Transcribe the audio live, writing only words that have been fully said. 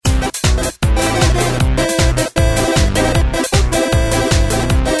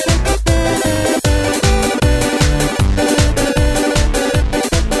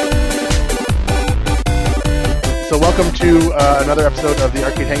another episode of the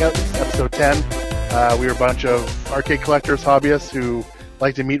Arcade Hangout, episode 10. We are a bunch of arcade collectors, hobbyists who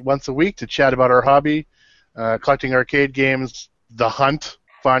like to meet once a week to chat about our hobby, collecting arcade games, the hunt,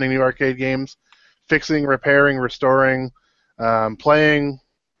 finding new arcade games, fixing, repairing, restoring, playing,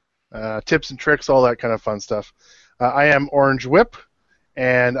 tips and tricks, all that kind of fun stuff. I am Orange Whip,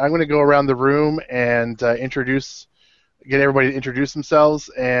 and I'm going to go around the room and get everybody to introduce themselves,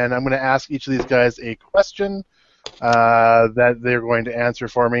 and I'm going to ask each of these guys a question that they're going to answer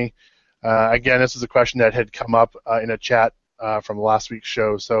for me. Again, this is a question that had come up in a chat from last week's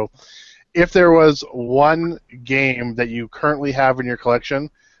show. So if there was one game that you currently have in your collection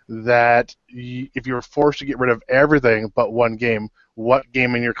that if you were forced to get rid of everything but one game, what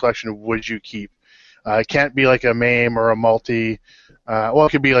game in your collection would you keep? It can't be like a MAME or a multi. Well, it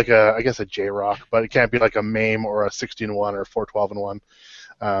could be like I guess a J-Rock, but it can't be like a MAME or a 16-1 or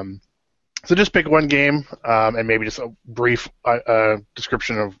 412-1. So just pick one game and maybe just a brief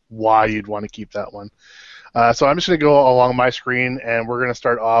description of why you'd want to keep that one. So I'm just going to go along my screen, and we're going to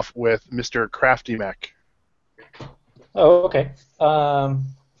start off with Mr. Crafty Mech. Oh, okay.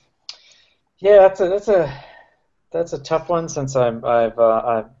 Yeah, that's a tough one since I've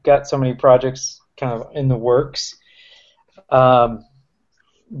got so many projects kind of in the works. But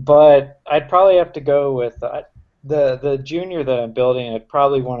I'd probably have to go with the Junior that I'm building. I'd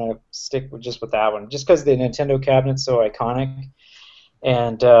probably want to stick with that one, just because the Nintendo cabinet's so iconic.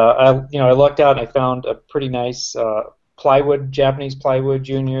 And I lucked out and I found a pretty nice Japanese plywood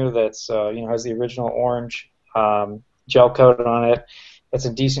Junior that's has the original orange gel coat on it. It's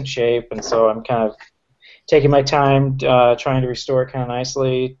in decent shape, and so I'm kind of taking my time trying to restore it kind of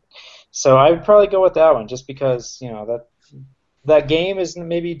nicely. So I would probably go with that one, just because that game is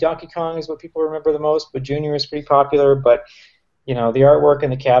maybe Donkey Kong is what people remember the most, but Junior is pretty popular. But the artwork in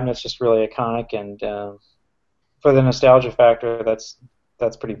the cabinet's just really iconic, and for the nostalgia factor, that's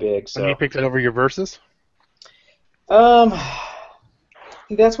pretty big. So. And you picked it over your Versus? That's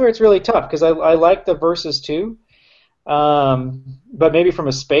where it's really tough, because I like the Versus too. But maybe from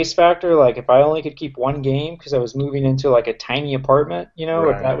a space factor, like if I only could keep one game because I was moving into like a tiny apartment,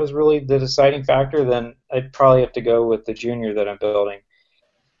 right. If that was really the deciding factor, then I'd probably have to go with the Junior that I'm building.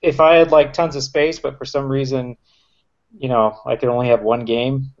 If I had like tons of space, but for some reason, I could only have one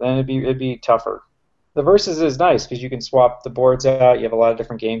game, then it'd be tougher. The Versus is nice because you can swap the boards out. You have a lot of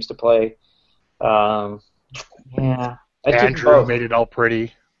different games to play. Yeah. Andrew made it all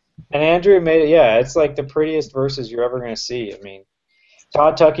pretty. And Andrew made it, yeah, it's like the prettiest Versus you're ever going to see. I mean,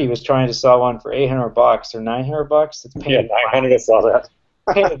 Todd Tuckey was trying to sell one for $800 or $900. It's painted yeah, $900, I saw that.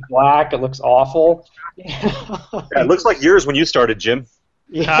 Painted black, it looks awful. Yeah, it looks like yours when you started, Jim.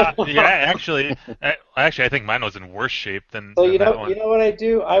 Yeah, actually, I think mine was in worse shape than, so than that one. You know what I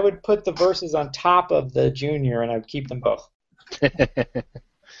do? I would put the Versus on top of the Junior, and I'd keep them both.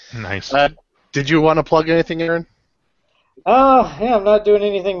 Nice. Did you want to plug anything, Aaron? Yeah, I'm not doing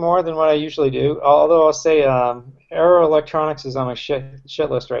anything more than what I usually do. Although I'll say Aero Electronics is on my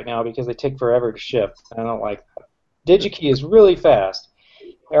shit list right now because they take forever to ship. I don't like that. DigiKey is really fast.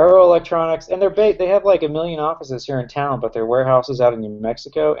 Aero Electronics, and they have like 1 million offices here in town, but their warehouse is out in New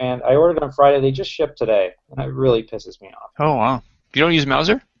Mexico. And I ordered on Friday. They just shipped today. And that really pisses me off. Oh wow! You don't use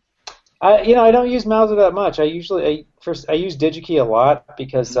Mauser? I don't use Mauser that much. I use DigiKey a lot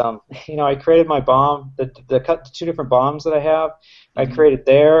because I created my bomb, the 2 different bombs that I have. I created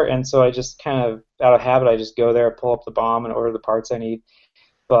there, and so I just kind of out of habit I just go there, pull up the bomb, and order the parts I need.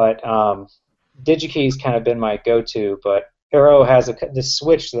 But DigiKey's kind of been my go-to. But Aero has the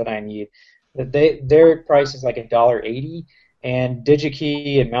switch that I need. Their price is like $1.80, and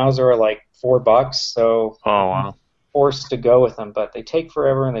DigiKey and Mauser are like $4. So. Oh wow. Forced to go with them, but they take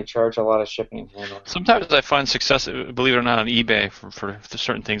forever and they charge a lot of shipping and handling. Sometimes I find success, believe it or not, on eBay for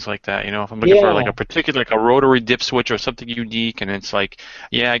certain things like that. If I'm looking for like a particular, like a rotary dip switch or something unique, and it's like,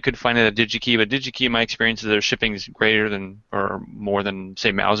 yeah, I could find it at DigiKey, but DigiKey, in my experience, their shipping is greater than or more than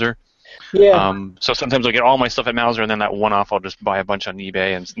say Mauser. Yeah. So sometimes I'll get all my stuff at Mauser, and then that one-off I'll just buy a bunch on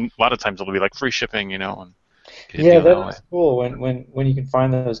eBay, and a lot of times it'll be like free shipping, And yeah, that's cool when you can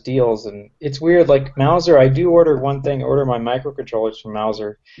find those deals, and it's weird. Like Mauser, I do order my microcontrollers from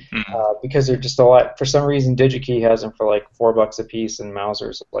Mauser because they're just a lot. For some reason, DigiKey has them for like $4 a piece, and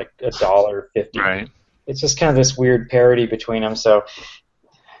Mauser's like $1.50. Right. It's just kind of this weird parity between them. So,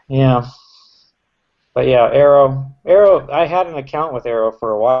 yeah. But yeah, Aero. I had an account with Aero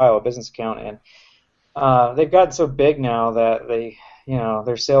for a while, a business account, and they've gotten so big now that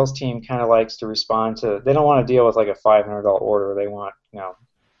their sales team kind of likes to respond to. They don't want to deal with like a $500 order. They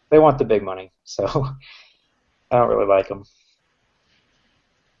want the big money. So I don't really like them.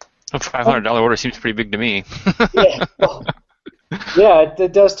 A $500 order seems pretty big to me. Yeah. Well, Yeah,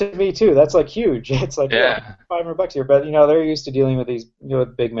 it does to me too. That's like huge. It's like Yeah. $500 here, but they're used to dealing with these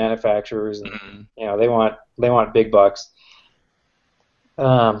big manufacturers, and they want big bucks.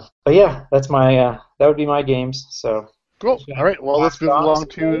 But yeah, that's my that would be my games. So Cool. All right. Well, let's move along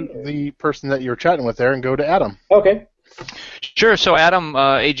to the person that you were chatting with there and go to Adam. Okay. Sure. So Adam,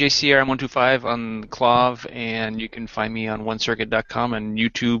 AJCRM125 on Clav, and you can find me on onecircuit.com and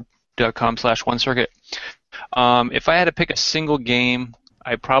youtube.com/onecircuit. If I had to pick a single game,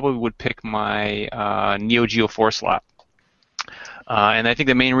 I probably would pick my Neo Geo 4 slot. And I think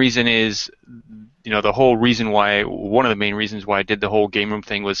the main reason is, the whole reason why, one of the main reasons why I did the whole game room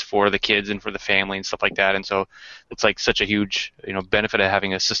thing was for the kids and for the family and stuff like that. And so it's like such a huge, benefit of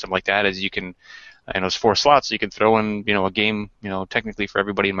having a system like that is you can, it's 4 slots, so you can throw in, a game, technically for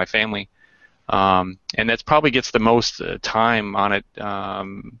everybody in my family. And that's probably gets the most time on it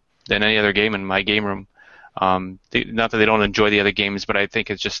than any other game in my game room. Not that they don't enjoy the other games, but I think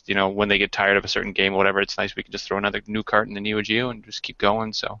it's just, when they get tired of a certain game or whatever, it's nice we can just throw another new cart in the Neo Geo and just keep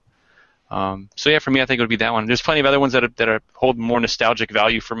going. So yeah, for me, I think it would be that one. There's plenty of other ones that hold more nostalgic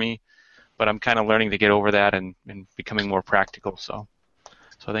value for me, but I'm kind of learning to get over that and becoming more practical. So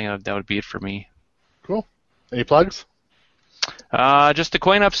I think that would be it for me. Cool. Any plugs? Just the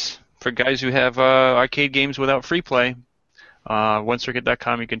coin-ups for guys who have arcade games without free play.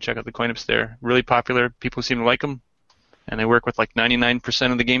 OneCircuit.com, you can check out the coin-ups there. Really popular. People seem to like them, and they work with like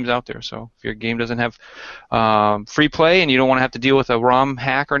 99% of the games out there. So if your game doesn't have free play and you don't want to have to deal with a ROM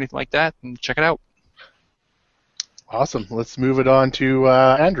hack or anything like that, then check it out. Awesome. Let's move it on to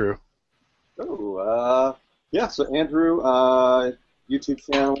Andrew. Yeah, so Andrew, YouTube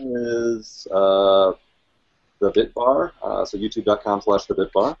channel is The Bitbar, so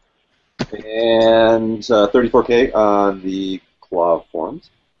youtube.com/thebitbar. And 34K on the Claw forums.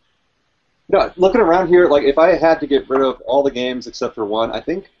 Looking around here, like if I had to get rid of all the games except for one, I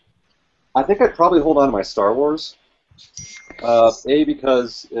think I'd probably hold on to my Star Wars.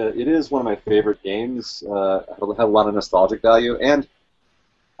 Because it is one of my favorite games. Have a lot of nostalgic value, and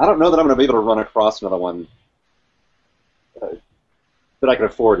I don't know that I'm going to be able to run across another one that I can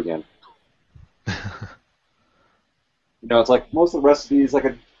afford again. It's like most of the recipes I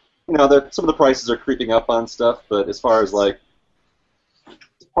could. Some of the prices are creeping up on stuff, but as far as it's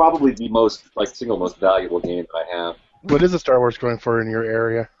probably the most single most valuable game that I have. What is the Star Wars going for in your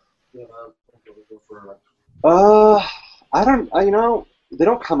area? I don't. They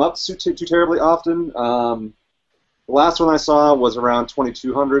don't come up too terribly often. The last one I saw was around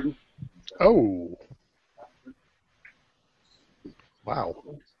 2,200. Oh. Wow.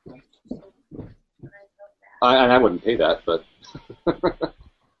 I wouldn't pay that, but.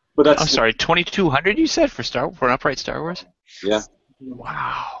 But that's, I'm sorry, 2,200 you said for an upright Star Wars? Yeah.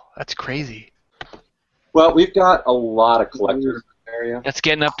 Wow, that's crazy. Well, we've got a lot of collectors in the area. That's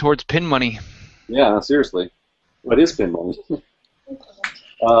getting up towards pin money. Yeah, seriously. What is pin money?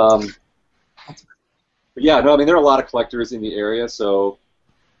 But yeah, no, I mean there are a lot of collectors in the area, so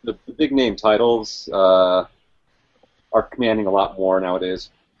the big name titles are commanding a lot more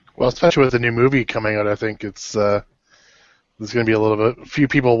nowadays. Well, especially with the new movie coming out, I think it's. There's going to be a few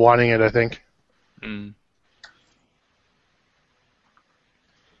people wanting it, I think. Mm.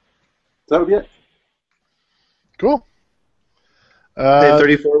 That would be it. Cool. Hey,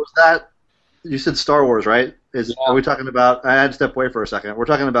 34 was that? You said Star Wars, right? Yeah. Are we talking about? I had to step away for a second. We're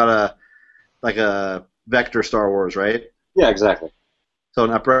talking about a vector Star Wars, right? Yeah, exactly. So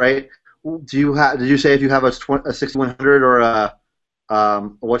an upright. Did you say if you have a 6100 or a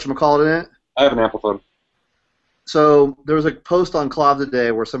whatchamacallit in it? I have an Amplifone. So there was a post on Clav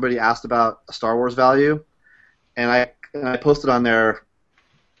today where somebody asked about a Star Wars value, and I posted on there.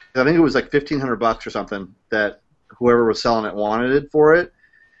 I think it was like $1,500 or something that whoever was selling it wanted it for it,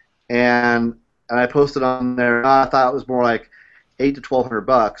 and I posted on there. I thought it was more like $800 to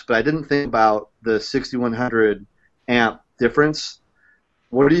 $1,200, but I didn't think about the 6100 amp difference.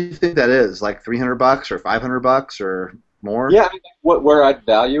 What do you think that is? Like $300 or $500 or more? Yeah, I mean, where I'd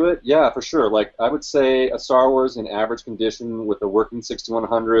value it, yeah, for sure. Like I would say a Star Wars in average condition with a working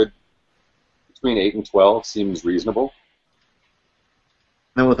 6100 between 8 and 12 seems reasonable.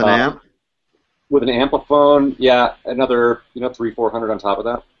 And with an amp? With an Amplifone, yeah, another $300-400 on top of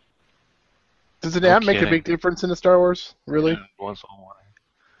that. Does an amp make a big difference in the Star Wars? Really? Yeah, Well,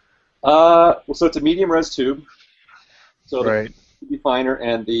 so it's a medium res tube, so right. it'd be finer,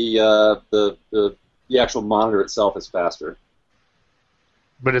 and the actual monitor itself is faster.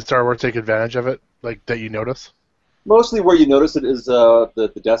 But did Star Wars take advantage of it, like that you notice? Mostly where you notice it is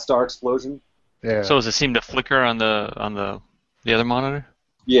the Death Star explosion. Yeah. So does it seem to flicker on the other monitor?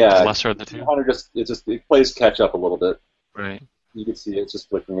 Yeah, It's lesser of the two. The monitor it plays catch up a little bit. Right. you can see it's just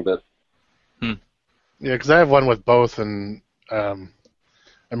flickering a bit. Yeah, because I have one with both, and I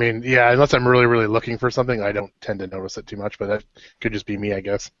mean, yeah, unless I'm really, really looking for something, I don't tend to notice it too much, but that could just be me, I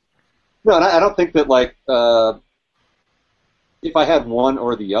guess. No, and I don't think that, like, if I had one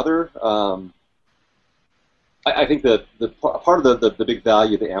or the other, I think that part of the big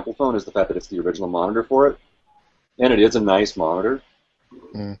value of the Amplifone is the fact that it's the original monitor for it, and it is a nice monitor.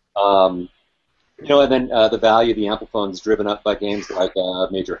 Mm. You know, and then the value of the Amplifone is driven up by games like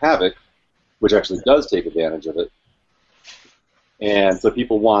Major Havoc, which actually does take advantage of it. And so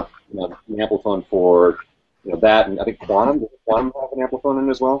people want, you know, an Amplifone for, you know, that, and I think Quantum. Does Quantum have an Amplifone in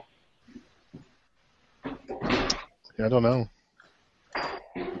it as well? Yeah, I don't know.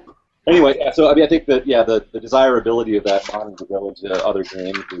 Anyway, so I mean, I think that the desirability of that monitor to go into other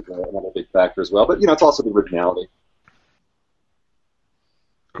games is another big factor as well. But you know, it's also the originality.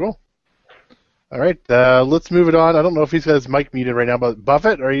 Cool. All right, let's move it on. I don't know if he's got his mic muted right now, but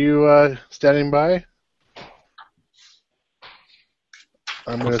Buffett, are you standing by?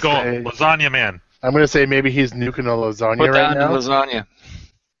 Let's go, Lasagna Man. I'm going to say maybe he's nuking a lasagna Put right down now. lasagna.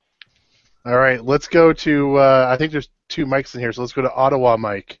 All right, let's go to, I think there's 2 mics in here, so let's go to Ottawa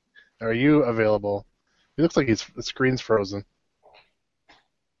Mike. Are you available? He looks like the screen's frozen.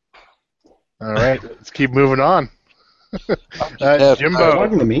 All right, let's keep moving on. Jimbo.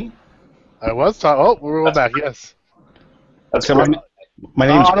 Talking to me? I was talking. Oh, we're going back, yes. That's correct. My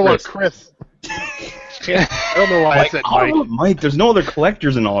name's Ottawa Chris. I don't know why I said Mike. Oh, Mike, there's no other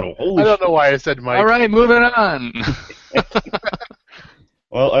collectors in Ottawa. Holy I don't know why I said Mike. All right, moving on.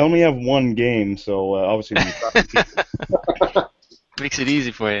 Well, I only have one game, so obviously Makes it easy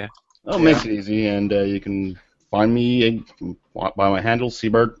for you. it makes it easy, and you can find me by my handle,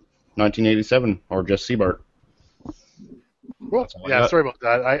 Seabart1987, or just Seabart. Well, yeah, sorry about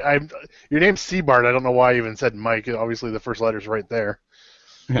that. Your name's Seabart. I don't know why I even said Mike. Obviously, the first letter's right there.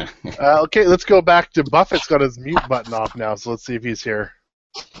 Okay, let's go back to Buffett's got his mute button off now, so let's see if he's here.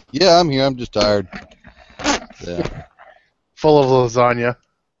 Yeah, I'm here. I'm just tired. Yeah. Full of lasagna.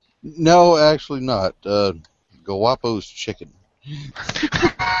 No, actually not. Guapo's chicken.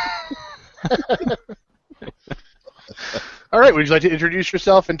 All right, would you like to introduce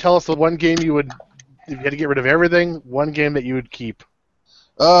yourself and tell us the one game you would, if you had to get rid of everything, one game that you would keep?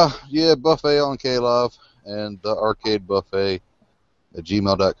 Yeah, Buffet on K-Love and the Arcade Buffet at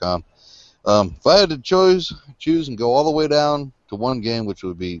gmail.com. If I had to choose and go all the way down to one game, which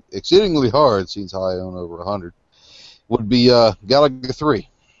would be exceedingly hard, since I own over 100, would be Galaga 3.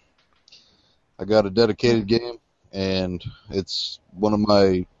 I got a dedicated game, and it's one of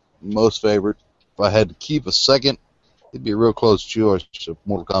my most favorite. If I had to keep a second, it'd be a real close choice to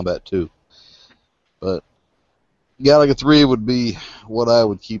Mortal Kombat 2. But Galaga 3 would be what I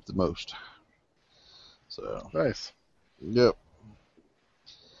would keep the most. So Nice. Yep.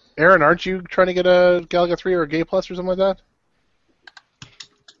 Aaron, aren't you trying to get a Galaga 3 or a Gay Plus or something like that?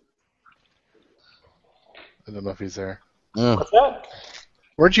 I don't know if he's there. Yeah. What's that?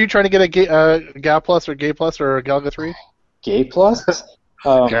 Weren't you trying to get a Gal Plus or Gay Plus or a Galaga 3? Gay plus?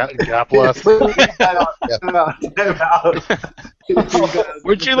 Gal Plus.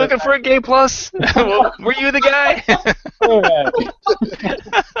 Weren't you looking for a gay plus? Were you the guy?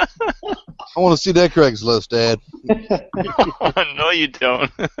 I want to see that Craigslist, Dad. No, you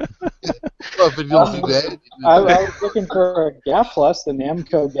don't. Well, if you don't do that, I was looking for a Gap Plus, the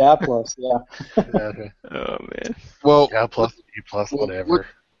Namco Gap Plus, yeah. Yeah, okay. Oh man. well, Gal Plus, G Plus, whatever.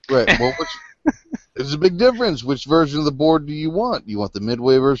 right. Well, there's a big difference. Which version of the board do you want? Do you want the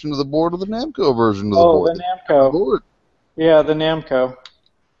Midway version of the board or the Namco version of the board? The Namco. Board. Yeah, the Namco.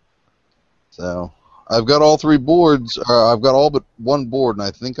 So I've got all 3 boards. I've got all but one board, and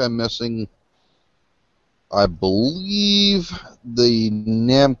I think I'm missing. I believe the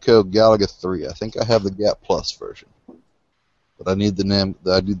Namco Galaga 3. I think I have the Gap Plus version, but I need the Namco.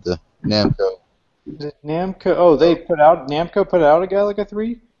 The Namco. Oh, Namco put out a Galaga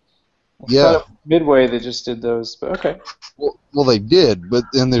 3? Yeah. Midway, they just did those, but okay. Well, they did, but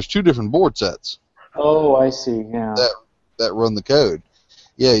then there's 2 different board sets. Oh, I see. Yeah. That run the code.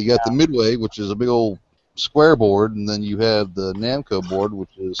 Yeah, you got the Midway, which is a big old square board, and then you have the Namco board,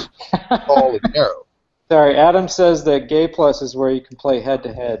 which is tall and narrow. Sorry, Adam says that Gay Plus is where you can play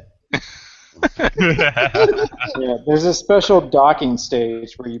head-to-head. Yeah, there's a special docking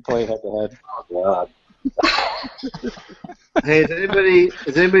stage where you play head-to-head. Oh, God. Hey,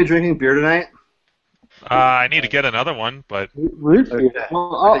 is anybody drinking beer tonight? I need to get another one, but Root beer. Okay.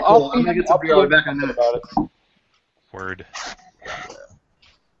 Well, I'm gonna get some beer. I'll be back in a minute. about it. word.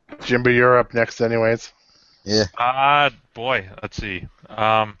 Jimbo, you're up next anyways. Yeah. Boy, let's see.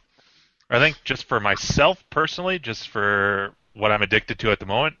 I think just for myself personally, just for what I'm addicted to at the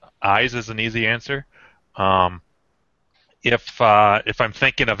moment, eyes is an easy answer. If I'm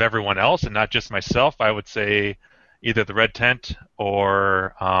thinking of everyone else and not just myself, I would say either the Red Tent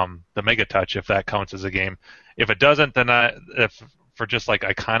or the Mega Touch, if that counts as a game. If it doesn't, then if for just like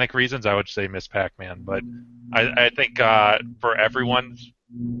iconic reasons, I would say Miss Pac-Man. But I think for everyone's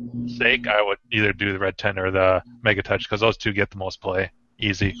sake, I would either do the Red Tent or the Mega Touch because those two get the most play,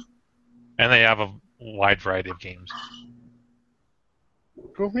 easy, and they have a wide variety of games.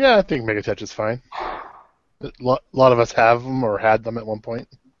 Cool. Yeah, I think Mega Touch is fine. A lot of us have them or had them at one point.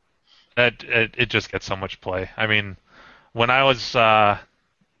 It just gets so much play. I mean, when I was or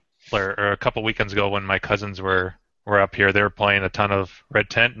a couple weekends ago when my cousins were up here, they were playing a ton of Red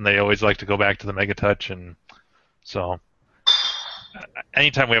Tent, and they always like to go back to the Mega Touch, and so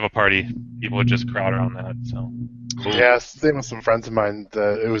anytime we have a party, people would just crowd around that. So yeah, same with some friends of mine.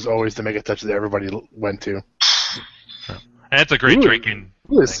 It was always the Mega Touch that everybody went to. And it's a great drinking.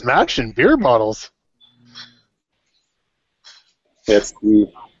 Ooh, smashing beer bottles. It's the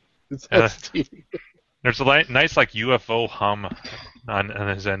There's a nice like UFO hum on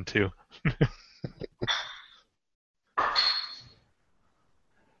his end too.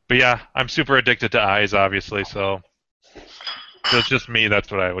 But yeah, I'm super addicted to eyes, obviously. So if it's just me,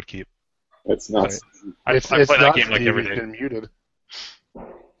 that's what I would keep. It's not. I play that game like every day. Been muted. All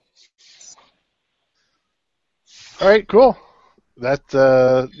right, cool. That's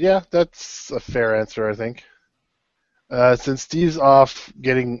a fair answer, I think. Since Steve's off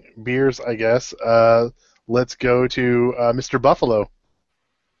getting beers, I guess, let's go to Mr. Buffalo.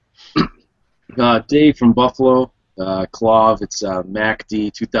 Dave from Buffalo, Clav. It's Mac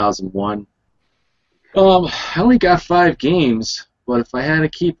D 2001. I only got 5 games, but if I had to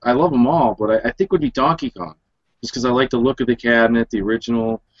keep, I love them all, but I think it would be Donkey Kong, just because I like the look of the cabinet, the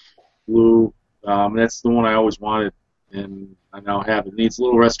original blue. That's the one I always wanted, and I now have it. It needs a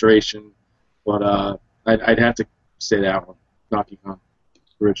little restoration, but I'd have to say that one, Donkey Kong,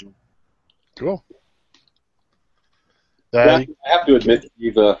 original. Cool. I have to admit,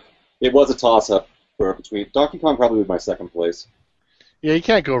 Steve, it was a toss-up between Donkey Kong. Probably was my second place. Yeah, you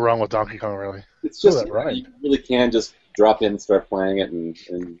can't go wrong with Donkey Kong, really. It's just right. You really can just drop in and start playing it,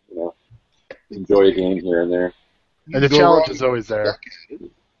 and enjoy a game here and there. And the challenge is always there.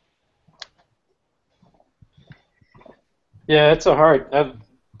 Yeah, it's a hard.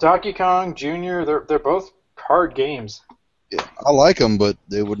 Donkey Kong Jr. They're both hard games. Yeah, I like them, but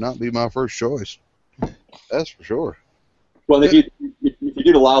they would not be my first choice. That's for sure. Well, if you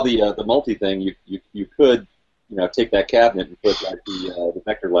did allow the multi thing, you could take that cabinet and put like the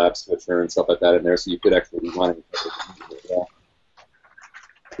Vector Lab switcher and stuff like that in there, so you could actually be running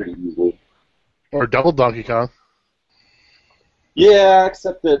pretty easily. Or double Donkey Kong. Yeah,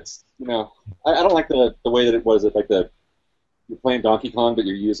 except that I don't like the way that it was. Like you're playing Donkey Kong, but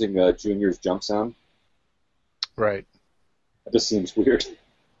you're using Junior's jump sound. Right. It just seems weird.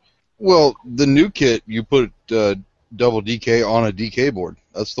 Well, the new kit, you put double DK on a DK board.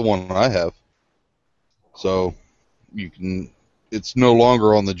 That's the one I have. So it's no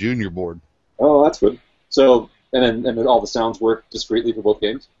longer on the Junior board. Oh, that's good. So, and then all the sounds work discreetly for both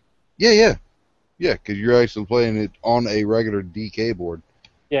games? Yeah, because you're actually playing it on a regular DK board,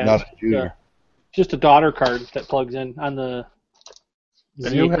 not a Junior. Just a daughter card that plugs in on the Z.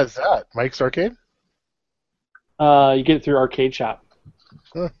 And who has that? Mike's Arcade? You get it through Arcade Shop.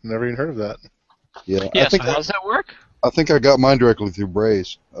 Huh, never even heard of that. Yeah, so how does that work? I think I got mine directly through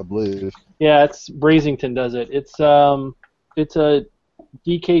Braze, I believe. Yeah, it's Brazington does it. It's a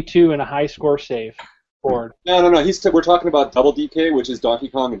DK2 and a high score save board. No. We're talking about double DK, which is Donkey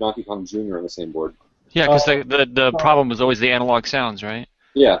Kong and Donkey Kong Jr. on the same board. Yeah, because the problem was always the analog sounds, right?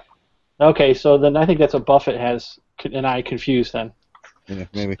 Yeah. Okay, so then I think that's what Buffett has and I confused then. Yeah,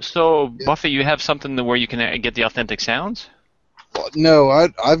 maybe. So, Buffett, you have something where you can get the authentic sounds? No,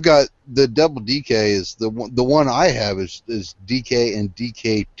 I've got the double DK is the one I have is DK and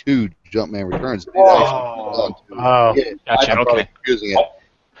DK2 Jumpman Returns. Oh. Gotcha. Okay. Using it.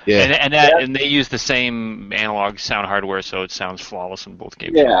 Yeah. And they use the same analog sound hardware, so it sounds flawless in both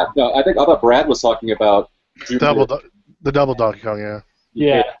games. Yeah. No, I thought Brad was talking about the double Donkey Kong. Yeah.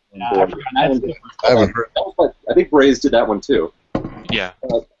 Yeah. I think Braze did that one too. Yeah.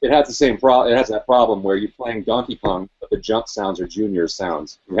 It has the same problem. It has that problem where you're playing Donkey Kong, but the jump sounds are Junior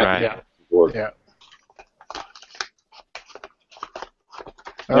sounds. Right. Yeah.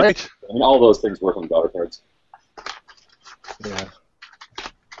 All right. I mean, all those things work on daughter cards. Yeah.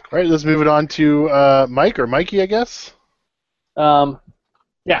 All right, let's move it on to Mike or Mikey, I guess. Yeah,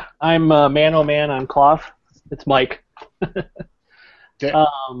 I'm man oh man on Cloth. It's Mike. Okay. Yeah,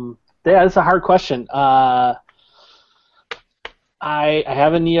 it's a hard question. I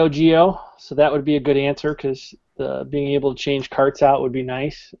have a Neo Geo, so that would be a good answer because being able to change carts out would be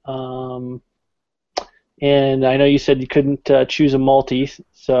nice. And I know you said you couldn't choose a multi,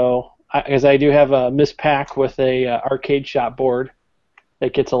 so because I do have a Miss Pac with a arcade shop board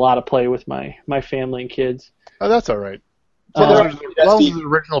that gets a lot of play with my family and kids. Oh, that's all right. So there's the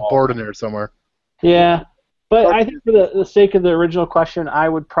original board in there somewhere. Yeah, but I think for the sake of the original question, I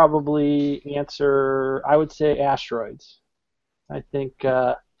would probably answer. I would say Asteroids. I think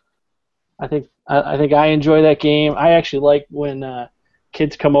I enjoy that game. I actually like when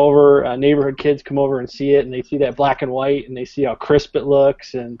kids come over, neighborhood kids come over and see it, and they see that black and white, and they see how crisp it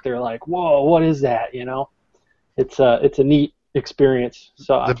looks, and they're like, "Whoa, what is that?" You know, it's a neat experience.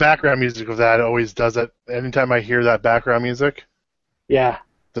 So the background music of that always does it. Anytime I hear that background music, that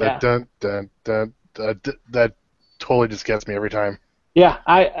totally just gets me every time. Yeah,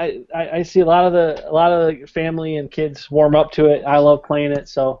 I see a lot of the family and kids warm up to it. I love playing it,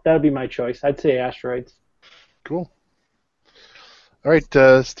 so that would be my choice. I'd say Asteroids. Cool. All right,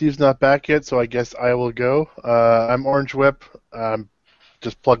 Steve's not back yet, so I guess I will go. I'm Orange Whip.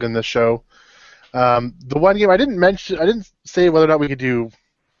 Just plugging the show. The one game I didn't say whether or not we could do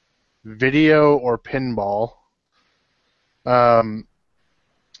video or pinball.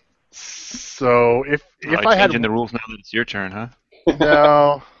 So if I had changing the rules now that it's your turn, huh?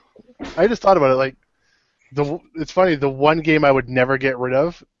 No, I just thought about it. Like it's funny. The one game I would never get rid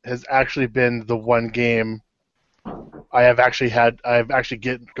of has actually been the one game I've actually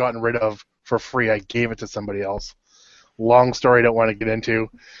gotten rid of for free. I gave it to somebody else. Long story. I don't want to get into.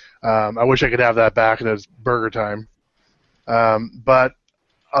 I wish I could have that back, and it was Burger Time. But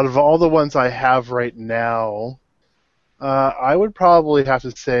out of all the ones I have right now, I would probably have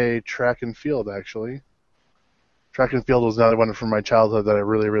to say Track and Field, actually. Track and Field was another one from my childhood that I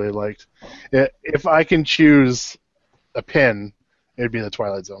really, really liked. If I can choose a pin, it would be the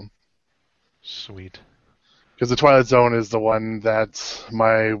Twilight Zone. Sweet. Because the Twilight Zone is the one that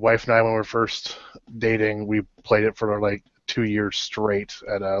my wife and I, when we were first dating, we played it for like 2 years straight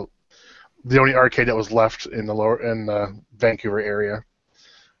at the only arcade that was left in the Vancouver area.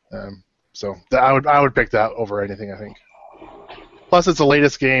 So I would pick that over anything, I think. Plus, it's the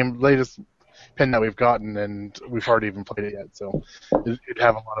latest pin that we've gotten, and we've hardly even played it yet, so it'd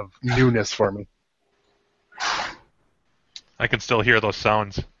have a lot of newness for me. I can still hear those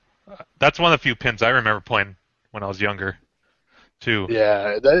sounds. That's one of the few pins I remember playing when I was younger, too.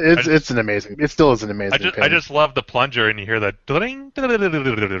 Yeah, it still is an amazing pin. I just love the plunger, and you hear that ding,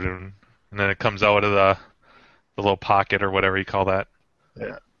 and then it comes out of the little pocket or whatever you call that.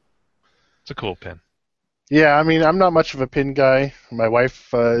 Yeah. It's a cool pin. Yeah, I mean, I'm not much of a pin guy. My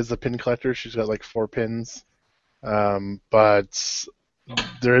wife is a pin collector. She's got like 4 pins. But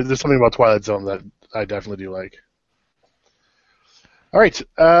there's something about Twilight Zone that I definitely do like. All right.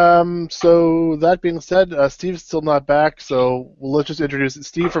 So that being said, Steve's still not back, so let's just introduce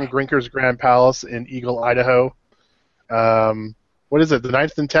Steve from Grinker's Grand Palace in Eagle, Idaho. What is it, the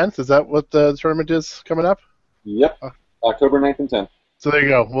 9th and 10th? Is that what the tournament is coming up? Yep, October 9th and 10th. So there you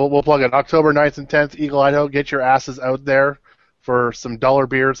go. We'll plug it. October 9th and 10th, Eagle, Idaho. Get your asses out there for some dollar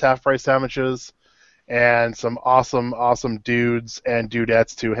beers, half-price sandwiches, and some awesome, awesome dudes and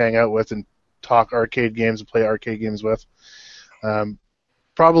dudettes to hang out with and talk arcade games and play arcade games with.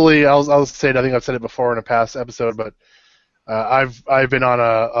 Probably, I'll say it. I think I've said it before in a past episode, but I've been on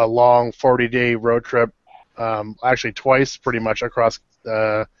a long 40-day road trip, actually twice, pretty much across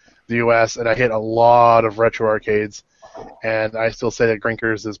the U.S., and I hit a lot of retro arcades. And I still say that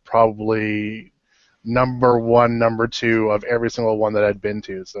Grinkers is probably number 1, number 2 of every single one that I'd been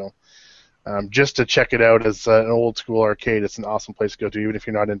to. So just to check it out as an old school arcade, it's an awesome place to go to, even if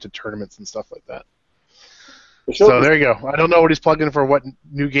you're not into tournaments and stuff like that. So there you go. I don't know what he's plugging for, what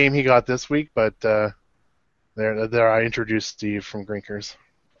new game he got this week, but there I introduced Steve from Grinkers.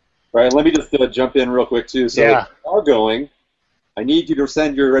 All right, let me just jump in real quick too. So yeah. If you are going, I need you to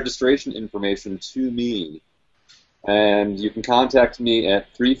send your registration information to me. And you can contact me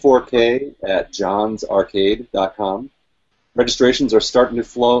at 34k@johnsarcade.com. Registrations are starting to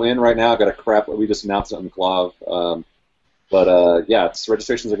flow in right now. I've got a crap. We just announced it on the Clav.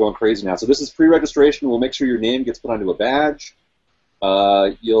 Registrations are going crazy now. So this is pre-registration. We'll make sure your name gets put onto a badge.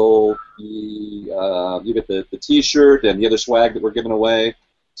 You'll you get the T-shirt and the other swag that we're giving away.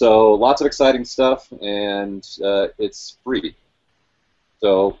 So lots of exciting stuff, and it's free.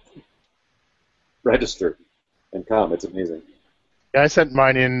 So register and come. It's amazing. Yeah, I sent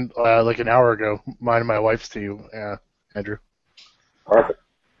mine in like an hour ago. Mine and my wife's to you, Andrew. Perfect.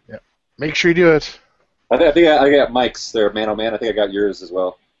 Yeah. Make sure you do it. I think I got Mike's there, man. Oh man, I think I got yours as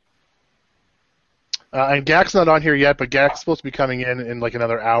well. And Gak's not on here yet, but Gak's supposed to be coming in like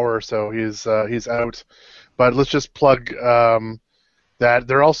another hour or so. He's out. But let's just plug that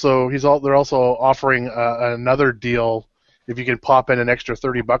they're also offering another deal if you can pop in an extra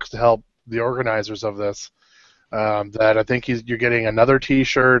 $30 to help the organizers of this. That I think you're getting another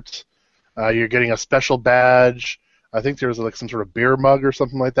T-shirt. You're getting a special badge. I think there's like some sort of beer mug or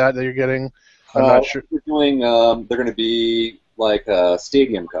something like that you're getting. I'm not sure. We're doing. They're going to be like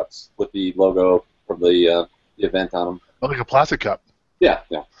stadium cups with the logo from the event on them. Oh, like a plastic cup. Yeah.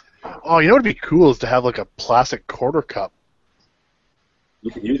 Oh, you know what would be cool is to have like a plastic quarter cup.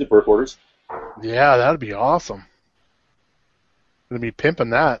 You can use it for quarters. Yeah, that'd be awesome. Gonna be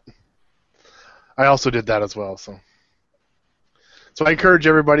pimping that. I also did that as well, so I encourage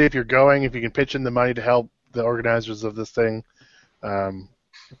everybody, if you're going, if you can pitch in the money to help the organizers of this thing,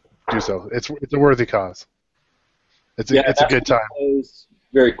 do so. It's a worthy cause. It's a good time.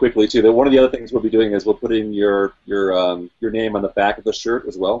 Very quickly too. That one of the other things we'll be doing is we'll put in your name on the back of the shirt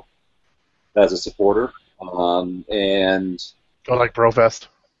as well as a supporter, and like Brofest.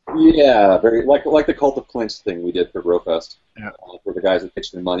 Yeah, very like the Cult of Clinch thing we did for Brofest. Yeah. For the guys that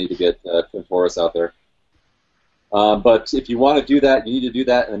pitched in money to get Twin Forest out there. But if you want to do that, you need to do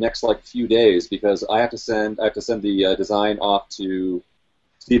that in the next few days because I have to send the design off to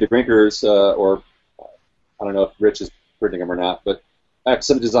Steve the Grinkers or I don't know if Rich is printing them or not, but I have to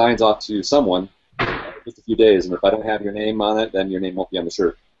send the designs off to someone just a few days, and if I don't have your name on it, then your name won't be on the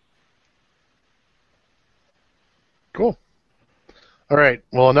shirt. Cool. All right.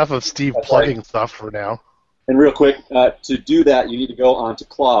 Well, enough of Steve plugging stuff for now. And real quick, to do that, you need to go onto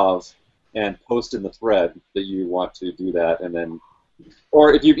Clav and post in the thread that you want to do that, and then,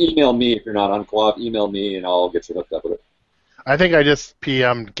 or if you email me, if you're not on Clav, email me, and I'll get you hooked up with it. I think I just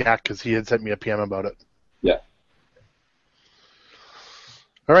PM'd Gak because he had sent me a PM about it. Yeah.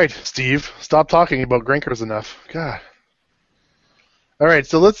 All right, Steve, stop talking about Grinkers enough. God. All right,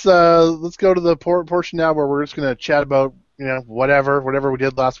 so let's go to the portion now where we're just going to chat about whatever we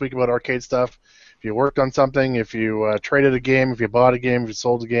did last week about arcade stuff. If you worked on something, if you traded a game, if you bought a game, if you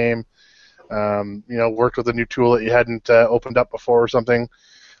sold a game, worked with a new tool that you hadn't opened up before or something.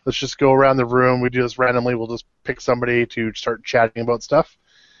 Let's just go around the room. We do this randomly. We'll just pick somebody to start chatting about stuff,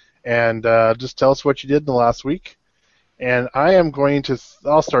 and just tell us what you did in the last week. And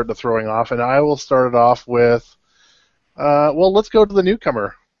I'll start the throwing off, and I will start it off with, let's go to the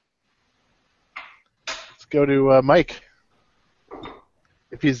newcomer. Let's go to Mike,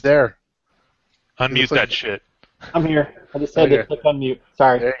 if he's there. Unmute that shit. I'm here. I just had to click unmute.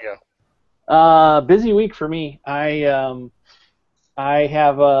 Sorry. There you go. Busy week for me. I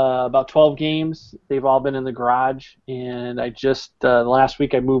have about 12 games. They've all been in the garage, and I just last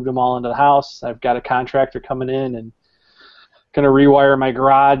week I moved them all into the house. I've got a contractor coming in and going to rewire my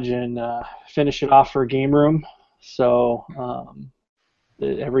garage and finish it off for a game room. So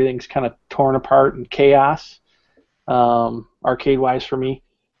everything's kind of torn apart and chaos, arcade-wise for me.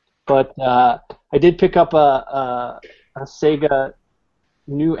 But I did pick up a Sega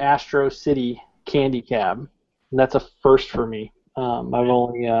new Astro City candy cab, and that's a first for me. I've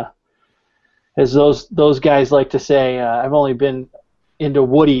only, as those guys like to say, I've only been into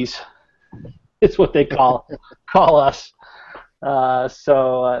Woodies. It's what they call us.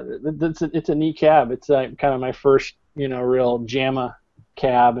 So it's a neat cab. It's kind of my first, real JAMA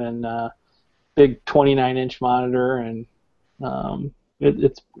cab, and big 29-inch monitor, and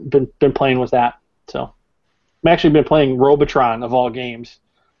it's been playing with that. So I've actually been playing Robotron of all games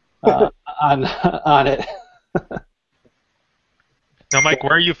on it. Now, Mike,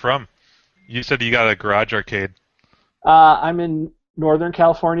 where are you from? You said you got a garage arcade. I'm in Northern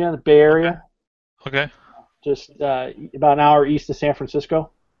California, the Bay Area. Okay. Just about an hour east of San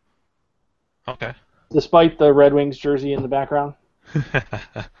Francisco. Okay. Despite the Red Wings jersey in the background.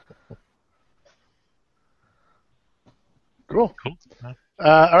 Cool.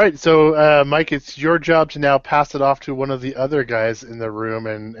 All right, so Mike, it's your job to now pass it off to one of the other guys in the room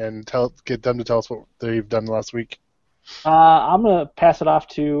and get them to tell us what they've done last week. I'm going to pass it off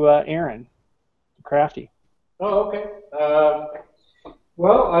to Aaron, Crafty. Oh, okay.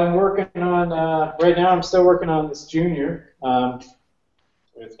 Well, I'm working on, right now I'm still working on this Junior.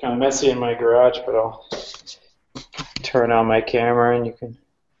 It's kind of messy in my garage, but I'll turn on my camera and you can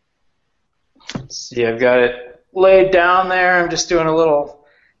see I've got it laid down there. I'm just doing a little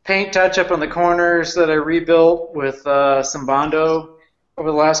paint touch-up on the corners that I rebuilt with some Bondo over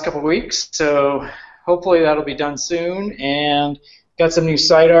the last couple of weeks. So hopefully that'll be done soon. And got some new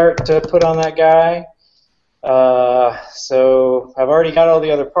site art to put on that guy. So I've already got all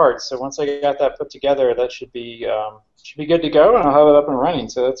the other parts. So once I got that put together, that should be good to go, and I'll have it up and running.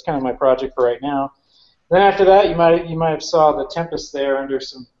 So that's kind of my project for right now. Then after that, you might have saw the Tempest there under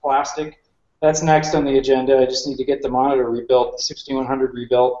some plastic. That's next on the agenda. I just need to get the monitor rebuilt, the 6100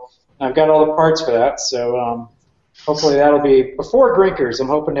 rebuilt. And I've got all the parts for that, so hopefully that'll be before Grinkers. I'm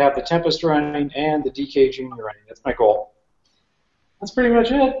hoping to have the Tempest running and the DK Junior running. That's my goal. That's pretty much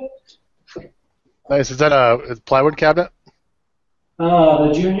it. Nice. Is that a plywood cabinet?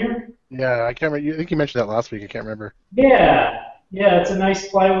 The Junior? Yeah, I can't remember. I think you mentioned that last week. I can't remember. Yeah, it's a nice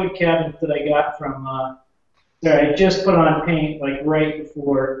plywood cabinet that I got from. I just put on paint like right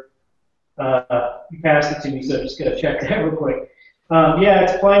before you passed it to me, so I just gotta check that real quick.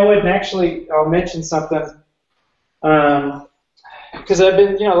 It's plywood, and actually, I'll mention something because I've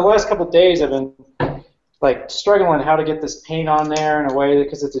been, the last couple of days I've been like struggling how to get this paint on there in a way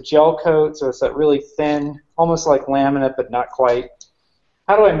because it's a gel coat, so it's that really thin, almost like laminate, but not quite.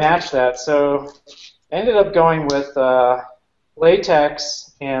 How do I match that? So I ended up going with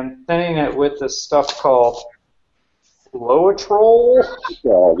latex and thinning it with this stuff called Floetrol.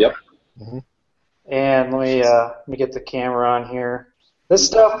 Yep. Mm-hmm. And let me get the camera on here. This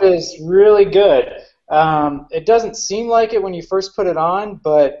stuff is really good. It doesn't seem like it when you first put it on,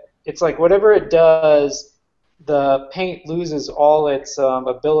 but it's like whatever it does, the paint loses all its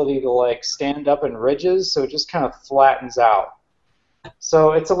ability to like stand up in ridges, so it just kind of flattens out.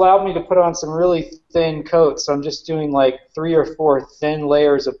 So it's allowed me to put on some really thin coats. So I'm just doing like 3 or 4 thin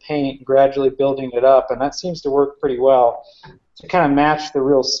layers of paint, gradually building it up, and that seems to work pretty well to kind of match the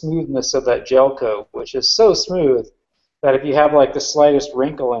real smoothness of that gel coat, which is so smooth that if you have like the slightest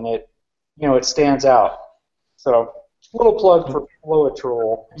wrinkle in it, it stands out. So a little plug for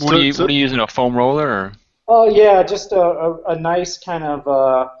Floetrol. What are you using, a foam roller? Or? Oh yeah, just a nice kind of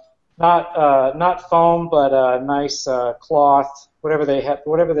not foam, but a nice cloth. Whatever they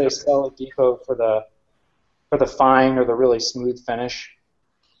sell at Depot for the fine or the really smooth finish.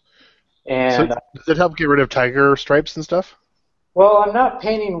 And so does it help get rid of tiger stripes and stuff? Well, I'm not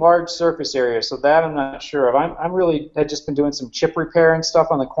painting large surface areas, so that I'm not sure of. I had just been doing some chip repair and stuff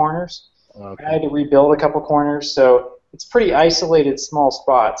on the corners. Okay. I had to rebuild a couple corners, so it's pretty isolated, small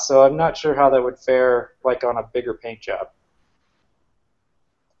spots. So I'm not sure how that would fare like on a bigger paint job.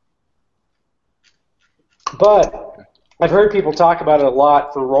 But I've heard people talk about it a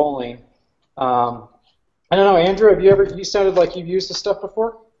lot for rolling. I don't know, Andrew, you sounded like you've used this stuff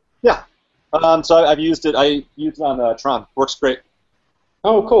before? Yeah. So I've used it. I used it on Tron. Works great.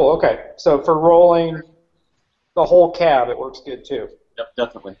 Oh, cool. Okay. So for rolling the whole cab, it works good too. Yep,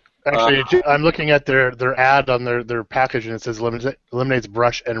 definitely. Actually, I'm looking at their ad on their package, and it says eliminates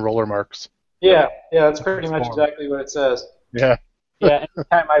brush and roller marks. Yeah, that's pretty much exactly what it says. Yeah. Yeah,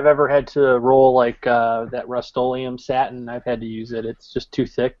 anytime I've ever had to roll like that Rust-Oleum satin, I've had to use it. It's just too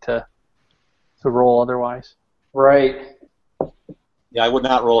thick to roll otherwise. Right. Yeah, I would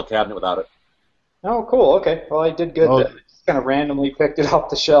not roll a cabinet without it. Oh, cool. Okay. Well, I did good. Oh. I just kind of randomly picked it off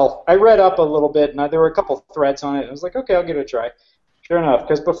the shelf. I read up a little bit, and there were a couple threads on it. I was like, okay, I'll give it a try. Sure enough,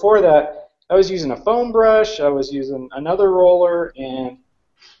 because before that, I was using a foam brush, I was using another roller, and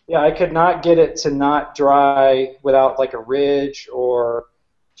yeah, I could not get it to not dry without like a ridge or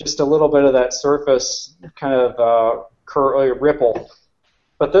just a little bit of that surface kind of curl or ripple.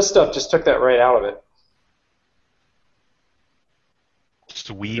 But this stuff just took that right out of it.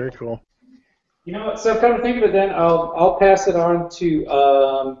 Sweet. Very cool. You know what? So come to think of it, then I'll pass it on to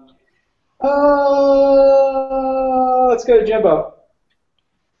let's go to Jimbo.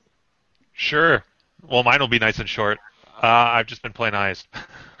 Sure. Well, mine will be nice and short. I've just been playing Eyes.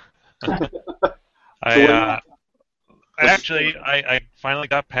 I finally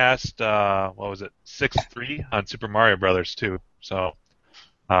got past what was it, 6-3 on Super Mario Brothers 2. So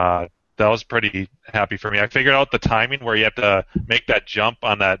that was pretty happy for me. I figured out the timing where you have to make that jump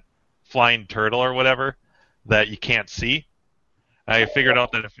on that flying turtle or whatever that you can't see. I figured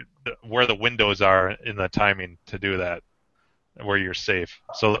out that where the windows are in the timing to do that, where you're safe.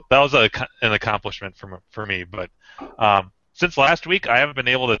 So that was an accomplishment for me. But since last week, I haven't been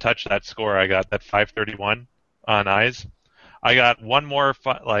able to touch that score. I got that 531 on Eyes. I got one more,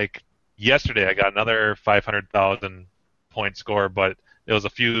 like yesterday, I got another 500,000 point score, but it was a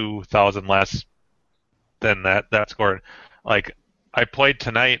few thousand less than that score. Like, I played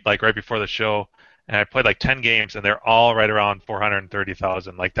tonight, like right before the show, and I played like 10 games, and they're all right around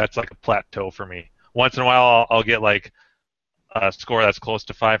 430,000. Like, that's like a plateau for me. Once in a while, I'll get like a score that's close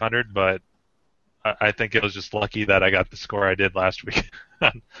to 500, but I think it was just lucky that I got the score I did last week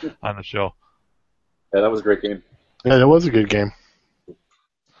on the show. Yeah, that was a great game. Yeah, that was a good game.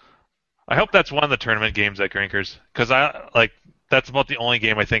 I hope that's one of the tournament games at Grinkers, because that's about the only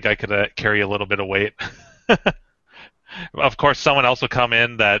game I think I could carry a little bit of weight. Of course, someone else will come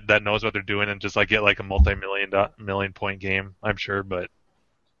in that knows what they're doing and just like get like a million point game. I'm sure, but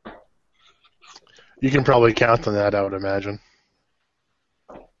You can probably count on that, I would imagine.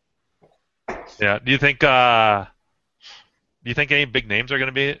 yeah. Do you think any big names are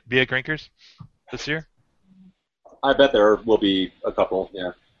going to be at Grinkers this year? I bet there will be a couple.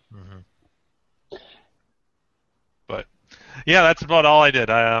 Yeah. Mm-hmm. But yeah, that's about all I did.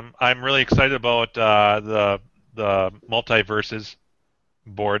 I'm really excited about the multiverses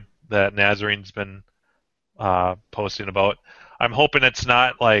board that Nazarene's been posting about. I'm hoping it's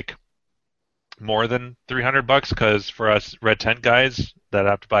not like more than $300 because for us red tent guys that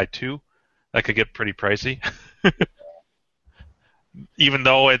have to buy two, that could get pretty pricey. Even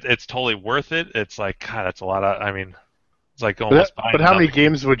though it's totally worth it, it's like God, that's a lot of. I mean, it's like almost buying. But how many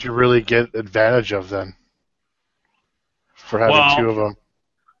games would you really get advantage of then? For having two of them.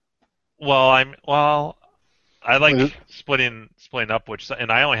 Well, I like splitting up,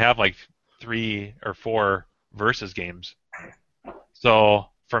 and I only have like 3 or 4 versus games. So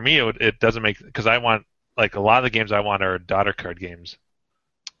for me, it doesn't make because I want like a lot of the games I want are daughter card games.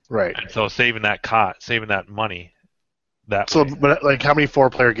 Right. And so saving that money. But like, how many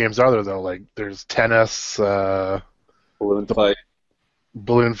 4-player games are there though? Like, there's tennis, Balloon fight,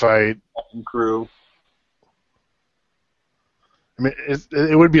 crew. I mean,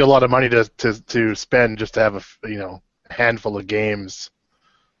 it would be a lot of money to spend just to have a handful of games,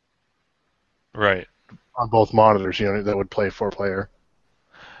 right, on both monitors. That would play 4-player.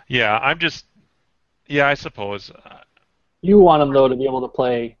 Yeah, I suppose. You want them though to be able to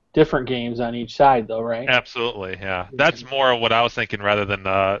play different games on each side, though, right? Absolutely, yeah. That's more what I was thinking rather than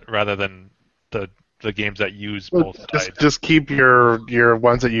the games that use both sides. Just keep your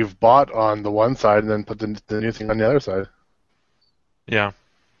ones that you've bought on the one side, and then put the new thing on the other side. Yeah.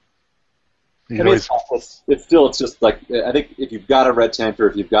 It's just like I think if you've got a red tent or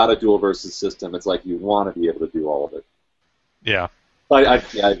if you've got a dual versus system, it's like you want to be able to do all of it. Yeah. I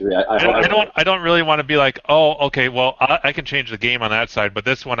agree. I don't really want to be like, oh, okay, well, I can change the game on that side, but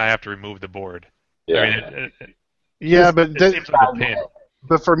this one I have to remove the board. Yeah. I mean, it seems like a pain.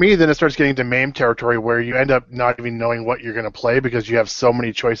 But for me, then it starts getting to MAME territory where you end up not even knowing what you're going to play because you have so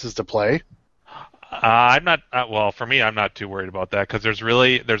many choices to play. I'm not. Well, for me, I'm not too worried about that because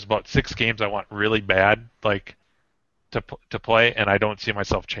there's about 6 games I want really bad, like to play, and I don't see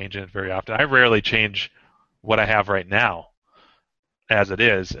myself changing it very often. I rarely change what I have right now as it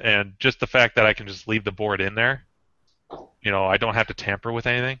is, and just the fact that I can just leave the board in there, I don't have to tamper with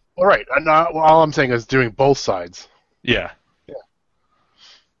anything. All right. All I'm saying is doing both sides. Yeah.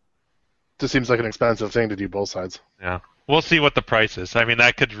 Just seems like an expensive thing to do both sides. Yeah. We'll see what the price is. I mean,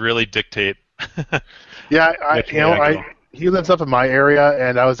 that could really dictate. Yeah, he lives up in my area,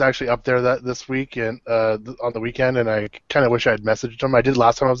 and I was actually up there this week and on the weekend, and I kind of wish I had messaged him. I did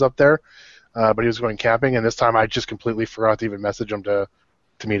last time I was up there, but he was going camping, and this time I just completely forgot to even message him to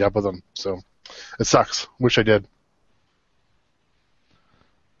meet up with him. So it sucks. Wish I did.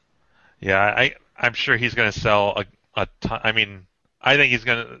 Yeah, I'm sure he's going to sell a ton. I mean, I think he's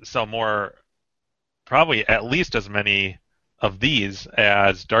going to sell more, probably at least as many of these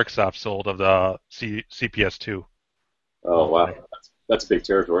as Darksoft sold of the CPS2. Oh, wow. That's big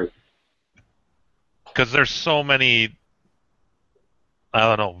territory. Because there's so many, I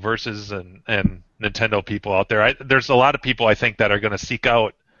don't know, Versus and Nintendo people out there. There's a lot of people, I think, that are going to seek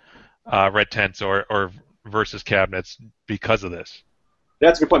out red tents or Versus cabinets because of this. Yeah,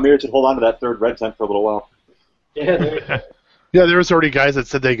 that's a good point. Maybe we should hold on to that third red tent for a little while. Yeah, Yeah, there was already guys that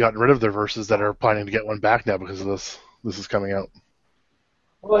said they got rid of their Versus that are planning to get one back now because of this. This is coming out.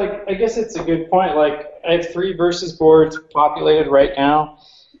 Well, I guess it's a good point. Like, I have 3 Versus boards populated right now,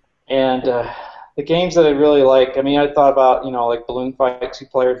 and the games that I really like, I mean, I thought about, like Balloon Fight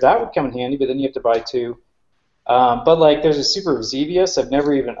 2-player, that would come in handy, but then you have to buy 2. But, like, there's a Super Xevious. I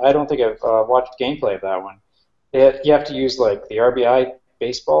don't think I've watched gameplay of that one. You have to use, like, the RBI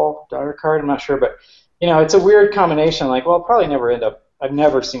baseball daughter card, I'm not sure, but, it's a weird combination. Like, well, I'll probably never I've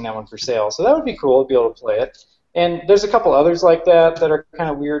never seen that one for sale, so that would be cool to be able to play it. And there's a couple others like that are kind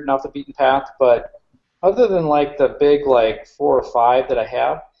of weird and off the beaten path, but other than like the big like 4 or 5 that I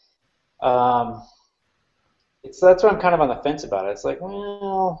have, that's why I'm kind of on the fence about it. It's like,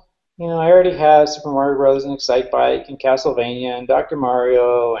 well, I already have Super Mario Bros. And Excite Bike and Castlevania and Dr.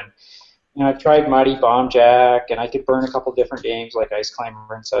 Mario, and I've tried Mighty Bomb Jack, and I could burn a couple different games like Ice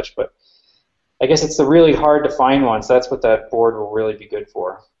Climber and such, but I guess it's the really hard to find ones. That's what that board will really be good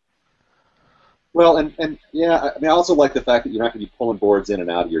for. Well, and yeah, I mean, I also like the fact that you're not going to be pulling boards in and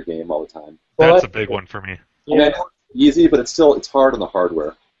out of your game all the time. That's a big one for me. Yeah. I mean, it's easy, but it's hard on the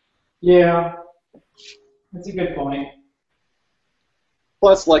hardware. Yeah, that's a good point.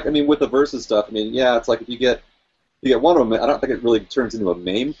 Plus, like, I mean, with the versus stuff, I mean, yeah, it's like if you get one of them, I don't think it really turns into a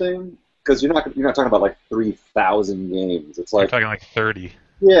MAME thing because you're not talking about like 3,000 games. It's You're like talking like 30.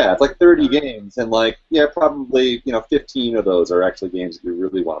 yeah, it's like 30 games, and like yeah, probably 15 of those are actually games that you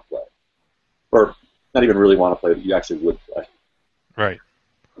really want to play, or not even really want to play, but you actually would play. Right.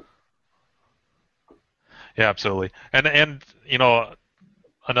 Yeah, absolutely. And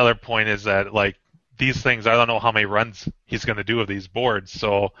another point is that like these things, I don't know how many runs he's going to do of these boards.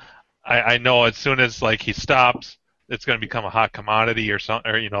 So I know as soon as like he stops, it's going to become a hot commodity or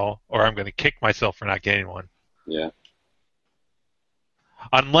something, or I'm going to kick myself for not getting one. Yeah.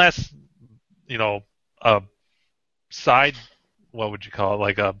 Unless a side, what would you call it,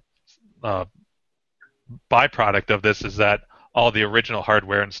 like a byproduct of this is that all the original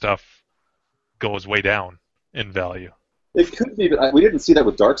hardware and stuff goes way down in value. It could be, but we didn't see that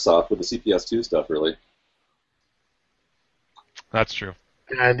with Darksoft with the CPS2 stuff, really. That's true.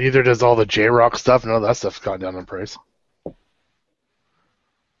 And neither does all the J-Rock stuff. None of that stuff's gone down in price.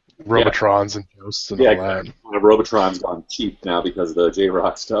 Robotrons and Ghosts and all that. Robotron's gone cheap now because of the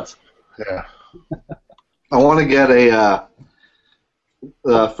J-Rock stuff. Yeah. I want to get a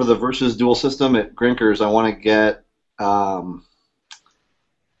for the Versus dual system at Grinkers. I want to get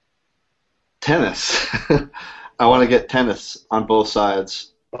tennis. I want to get tennis on both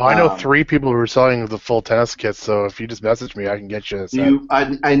sides. Well, I know 3 people who are selling the full tennis kits, so if you just message me, I can get you a set.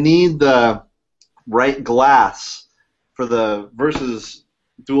 I need the right glass for the Versus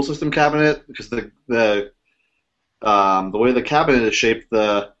dual system cabinet because the way the cabinet is shaped,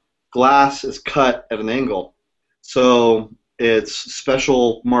 the glass is cut at an angle. So it's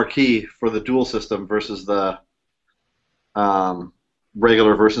special marquee for the dual system versus the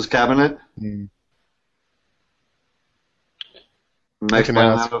regular Versus cabinet. Mm. Next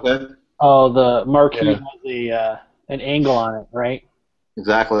time, okay? Oh, the marquee has an angle on it, right?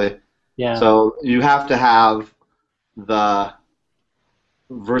 Exactly. Yeah. So you have to have the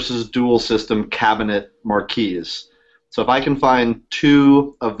Versus dual system cabinet marquees. So if I can find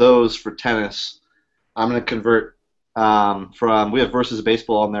 2 of those for tennis, I'm going to convert from, we have Versus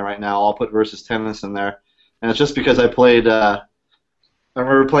baseball in there right now, I'll put Versus tennis in there. And it's just because I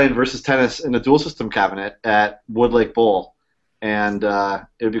remember playing Versus tennis in a dual system cabinet at Wood Lake Bowl. And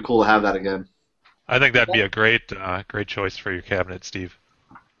it would be cool to have that again. I think that'd be a great choice for your cabinet, Steve.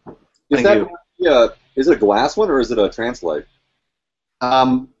 Is it a glass one or is it a Translite?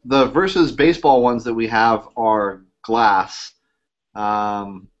 The Versus baseball ones that we have are glass.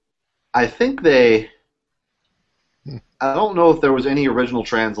 I think I don't know if there was any original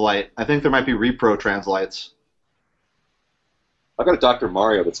Translite. I think there might be repro Translites. I've got a Dr.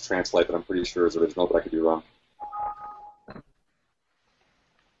 Mario that's Translite that I'm pretty sure is original, but I could be wrong.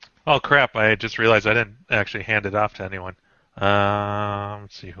 Oh crap! I just realized I didn't actually hand it off to anyone.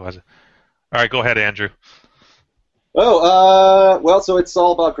 Let's see, who was it? All right, go ahead, Andrew. Oh, well, so it's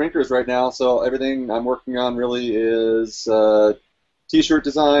all about Grinkers right now. So everything I'm working on really is T-shirt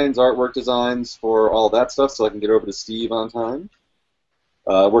designs, artwork designs for all that stuff, so I can get over to Steve on time.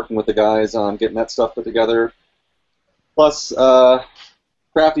 Working with the guys on getting that stuff put together. Plus,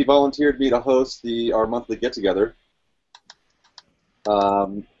 Crafty volunteered me to host our monthly get-together.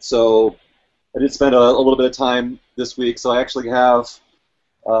 So I did spend a little bit of time this week, so I actually have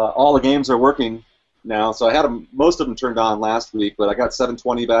all the games are working now. So I had most of them turned on last week, but I got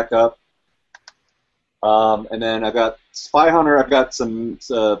 720 back up. And then I've got Spy Hunter, I've got some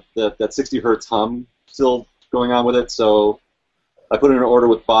that 60 hertz hum still going on with it, so I put in an order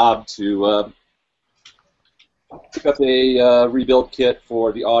with Bob to pick up a rebuild kit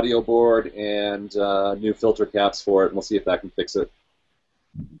for the audio board and new filter caps for it, and we'll see if that can fix it.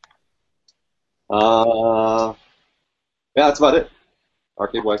 Yeah, that's about it,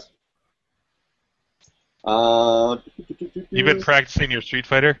 arcade-wise. You've been practicing your Street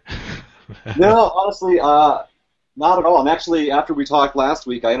Fighter? No, honestly, not at all. And actually, after we talked last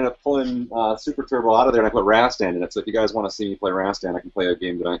week, I ended up pulling Super Turbo out of there, and I put Rastan in it. So if you guys want to see me play Rastan, I can play a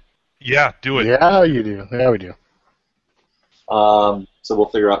game tonight. Yeah, do it. Yeah, you do. Yeah, we do. So we'll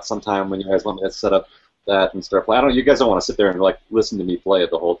figure out sometime when you guys want me to set up that and start playing. You guys don't want to sit there and like listen to me play it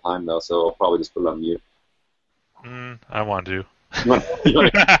the whole time, though. So I'll probably just put it on mute. I want to.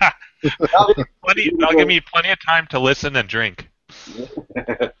 You That'll give me plenty of time to listen and drink.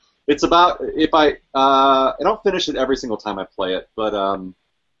 It's about if I don't finish it every single time I play it, but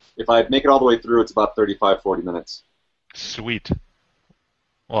if I make it all the way through, it's about 35-40 minutes. Sweet.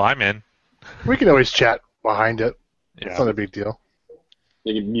 Well, I'm in. We can always chat behind it. Yeah. It's not a big deal.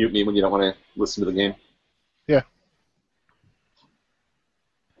 You can mute me when you don't want to listen to the game. Yeah.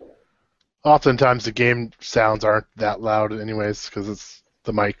 Oftentimes the game sounds aren't that loud anyways, because it's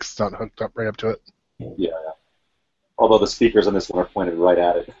the mic's not hooked up right up to it. Yeah. Although the speakers on this one are pointed right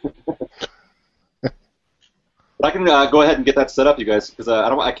at it. But I can go ahead and get that set up, you guys, because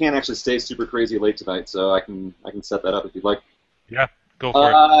I can't actually stay super crazy late tonight, so I can set that up if you'd like. Yeah, go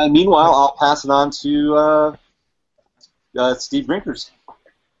for it. Meanwhile, I'll pass it on to Steve Brinkers.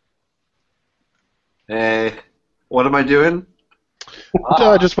 Hey, what am I doing?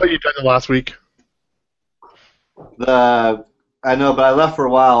 Just what you done the last week. I know, but I left for a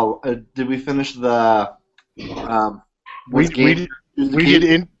while. Did we finish the? We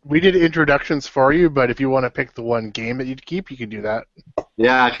did introductions for you, but if you want to pick the one game that you'd keep, you can do that.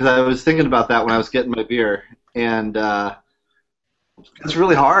 Yeah, because I was thinking about that when I was getting my beer, and it's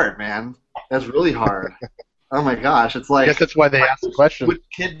really hard, man. That's really hard. Oh my gosh, it's like. I guess that's why they asked the question. Which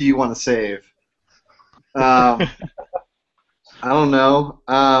kid do you want to save? I don't know.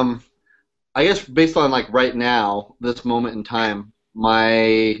 I guess based on like right now, this moment in time,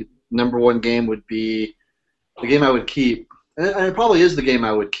 my number one game would be the game I would keep, and it probably is the game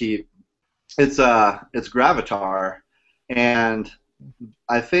I would keep. It's Gravatar, and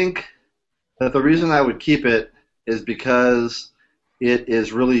I think that the reason I would keep it is because it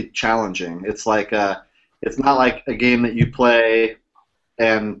is really challenging. It's like it's not like a game that you play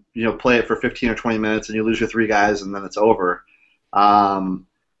and play it for 15 or 20 minutes and you lose your 3 guys and then it's over.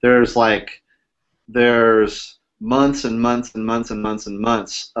 There's months and months and months and months and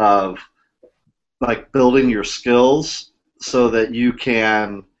months of like building your skills so that you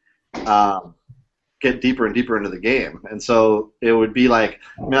can get deeper and deeper into the game. And so it would be like,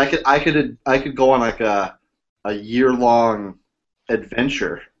 I could go on like a year-long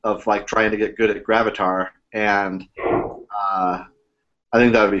adventure of like trying to get good at Gravatar, and I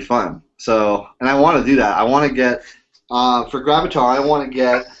think that would be fun. So, and I want to do that. I want to get for Gravatar. I want to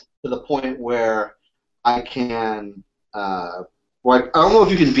get to the point where I can. I don't know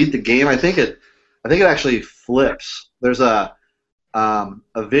if you can beat the game. I think it actually flips. There's a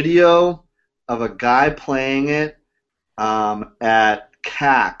video of a guy playing it at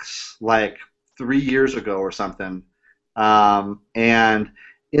CAX like 3 years ago or something, and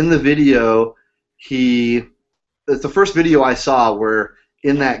in the video it's the first video I saw where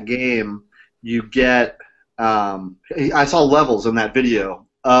in that game you get I saw levels in that video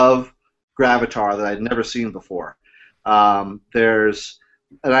of Gravatar that I'd never seen before. And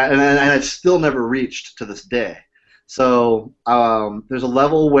I've still never reached to this day. So there's a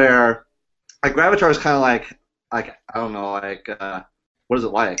level where like Gravatar is kind of like I don't know, like what is it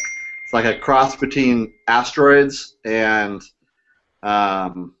like? It's like a cross between Asteroids and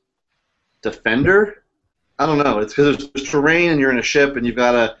Defender. I don't know. It's because there's terrain and you're in a ship and you've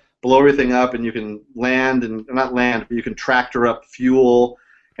got to blow everything up and you can land and not land, but you can tractor up fuel.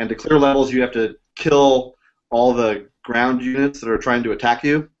 And to clear levels, you have to kill all the ground units that are trying to attack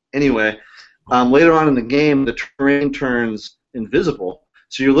you. Anyway, later on in the game, the terrain turns invisible,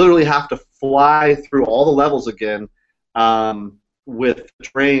 so you literally have to fly through all the levels again with the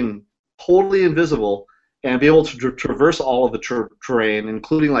terrain totally invisible and be able to traverse all of the terrain,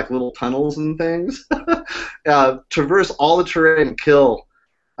 including like little tunnels and things. Traverse all the terrain and kill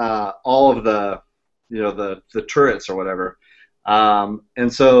all of the the turrets or whatever.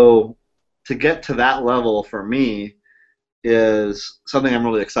 And so to get to that level for me is something I'm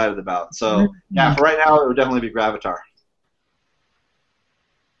really excited about. So yeah, for right now it would definitely be Gravatar.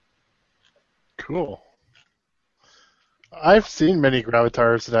 Cool. I've seen many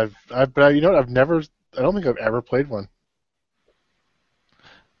Gravatars that but you know what? I don't think I've ever played one.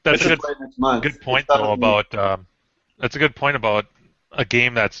 That's a good point though about that's a good point about a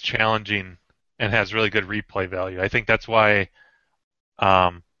game that's challenging and has really good replay value. I think that's why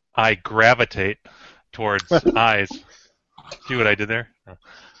I gravitate towards eyes. See what I did there?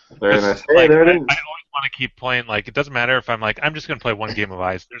 Very nice. Like, Hey, there it I is. always want to keep playing. Like it doesn't matter if I'm like I'm just going to play one game of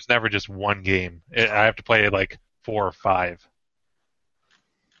eyes. There's never just one game. I have to play like 4 or 5.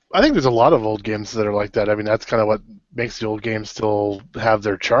 I think there's a lot of old games that are like that. I mean, that's kind of what makes the old games still have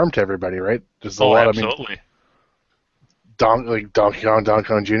their charm to everybody, right? There's a lot. Absolutely. Like Donkey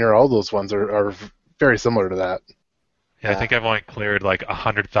Kong Jr., all those ones are very similar to that. Yeah, I think I've only cleared like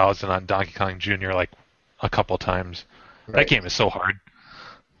 100,000 on Donkey Kong Jr. like a couple times. Right. That game is so hard.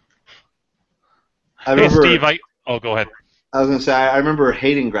 I remember, Steve, go ahead. I was going to say, I remember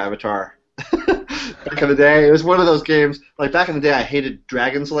hating Gravatar. Back in the day, it was one of those games. Like back in the day, I hated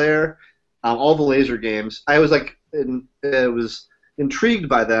Dragon's Lair, all the laser games. I was like, was intrigued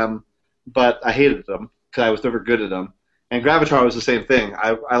by them, but I hated them because I was never good at them. And Gravatar was the same thing.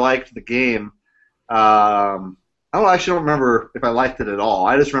 I liked the game. I actually don't remember if I liked it at all.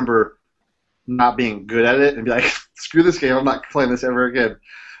 I just remember not being good at it and be like, screw this game, I'm not playing this ever again.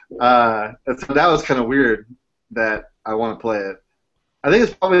 And so that was kind of weird that I want to play it. I think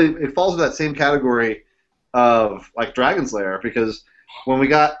it falls in that same category of like Dragon's Lair, because when we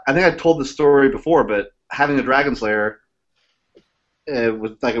got, I think I told the story before, but having a Dragon's Lair, it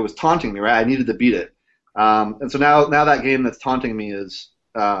was taunting me, right? I needed to beat it. And so now that game that's taunting me is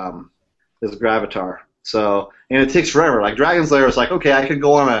Gravatar. So, and it takes forever. Like Dragon's Lair is like, okay, I can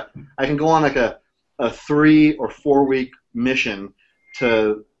go on like a 3 or 4 week mission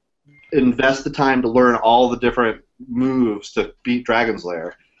to invest the time to learn all the different moves to beat Dragon's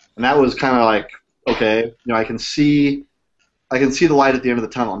Lair. And that was kind of like, okay, I can see the light at the end of the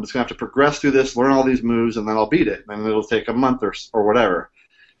tunnel. I'm just gonna have to progress through this, learn all these moves, and then I'll beat it. And it'll take a month or whatever.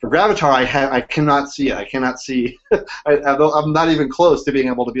 For Gravatar, I cannot see it. I cannot see. I'm not even close to being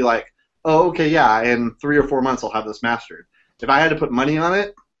able to be like, oh, okay, yeah, in 3 or 4 months I'll have this mastered. If I had to put money on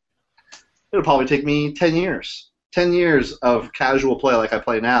it, it'll probably take me 10 years. 10 years of casual play like I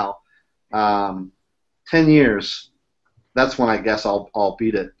play now. 10 years. That's when I guess I'll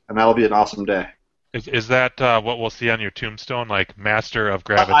beat it, and that'll be an awesome day. Is that what we'll see on your tombstone, like Master of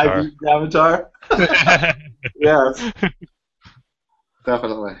I Gravatar? beat Gravatar. Yes,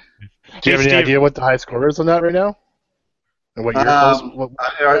 definitely. Do you have any idea what the high score is on that right now? And what year?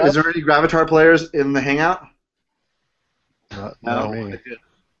 Is there any Gravatar players in the Hangout? Not me.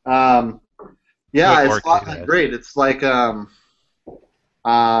 Yeah, it's not that great. It's like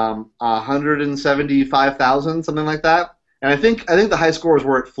 175,000, something like that. And I think the high score is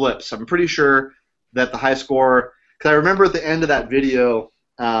where it flips. I'm pretty sure that the high score, because I remember at the end of that video,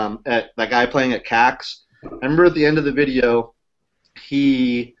 at that guy playing at CAX, I remember at the end of the video,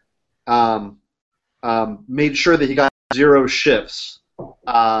 he made sure that he got 0 shifts,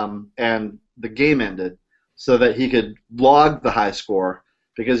 and the game ended, so that he could log the high score,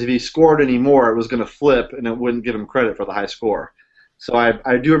 because if he scored any more, it was going to flip, and it wouldn't give him credit for the high score. So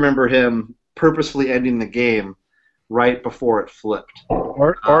I do remember him purposefully ending the game right before it flipped.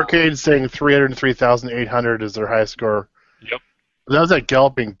 Arcade's saying 303,800 is their high score. Yep. That was that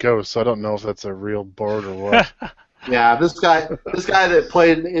Galloping Ghost, so I don't know if that's a real board or what. Yeah, this guy that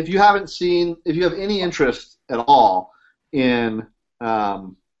played. If you have any interest at all in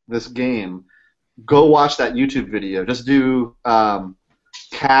this game, go watch that YouTube video. Just do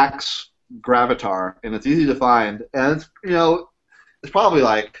CAX Gravatar, and it's easy to find. And it's probably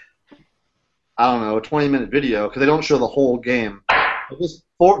like, I don't know, a 20-minute video, because they don't show the whole game. Just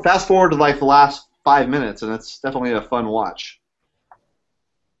fast forward to like the last 5 minutes, and it's definitely a fun watch.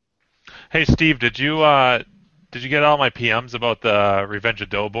 Hey Steve, did you get all my PMs about the Revenge of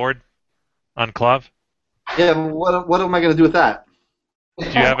Doe board on Clav? Yeah, what am I going to do with that?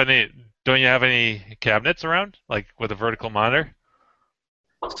 Don't you have any cabinets around, like with a vertical monitor?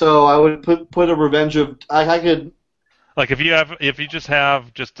 So I would put a Revenge of. I could. Like if you just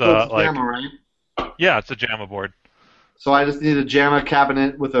have it's JAMA, right? Yeah, it's a JAMA board. So I just need a JAMA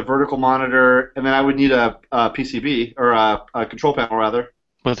cabinet with a vertical monitor, and then I would need a PCB or a control panel rather.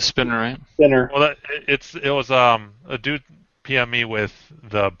 With a spinner, right? Spinner. Well, it was a dude PM me with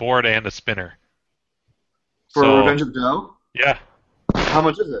the board and a spinner. For Revenge of Doe? Yeah. How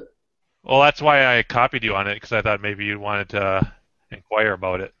much is it? Well, that's why I copied you on it, because I thought maybe you wanted to inquire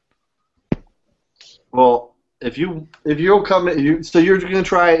about it. Well, if you'll come, so you're going to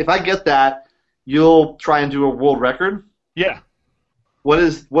try. If I get that, you'll try and do a world record. Yeah. What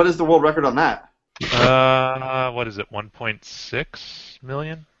is the world record on that? What is it? 1.6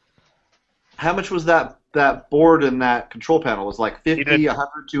 million. How much was that board and that control panel? Was it like 50,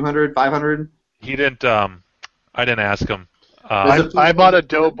 100, 200, 500? He didn't. I didn't ask him. I bought a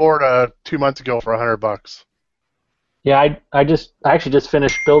Doe board 2 months ago for $100. Yeah, I actually just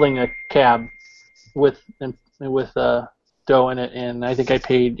finished building a cab with Doe in it, and I think I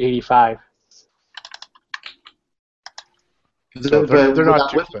paid $85. So they're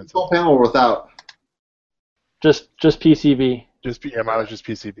not too expensive. Control panel or without? Just PCB. Mine was just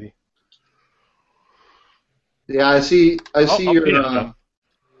PCB. Yeah, I see your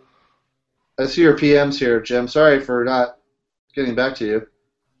PMs here, Jim. Sorry for not getting back to you.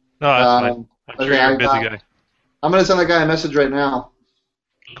 No, that's fine. I'm sure you're a busy guy. I'm going to send that guy a message right now.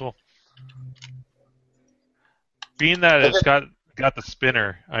 Cool. Being that it's got the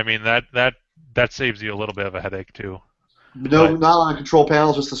spinner, I mean that saves you a little bit of a headache too. No, not on a control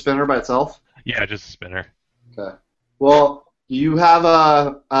panel, just the spinner by itself? Yeah, just a spinner. Okay. Well, you have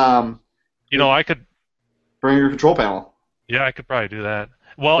a... I could... Bring your control panel. Yeah, I could probably do that.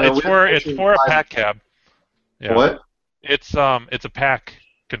 Well, it's for a pack cab. Yeah. What? It's a pack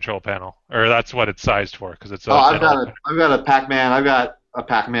control panel, or that's what it's sized for, because it's. I've got a Pac-Man. I've got a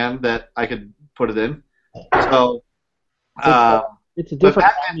Pac-Man that I could put it in. So, It's a but different.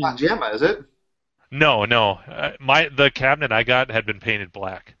 Pac-Man's not JAMA, is it? No. The cabinet I got had been painted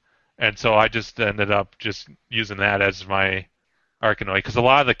black, and so I just ended up just using that as my Arkanoid because a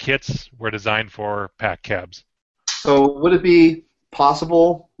lot of the kits were designed for pack cabs. So would it be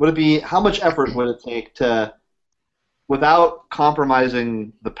possible? How much effort would it take to, without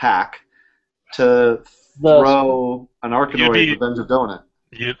compromising the pack, to throw an Arkanoid Revenge of Donut?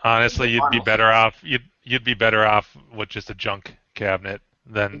 You'd be better off. You'd be better off with just a junk cabinet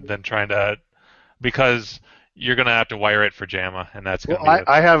than trying to, because you're gonna have to wire it for JAMA, and that's gonna be.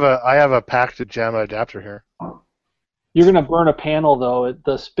 I have a pack to JAMA adapter here. You're gonna burn a panel though.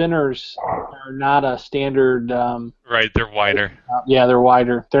 The spinners are not a standard. Right, they're wider. Yeah, they're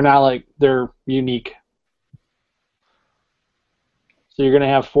wider. They're not like they're unique. So you're gonna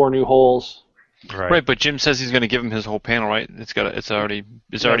have 4 new holes. Right, but Jim says he's going to give him his whole panel, right? It's already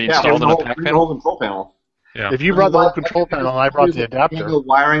installed in a pack The panel. whole control panel. Yeah. If you brought the whole control panel and I brought the adapter, a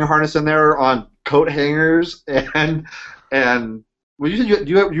wiring harness in there on coat hangers and well, do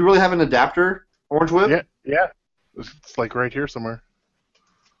you really have an adapter, Orange Whip? Yeah. It's like right here somewhere.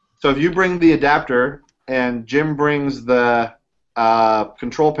 So if you bring the adapter and Jim brings the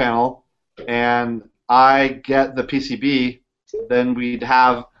control panel and I get the PCB, then we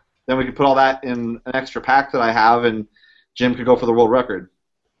could put all that in an extra pack that I have, and Jim could go for the world record.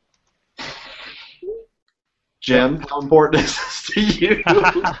 Jim, how important is this to you?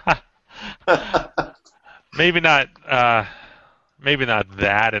 Maybe not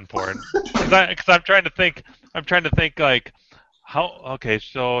that important. Because I'm trying to think. Like, how? Okay,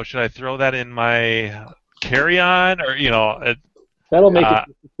 so should I throw that in my carry-on, or That'll make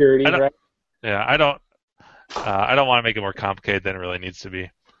it security, right? Yeah, I don't want to make it more complicated than it really needs to be.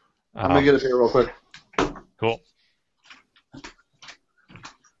 I'm gonna get it here real quick. Cool.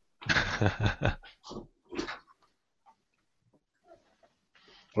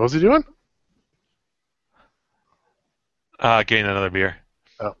 What was he doing? Getting another beer.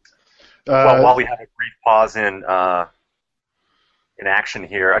 Oh. Well, while we have a brief pause in action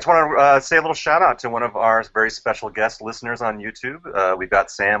here, I just want to say a little shout out to one of our very special guest listeners on YouTube. We've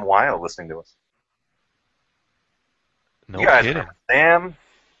got Sam Weil listening to us. No you guys kidding. remember Sam?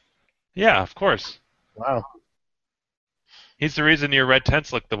 Yeah, of course. Wow. He's the reason your red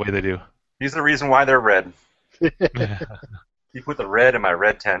tents look the way they do. He's the reason why they're red. He put the red in my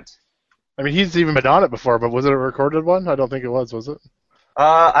red tent. I mean, he's even been on it before, but was it a recorded one? I don't think it was it?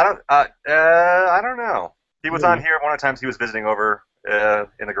 I don't know. He was on here one of the times he was visiting over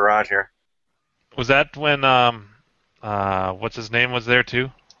in the garage here. Was that when what's his name was there too?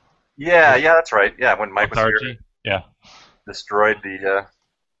 Yeah, that's right. Yeah, when Mike was Archie? here. Yeah. Destroyed the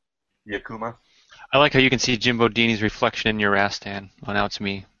Akuma. I like how you can see Jim Bodini's reflection in your ass, Dan. Oh, now it's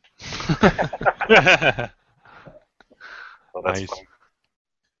me. Well, that's Nice. funny.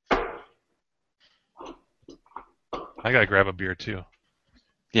 I gotta grab a beer too.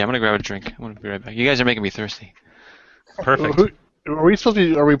 Yeah, I'm gonna grab a drink. I'm gonna be right back. You guys are making me thirsty. Perfect. Are we supposed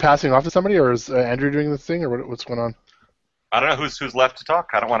to be? Are we passing off to somebody, or is Andrew doing this thing, or what's going on? I don't know who's left to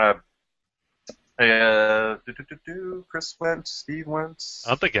talk. I don't want to. Chris went. Steve went. I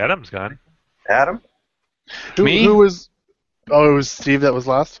don't think Adam's gone. Adam. Me? Who was? Oh, it was Steve that was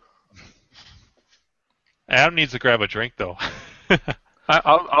last. Adam needs to grab a drink though.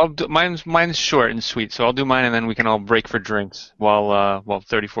 I'll do mine's short and sweet, so I'll do mine and then we can all break for drinks while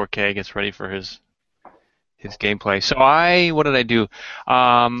 34K gets ready for his gameplay. So what did I do?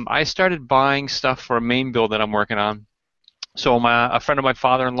 I started buying stuff for a main build that I'm working on. So a friend of my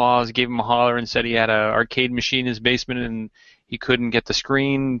father-in-law's gave him a holler and said he had an arcade machine in his basement and he couldn't get the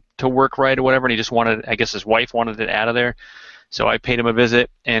screen to work right or whatever, and he just wanted, I guess his wife wanted it out of there. So I paid him a visit,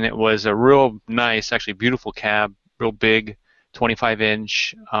 and it was a real nice, actually beautiful cab, real big,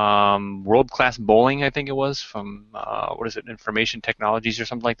 25-inch, world-class bowling, I think it was, from, Information Technologies or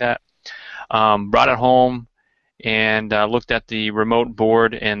something like that. Brought it home and looked at the remote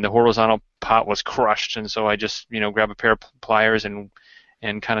board, and the horizontal pot was crushed, and so I just, grabbed a pair of pliers and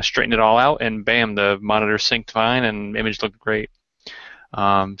kind of straightened it all out, and bam, the monitor synced fine, and image looked great.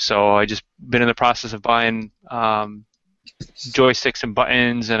 So I just been in the process of buying joysticks and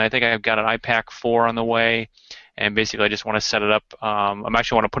buttons, and I think I've got an iPac 4 on the way, and basically I just want to set it up. I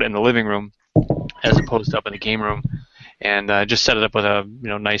actually want to put it in the living room as opposed to up in the game room, and just set it up with a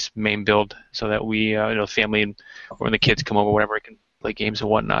nice main build so that we, family and or when the kids come over, whatever, I can play games and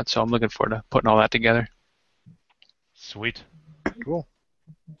whatnot. So I'm looking forward to putting all that together. Sweet. Cool.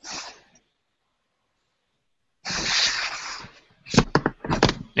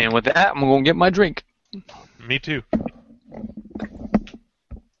 And with that, I'm going to get my drink. Me too.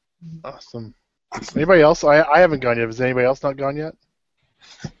 Awesome. Anybody else? I haven't gone yet. Has anybody else not gone yet?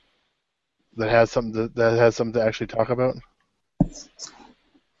 That has something to actually talk about.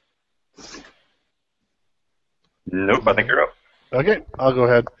 Nope, I think you're up. Okay, I'll go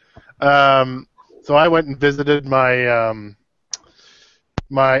ahead. So I went and visited my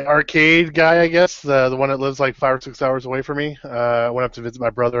my arcade guy, I guess, the one that lives like 5 or 6 hours away from me. I went up to visit my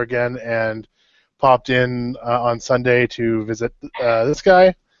brother again and popped in on Sunday to visit this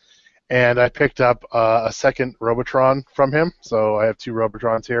guy. And I picked up a second Robotron from him, so I have 2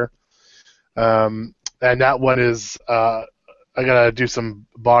 Robotrons here. And that one is, I gotta do some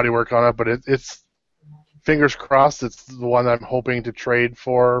body work on it, but it's fingers crossed. It's the one I'm hoping to trade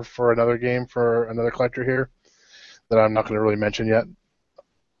for another game for another collector here that I'm not going to really mention yet.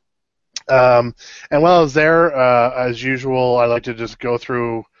 And while I was there, as usual, I like to just go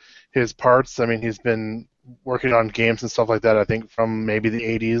through his parts. I mean, he's been working on games and stuff like that, I think, from maybe the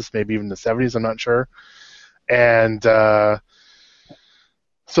 80s, maybe even the 70s, I'm not sure. And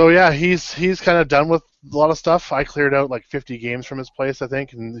so, yeah, he's kind of done with a lot of stuff. I cleared out like 50 games from his place, I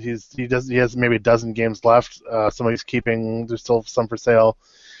think, and he has maybe a dozen games left. Some he's keeping. There's still some for sale.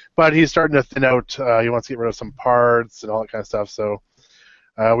 But he's starting to thin out. He wants to get rid of some parts and all that kind of stuff. So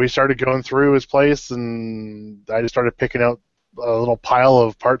we started going through his place, and I just started picking out a little pile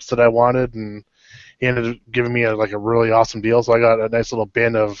of parts that I wanted, and he ended up giving me a really awesome deal. So I got a nice little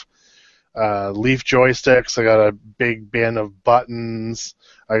bin of leaf joysticks. I got a big bin of buttons.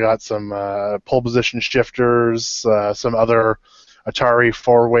 I got some pole position shifters, some other Atari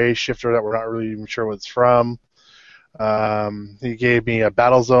 4-way shifter that we're not really even sure what it's from. He gave me a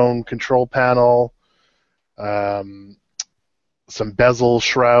Battlezone control panel, some bezel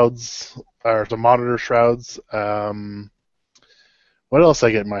shrouds, or some monitor shrouds. What else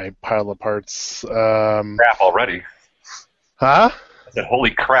I get in my pile of parts? Crap already. Huh? I said,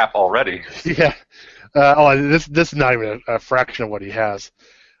 holy crap already. Yeah. This is not even a fraction of what he has.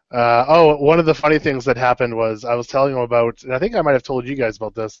 One of the funny things that happened was I was telling him about, and I think I might have told you guys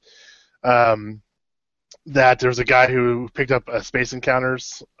about this, that there was a guy who picked up Space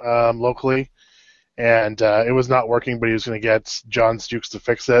Encounters locally, and it was not working, but he was going to get John Stukes to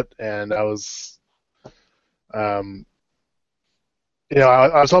fix it, and I was, I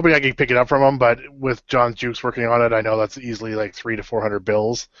was hoping I could pick it up from him, but with John Stukes working on it, I know that's easily like $300 to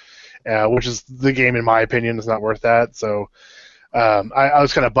 $400, which is the game, in my opinion, is not worth that. So I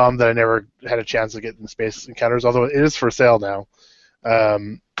was kind of bummed that I never had a chance to get in Space Encounters, although it is for sale now.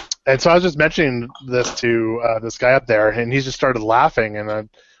 And so I was just mentioning this to this guy up there, and he just started laughing, and I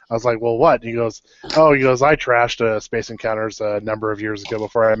was like, well, what? He goes, I trashed Space Encounters a number of years ago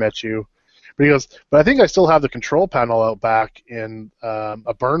before I met you. But he goes, but I think I still have the control panel out back in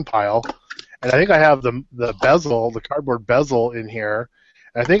a burn pile, and I think I have the bezel, the cardboard bezel in here,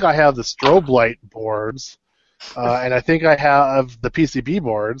 and I think I have the strobe light boards, and I think I have the PCB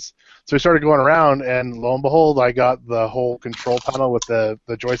boards. So we started going around, and lo and behold, I got the whole control panel with the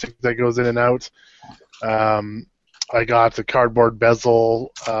joystick that goes in and out. I got the cardboard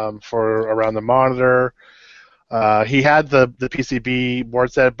bezel for around the monitor. He had the PCB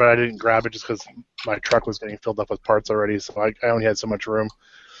board set, but I didn't grab it just because my truck was getting filled up with parts already, so I only had so much room.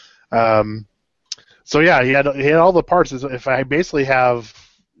 So yeah, he had all the parts. If I basically have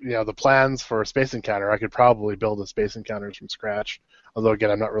the plans for a Space Encounter, I could probably build a Space Encounters from scratch. Although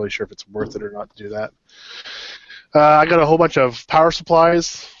again, I'm not really sure if it's worth it or not to do that. I got a whole bunch of power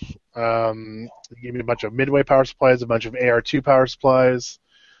supplies. He gave me a bunch of Midway power supplies, a bunch of AR2 power supplies.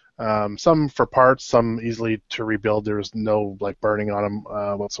 Some for parts, some easily to rebuild. There was no burning on them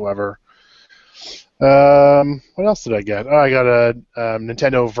whatsoever. What else did I get? I got a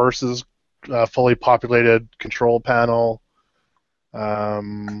Nintendo Versus fully populated control panel.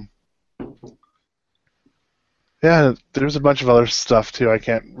 Yeah, there's a bunch of other stuff too. I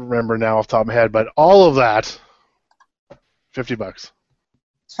can't remember now off the top of my head, but all of that, $50.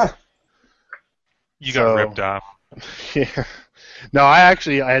 You got ripped off. Yeah. No, I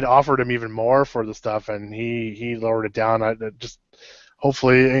had offered him even more for the stuff, and he lowered it down. I just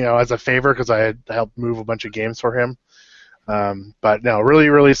hopefully, as a favor, because I had helped move a bunch of games for him. But no, really,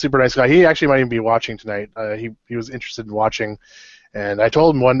 really super nice guy. He actually might even be watching tonight. He was interested in watching, and I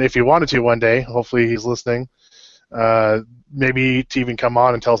told him if he wanted to one day. Hopefully, he's listening. Maybe to even come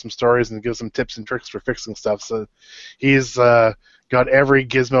on and tell some stories and give some tips and tricks for fixing stuff. So he's got every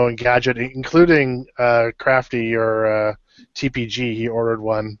gizmo and gadget, including Crafty or TPG. He ordered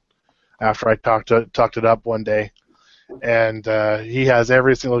one after I talked it up one day, and he has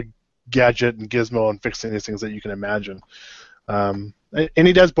every single gadget and gizmo and fixing these things that you can imagine. And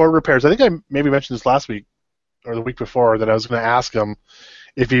he does board repairs. I think I maybe mentioned this last week or the week before that I was going to ask him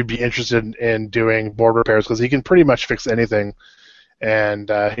if he'd be interested in doing board repairs, because he can pretty much fix anything. And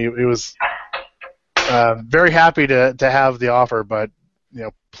he was very happy to have the offer, but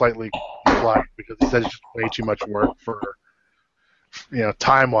politely declined because he said it's just way too much work for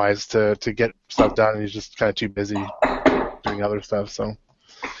time-wise to get stuff done, and he's just kind of too busy doing other stuff. So,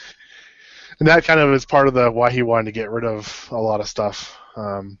 and that kind of is part of why he wanted to get rid of a lot of stuff.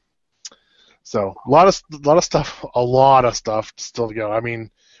 So a lot of stuff still to go. I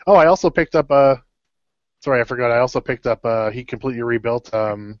mean, I also picked up sorry, I forgot. I also picked up he completely rebuilt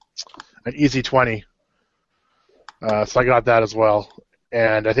an EZ20. So I got that as well.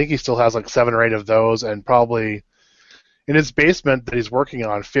 And I think he still has like 7 or 8 of those, and probably in his basement that he's working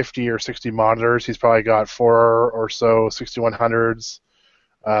on 50 or 60 monitors. He's probably got 4 or so 6100s.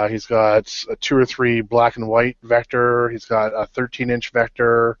 He's got a 2 or 3 black and white vector. He's got a 13-inch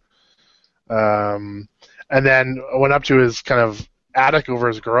vector. And then I went up to his kind of attic over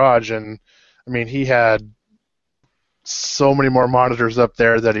his garage, and I mean, he had so many more monitors up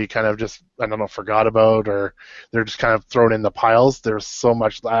there that he kind of just, I don't know, forgot about, or they're just kind of thrown in the piles. There's so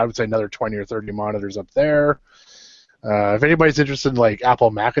much, I would say another 20 or 30 monitors up there. If anybody's interested in like Apple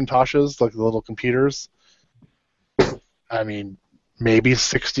Macintoshes, like the little computers, I mean, maybe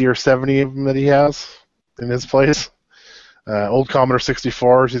 60 or 70 of them that he has in his place. Old Commodore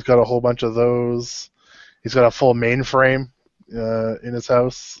 64s, he's got a whole bunch of those. He's got a full mainframe in his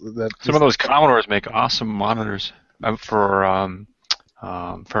house. Some of those Commodores make awesome monitors for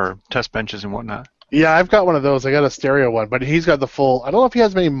test benches and whatnot. Yeah, I've got one of those. I got a stereo one, but he's got the full. I don't know if he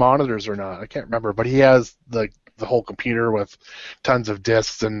has many monitors or not. I can't remember, but he has the whole computer with tons of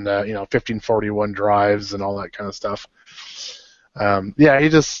disks and 1541 drives and all that kind of stuff. Yeah,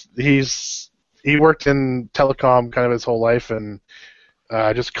 he worked in telecom kind of his whole life and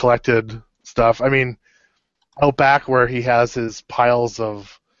just collected stuff. I mean, out back where he has his piles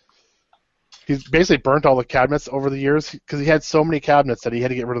of. He's basically burnt all the cabinets over the years because he had so many cabinets that he had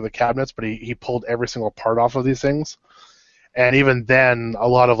to get rid of the cabinets, but he pulled every single part off of these things. And even then, a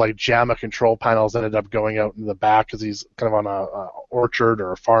lot of like JAMA control panels ended up going out in the back because he's kind of on a orchard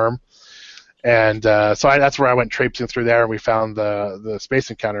or a farm. And so that's where I went traipsing through there, and we found the Space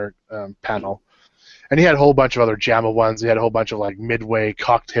Encounter panel. And he had a whole bunch of other JAMA ones. He had a whole bunch of like Midway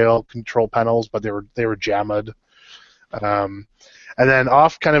cocktail control panels, but they were JAMA'd. And then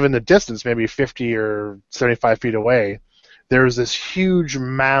off kind of in the distance, maybe 50 or 75 feet away, there's this huge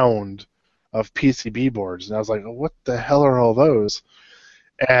mound of PCB boards. And I was like, what the hell are all those?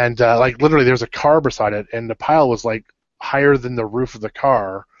 And like literally there's a car beside it, and the pile was like higher than the roof of the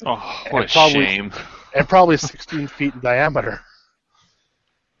car. Oh, what a shame. And probably 16 feet in diameter.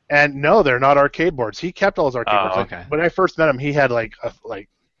 And no, they're not arcade boards. He kept all his arcade boards. Okay. When I first met him, he had like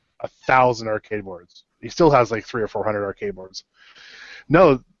 1,000 arcade boards. He still has like 300 or 400 arcade boards.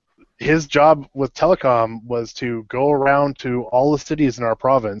 No, his job with telecom was to go around to all the cities in our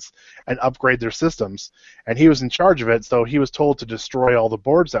province and upgrade their systems. And he was in charge of it, so he was told to destroy all the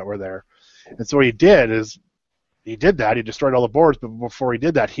boards that were there. And so what he did is, he did that. He destroyed all the boards, but before he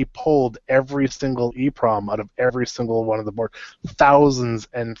did that, he pulled every single EEPROM out of every single one of the boards. Thousands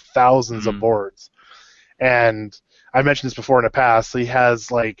and thousands of boards. And I mentioned this before in the past. So he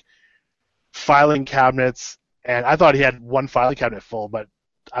has like filing cabinets, and I thought he had one filing cabinet full, but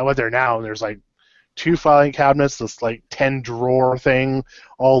I went there now, and there's like 2 filing cabinets, this like 10 drawer thing,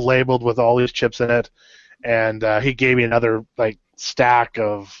 all labeled with all these chips in it. And he gave me another like stack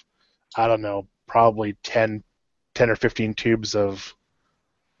of, I don't know, probably 10 or 15 tubes of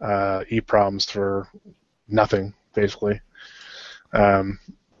EEPROMs for nothing, basically.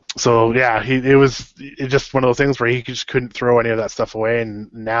 So yeah, it was just one of those things where he just couldn't throw any of that stuff away,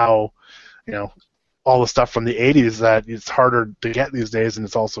 and now, all the stuff from the 80s that it's harder to get these days, and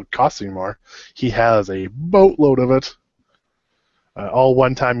it's also costing more. He has a boatload of it, all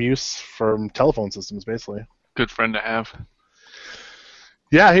one-time use from telephone systems, basically. Good friend to have.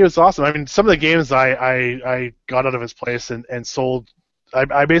 Yeah, he was awesome. I mean, some of the games I got out of his place and sold,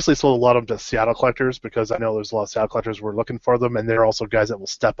 I basically sold a lot of them to Seattle collectors, because I know there's a lot of Seattle collectors who are looking for them, and they're also guys that will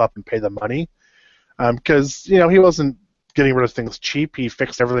step up and pay the money. Because, he wasn't getting rid of things cheap. He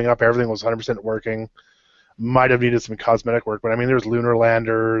fixed everything up. Everything was 100% working. Might have needed some cosmetic work, but I mean, there's Lunar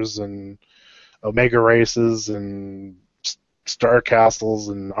Landers and Omega Races and Star Castles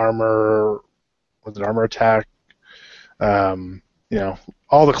and Armor Attack.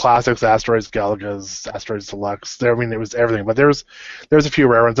 All the classics, Asteroids, Galagas, Asteroids Deluxe. I mean, it was everything. But there's a few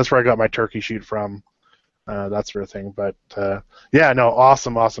rare ones. That's where I got my turkey shoot from, that sort of thing. But yeah, no,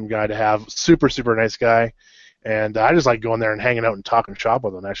 awesome guy to have. Super, super nice guy. And I just like going there and hanging out and talking shop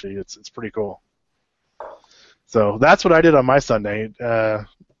with him. Actually, it's pretty cool. So that's what I did on my Sunday.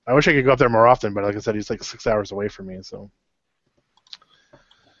 I wish I could go up there more often, but like I said, he's like 6 hours away from me. So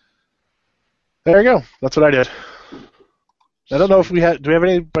there you go. That's what I did. I don't know if do we have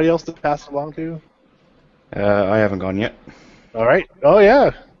anybody else to pass along to? I haven't gone yet. All right. Oh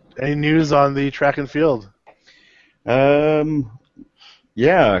yeah. Any news on the track and field?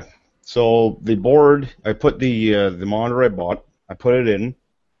 Yeah. So the board, I put the monitor I bought, I put it in,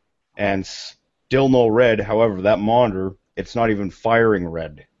 and still no red. However, that monitor, it's not even firing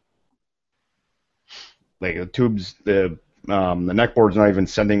red. Like the tubes, the neck board's not even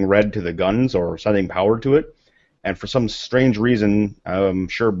sending red to the guns or sending power to it. And for some strange reason, I'm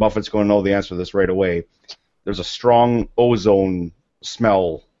sure Buffett's going to know the answer to this right away. There's a strong ozone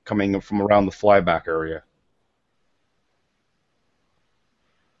smell coming from around the flyback area.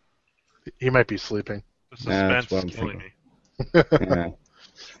 He might be sleeping. The suspense that's what I'm is killing thinking. me. Yeah.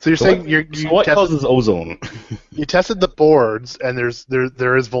 So you're saying what causes ozone? You tested the boards, and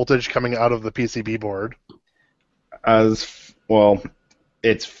there is voltage coming out of the PCB board. As well,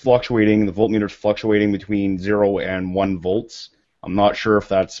 it's fluctuating. The voltmeter's fluctuating between 0 and 1 volts. I'm not sure if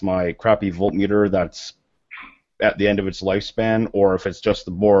that's my crappy voltmeter that's at the end of its lifespan, or if it's just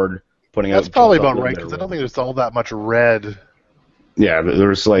the board putting out. That's probably about right, because I don't think there's all that much red. Yeah,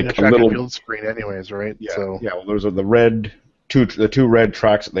 there's like in the track and field screen, anyways, right? Yeah, so. yeah. Well, there's the two red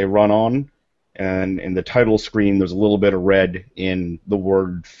tracks that they run on, and in the title screen, there's a little bit of red in the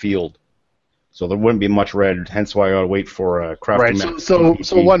word field. So there wouldn't be much red, hence why I gotta wait for a crafting. Right.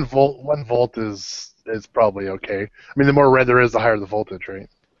 So 1 volt is probably okay. I mean, the more red there is, the higher the voltage, right?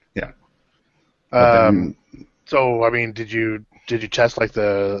 Yeah. So I mean, did you test like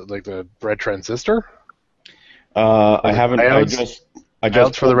the red transistor? I haven't. I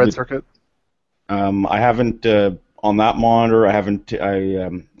just for the red circuit. I haven't on that monitor. I haven't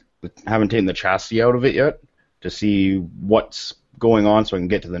taken the chassis out of it yet to see what's going on, so I can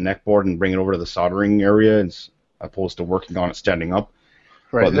get to the neck board and bring it over to the soldering area as opposed to working on it standing up.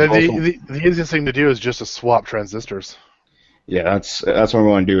 Right. The easiest thing to do is just to swap transistors. Yeah, that's what I'm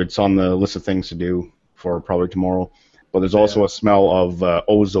going to do. It's on the list of things to do for probably tomorrow. But there's also a smell of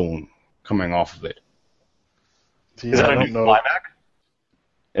ozone coming off of it. Is that a new flyback?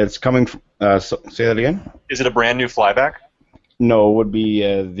 It's coming. Say that again. Is it a brand new flyback? No, it would be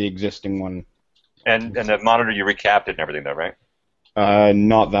the existing one. And the monitor you recapped it and everything, though, right?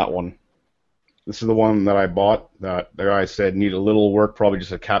 Not that one. This is the one that I bought. That the guy said needed a little work, probably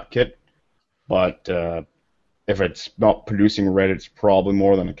just a cap kit. But if it's not producing red, it's probably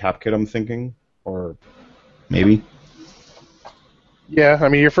more than a cap kit, I'm thinking, or maybe. Yeah, I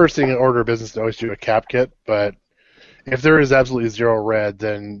mean, your first thing in order of business is to always do a cap kit, but if there is absolutely zero red,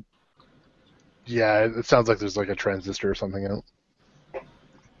 then yeah, it sounds like there's like a transistor or something out.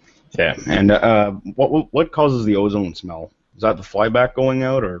 Yeah, and what causes the ozone smell? Is that the flyback going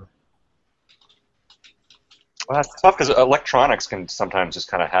out, or? Well, that's tough because electronics can sometimes just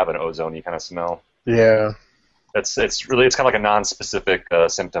kind of have an ozone-y kind of smell. Yeah. It's kind of like a non-specific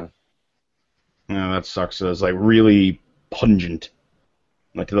symptom. Yeah, that sucks. It's like really pungent,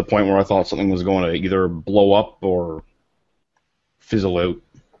 like to the point where I thought something was going to either blow up or fizzle out.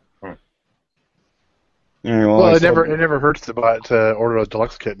 Yeah, well, it never hurts to order a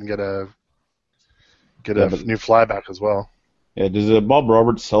deluxe kit and get a new flyback as well. Yeah, does Bob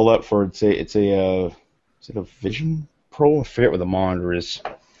Roberts sell that for? Is it a Vision Pro? I forget what the monitor is.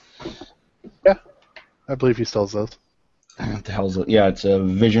 Yeah, I believe he sells those. What the hell is it? Yeah, it's a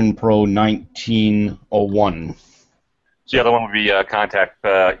Vision Pro 1901. So the other one would be contact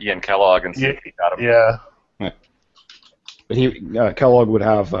Ian Kellogg and see if he got him. Yeah. But Kellogg would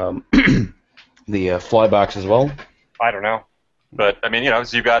have the flybacks as well. I don't know, but I mean,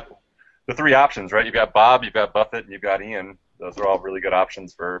 so you've got the three options, right? You've got Bob, you've got Buffett, and you've got Ian. Those are all really good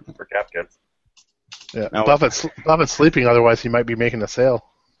options for cap kits. Yeah, now, Buffett's sleeping. Otherwise, he might be making a sale.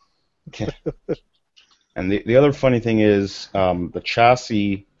 Okay. And the other funny thing is, the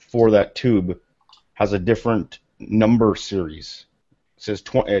chassis for that tube has a different number series. It says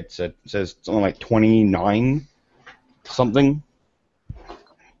it says something like 29 something.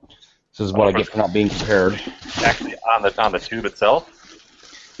 This is what I get for not being prepared. Actually, on the tube itself.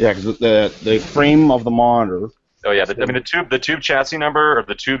 Yeah, because the frame of the monitor. Oh yeah, the tube chassis number or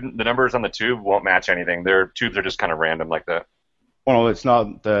the numbers on the tube won't match anything. Their tubes are just kind of random like that. Well, it's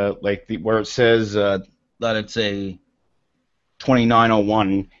not where it says that it's a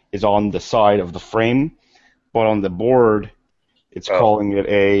 2901 is on the side of the frame, but on the board it's calling it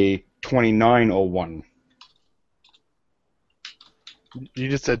a 2901. You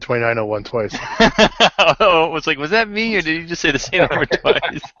just said 2901 twice. Oh, it was like, was that me, or did you just say the same number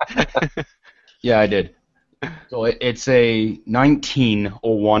twice? Yeah, I did. So it's a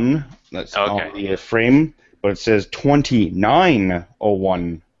 1901 that's on the frame, but it says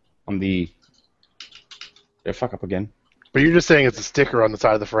 2901 on the. Did I fuck up again? But you're just saying it's a sticker on the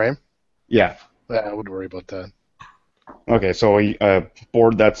side of the frame? Yeah. I wouldn't worry about that. Okay, so a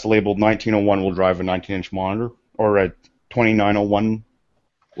board that's labeled 1901 will drive a 19-inch monitor, or a 2901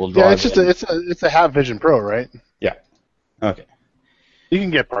 will drive. Yeah, it's a Have Vision Pro, right? Yeah. Okay. You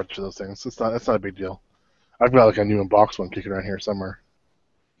can get parts for those things. It's not a big deal. I've got like a new unboxed one kicking around here somewhere.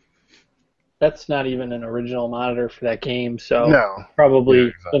 That's not even an original monitor for that game, so no.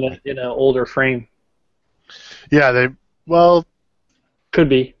 Probably in an older frame. Yeah, could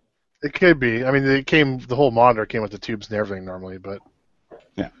be. It could be. I mean, the whole monitor came with the tubes and everything normally, but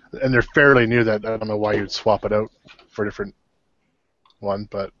yeah, and they're fairly new. That I don't know why you'd swap it out for a different one,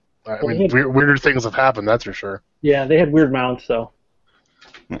 but I mean, weirder things have happened. That's for sure. Yeah, they had weird mounts though.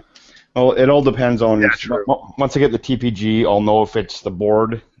 Well, it all depends on. Yeah, true. Once I get the TPG, I'll know if it's the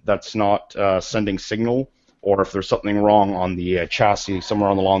board that's not sending signal, or if there's something wrong on the chassis somewhere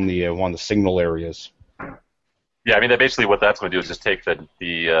along the one of the signal areas. Yeah, I mean, basically what that's going to do is just take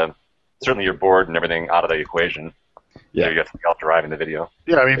the certainly your board and everything out of the equation. Yeah, you got self-driving the video.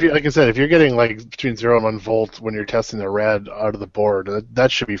 Yeah, I mean, like I said, if you're getting like between 0 and 1 volt when you're testing the red out of the board,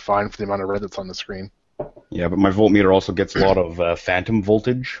 that should be fine for the amount of red that's on the screen. Yeah, but my voltmeter also gets a lot of phantom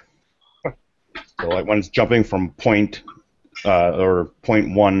voltage. So like when it's jumping from point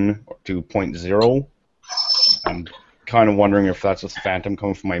 1 to 0.0, I'm kind of wondering if that's a phantom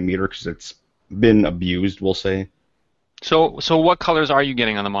coming from my meter because it's been abused, we'll say. So what colors are you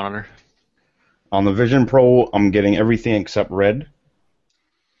getting on the monitor? On the Vision Pro, I'm getting everything except red.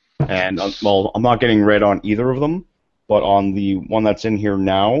 And, I'm not getting red on either of them, but on the one that's in here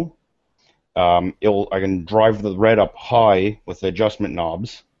now, I can drive the red up high with the adjustment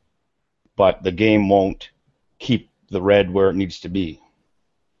knobs, but the game won't keep the red where it needs to be.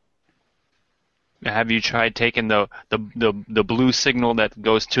 Have you tried taking the blue signal that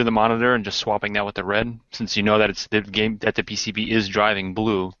goes to the monitor and just swapping that with the red, since you know that it's the game that the PCB is driving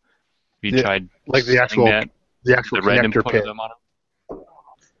blue? Have you tried like the actual red connector pin?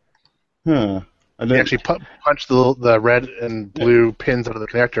 You actually punch the red and blue pins out of the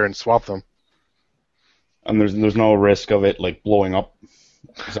connector and swap them. And there's no risk of it like blowing up.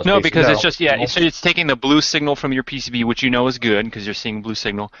 No, because it's just so it's taking the blue signal from your PCB, which you know is good because you're seeing blue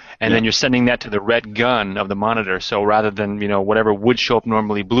signal, and then you're sending that to the red gun of the monitor. So rather than whatever would show up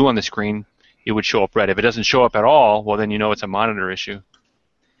normally blue on the screen, it would show up red. If it doesn't show up at all, well then you know it's a monitor issue.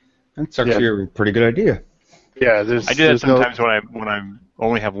 That's actually a pretty good idea. Yeah, I do that sometimes when I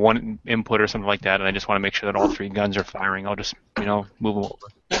only have one input or something like that, and I just want to make sure that all three guns are firing. I'll just move them over.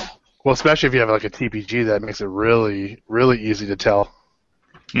 Well, especially if you have like a TPG, that makes it really, really easy to tell.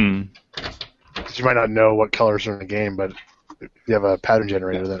 Because you might not know what colors are in the game, but if you have a pattern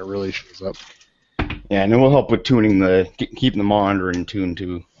generator, then it really shows up. Yeah, and it will help with tuning keeping the monitor in tune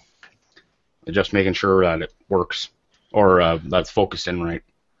too. Just making sure that it works or that's focused in right.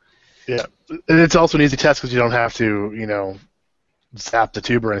 Yeah, and it's also an easy test because you don't have to, zap the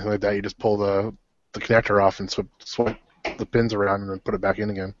tube or anything like that. You just pull the connector off and swipe the pins around and then put it back in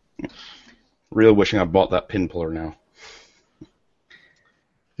again. Really wishing I bought that pin puller now.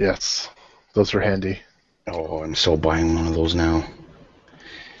 Yes, those are handy. Oh, I'm so buying one of those now.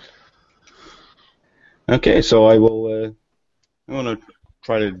 Okay, so I will. I want to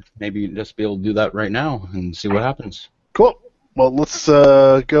try to maybe just be able to do that right now and see what happens. Cool. Well, let's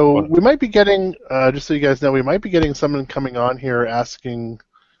go. We might be getting, just so you guys know, we might be getting someone coming on here asking.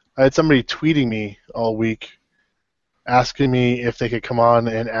 I had somebody tweeting me all week, asking me if they could come on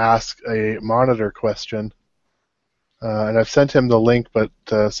and ask a monitor question. And I've sent him the link, but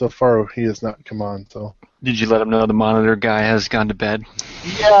so far he has not come on. So. Did you let him know the monitor guy has gone to bed?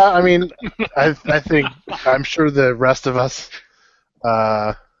 Yeah, I mean, I'm sure the rest of us.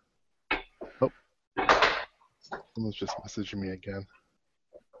 Someone's just messaging me again.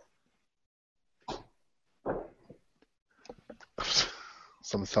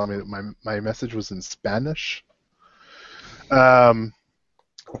 Someone's telling me that my message was in Spanish.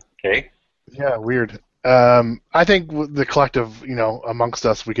 Okay. Yeah, weird. I think the collective, amongst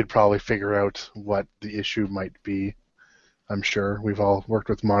us, we could probably figure out what the issue might be. I'm sure we've all worked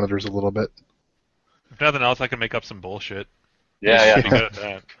with monitors a little bit. If nothing else, I can make up some bullshit. Yeah. Be good at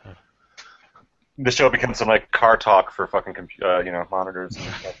that. This show becomes some car talk for fucking monitors and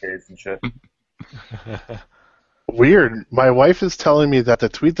arcades and shit. Weird. My wife is telling me that the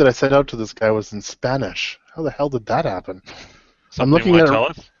tweet that I sent out to this guy was in Spanish. How the hell did that happen? I'm looking at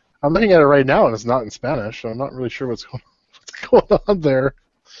it right now, and it's not in Spanish, so I'm not really sure what's going on there.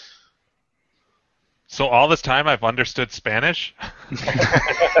 So all this time I've understood Spanish? You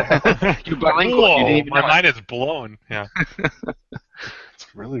bilingual. Whoa, You didn't even my know it. mind is blown. Yeah.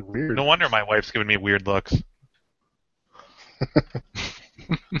 It's really weird. No wonder my wife's giving me weird looks.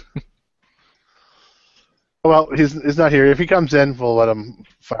 Well, he's not here. If he comes in, we'll let him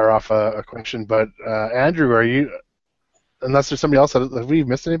fire off a question. But Andrew, are you? Unless there's somebody else, have we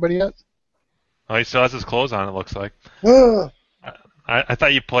missed anybody yet? Oh, he still has his clothes on, it looks like. I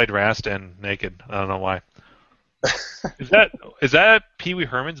thought you played Rastan naked. I don't know why. Is that Pee Wee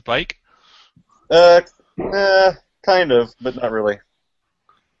Herman's bike? Kind of, but not really.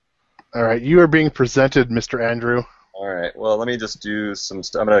 All right, you are being presented, Mr. Andrew. All right. Well, let me just do some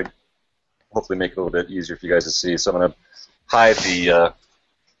stuff. I'm gonna hopefully make it a little bit easier for you guys to see. So I'm gonna hide the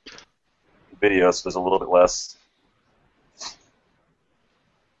video so there's a little bit less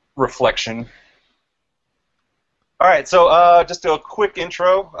reflection. All right, so just a quick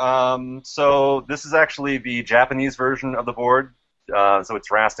intro. So this is actually the Japanese version of the board. So it's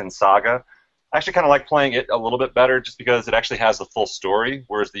Rastan Saga. I actually kind of like playing it a little bit better just because it actually has the full story,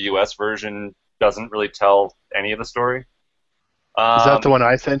 whereas the US version doesn't really tell any of the story. Is that the one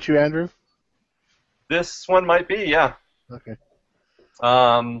I sent you, Andrew? This one might be, yeah. Okay.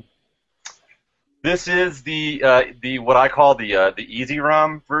 This is the what I call the easy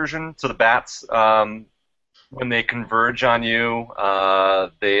ROM version. So the bats, when they converge on you,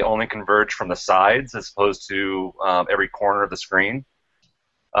 they only converge from the sides as opposed to every corner of the screen.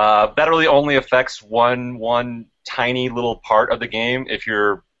 That really only affects one tiny little part of the game if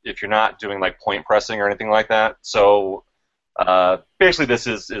you're not doing like point pressing or anything like that. So basically, this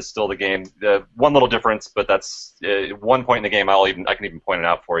is still the game. One little difference, but that's one point in the game. I can even point it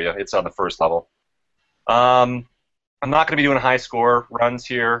out for you. It's on the first level. I'm not going to be doing high score runs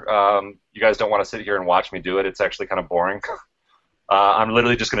here. You guys don't want to sit here and watch me do it. It's actually kind of boring. I'm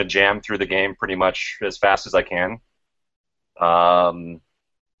literally just going to jam through the game pretty much as fast as I can.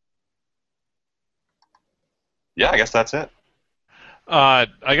 Yeah, I guess that's it. I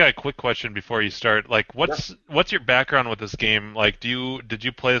got a quick question before you start. Like, what's your background with this game? Like, did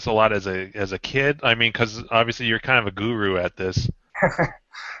you play this a lot as a kid? I mean, because obviously you're kind of a guru at this.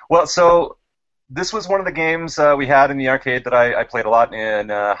 Well, so this was one of the games we had in the arcade that I played a lot in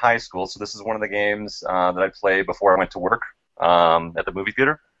high school. So this is one of the games that I played before I went to work at the movie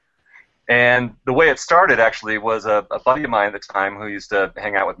theater. And the way it started actually was a buddy of mine at the time who used to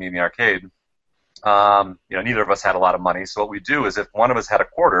hang out with me in the arcade. Neither of us had a lot of money, so what we do is if one of us had a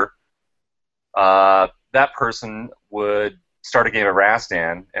quarter, that person would start a game of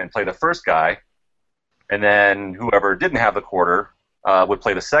Rastan and play the first guy, and then whoever didn't have the quarter would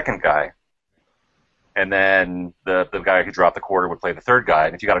play the second guy, and then the guy who dropped the quarter would play the third guy,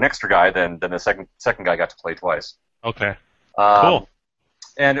 and if you got an extra guy, then the second guy got to play twice. Okay. Cool.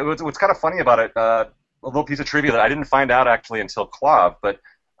 And what's kind of funny about it, a little piece of trivia that I didn't find out actually until Clav, but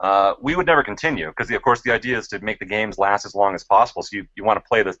we would never continue because, of course, the idea is to make the games last as long as possible. So you want to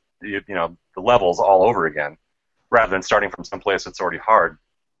play the levels all over again, rather than starting from some place that's already hard.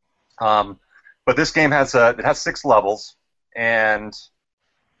 But this game has 6 levels, and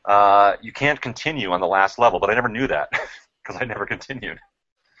you can't continue on the last level. But I never knew that because I never continued.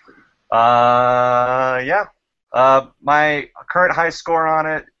 Yeah. My current high score on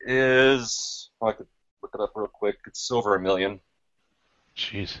it is. I could look it up real quick. It's over 1 million.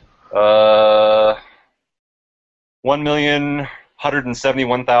 Jeez.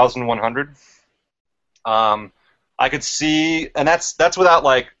 1,171,100. I could see, and that's without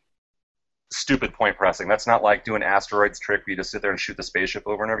like stupid point pressing. That's not like doing asteroids trick where you just sit there and shoot the spaceship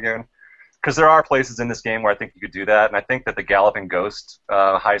over and over again. Because there are places in this game where I think you could do that, and I think that the Galloping Ghost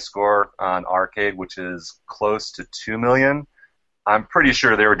high score on arcade, which is close to 2 million, I'm pretty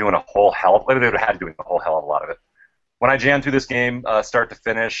sure they were doing a whole hell. They would have had to do a whole hell of a lot of it. When I jam through this game, start to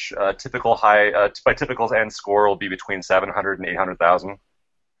finish, typical end score will be between 700 and 800,000.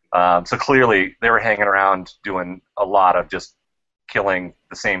 So clearly, they were hanging around doing a lot of just killing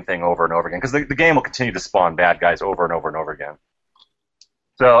the same thing over and over again, because the game will continue to spawn bad guys over and over and over again.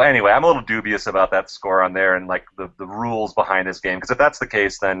 So anyway, I'm a little dubious about that score on there and like the rules behind this game, because if that's the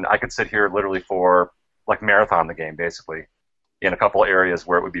case, then I could sit here literally for like marathon the game basically in a couple of areas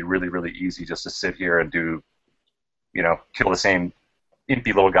where it would be really, really easy just to sit here and do, kill the same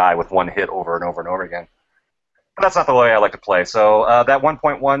impy little guy with one hit over and over and over again. But that's not the way I like to play. So that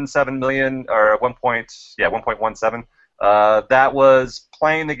 1.17 million, or 1.17, that was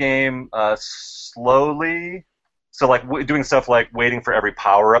playing the game slowly. So like doing stuff like waiting for every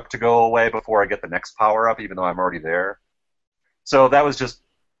power-up to go away before I get the next power-up, even though I'm already there. So that was just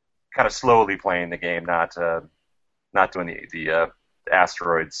kind of slowly playing the game, not doing the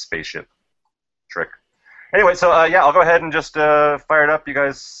asteroid spaceship trick. Anyway, so yeah, I'll go ahead and just fire it up. You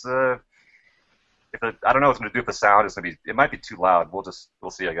guys, I don't know what it's going to do with the sound. It might be too loud. We'll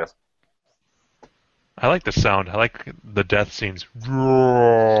see, I guess. I like the sound. I like the death scenes.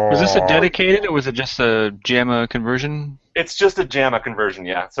 Was this a dedicated, or was it just a JAMA conversion? It's just a JAMA conversion,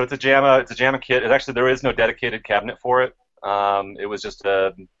 yeah. So it's a JAMA kit. There is no dedicated cabinet for it. It was just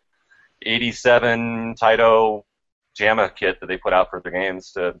a 87 Taito JAMA kit that they put out for their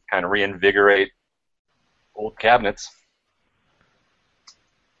games to kind of reinvigorate old cabinets.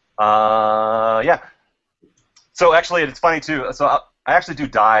 Yeah. So actually, it's funny too. So I actually do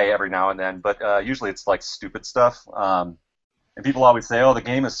die every now and then, but usually it's like stupid stuff. And people always say, "Oh, the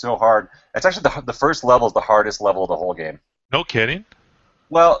game is so hard." It's actually the first level is the hardest level of the whole game. No kidding.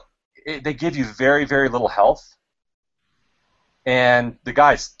 Well, they give you very, very little health, and the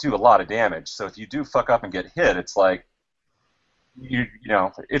guys do a lot of damage. So if you do fuck up and get hit, it's like you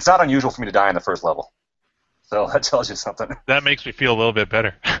know, it's not unusual for me to die in the first level. So that tells you something. That makes me feel a little bit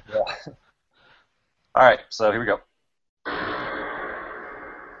better. Yeah. All right, so here we go.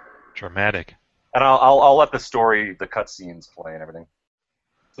 Dramatic. And I'll let the story, the cutscenes play and everything.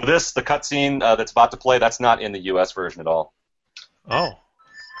 So the cutscene that's about to play, that's not in the U.S. version at all. Oh.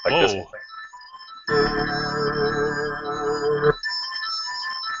 Like Whoa. this one.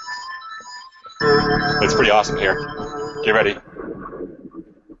 It's pretty awesome here. Get ready.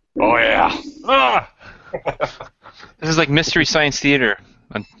 Oh yeah. Ah! This is like Mystery Science Theater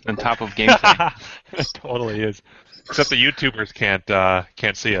on top of gameplay. It totally is. Except the YouTubers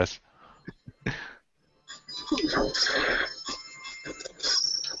can't see us.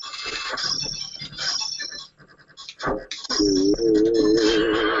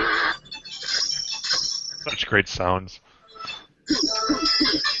 Such great sounds.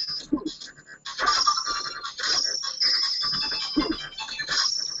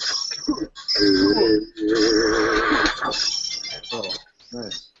 Oh,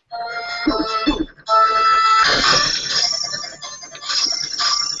 nice.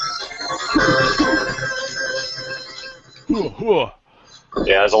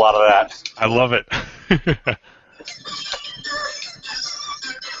 Yeah, there's a lot of that. I love it.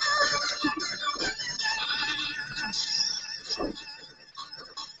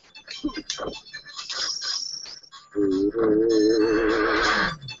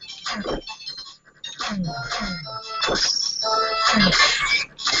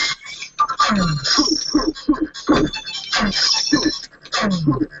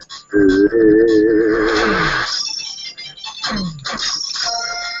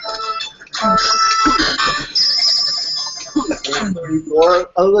 Or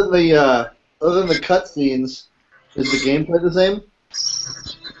other than the cutscenes, is the gameplay the same?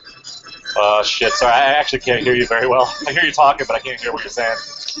 Shit, sorry, I actually can't hear you very well. I hear you talking, but I can't hear what you're saying.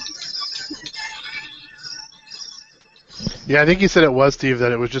 Yeah, I think you said it was, Steve,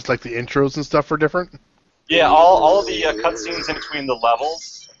 that it was just like the intros and stuff were different. Yeah, all of the cutscenes in between the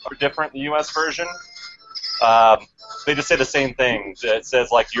levels are different in the U.S. version. They just say the same thing. It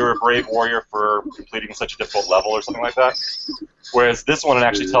says, like, you're a brave warrior for completing such a difficult level or something like that. Whereas this one, it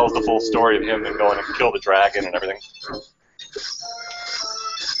actually tells the full story of him and going and kill the dragon and everything.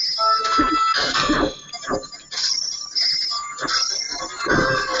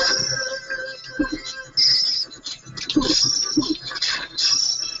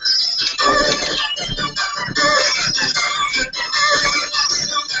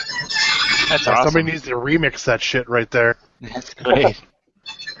 That's awesome. Somebody needs to remix that shit right there. That's great.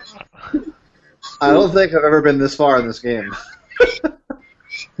 I don't think I've ever been this far in this game.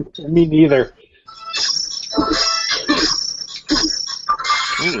 Me neither.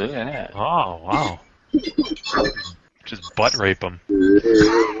 Ooh, look at that. Oh, wow. Just butt rape them.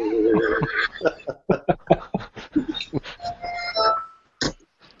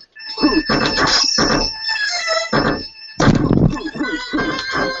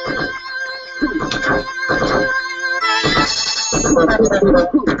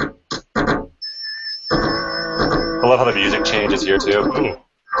 I love how the music changes here, too. Ooh.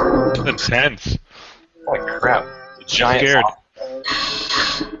 Intense. Holy crap. The giant Scared. song.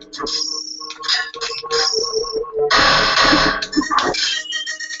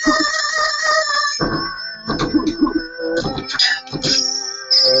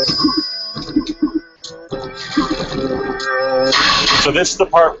 So this is the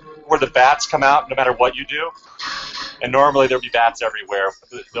part where the bats come out no matter what you do. And normally there'll be bats everywhere.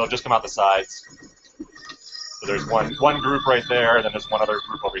 They'll just come out the sides. So there's one group right there, and then there's one other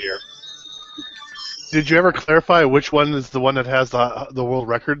group over here. Did you ever clarify which one is the one that has the world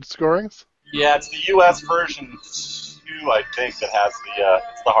record scorings? Yeah, it's the U.S. version 2, I think, that has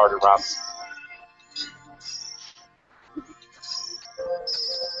it's the harder rounds.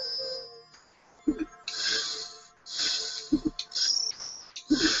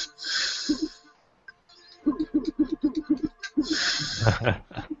 I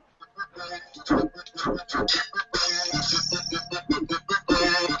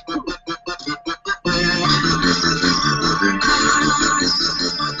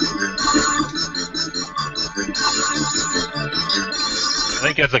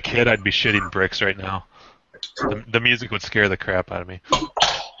think as a kid I'd be shitting bricks right now. The music would scare the crap out of me.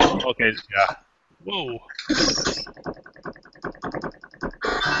 Okay, yeah. Whoa.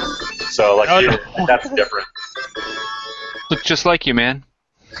 So, like, that's different. Look just like you, man.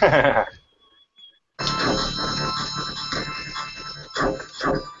 Have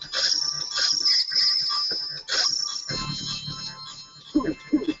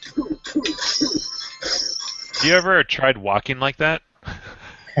you ever tried walking like that?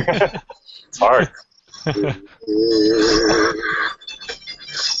 It's hard.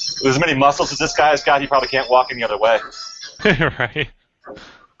 With as many muscles as this guy has got, he probably can't walk any other way. Right.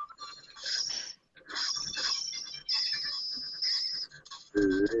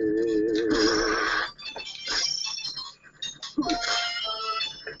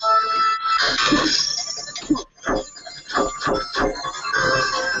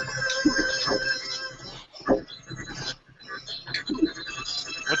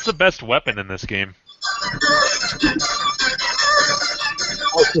 What's the best weapon in this game?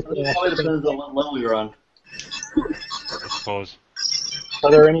 It probably depends on what level you're on. I suppose.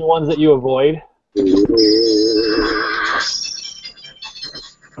 Are there any ones that you avoid?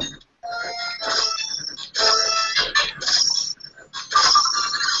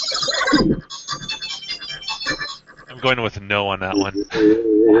 I'm going with no on that one.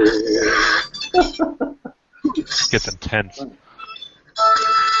 Gets intense.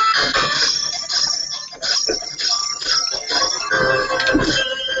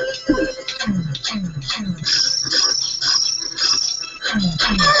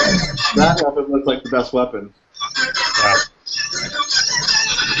 That weapon looks like the best weapon.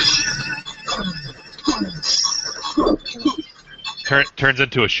 Yeah. Turns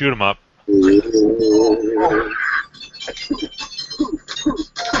into a shoot 'em up. Did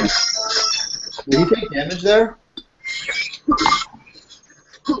he take damage there?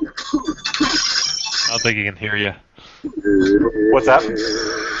 I don't think he can hear you. What's that?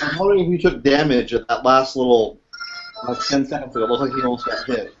 I'm wondering if you took damage at that last little 10 seconds ago. It looks like he almost got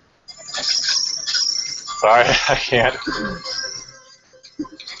hit. Sorry, I can't.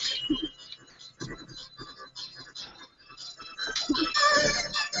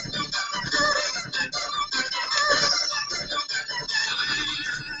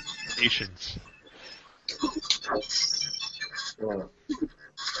 Patience.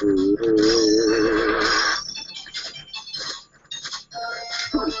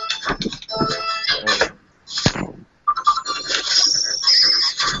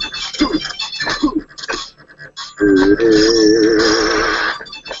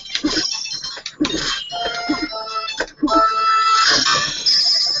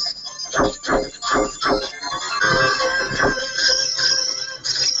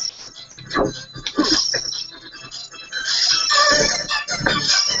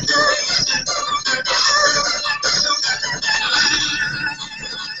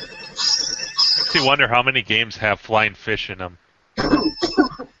 Makes you wonder how many games have flying fish in them.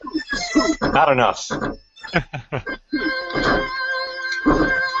 Not enough.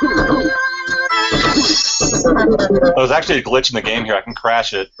 There's actually a glitch in the game here. I can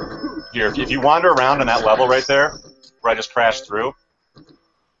crash it. Here, if you wander around on that level right there, where I just crashed through,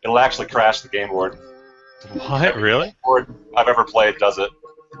 it'll actually crash the game board. What? Really? Board I've ever played does it.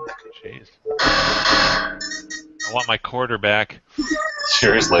 Jeez. I want my quarter back.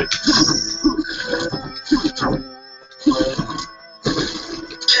 Seriously.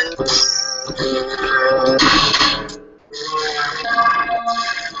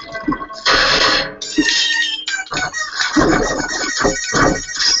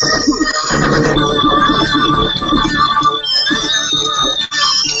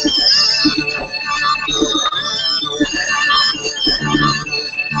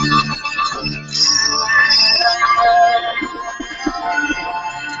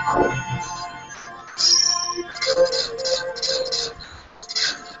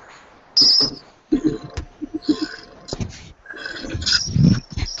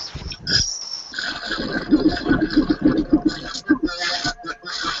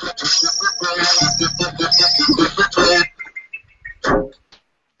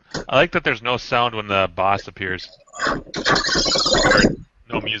 I like that there's no sound when the boss appears. Or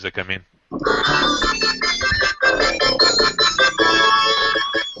no music, I mean.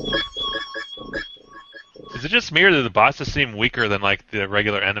 Is it just me or do the bosses seem weaker than like the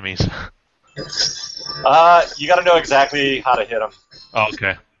regular enemies? You got to know exactly how to hit them. Oh,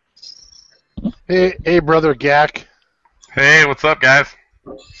 okay. Hey, brother Gak. Hey, what's up, guys?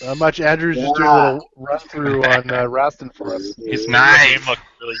 Not much. Andrew's just doing a little run through on Raston for us. He's The nice. game looked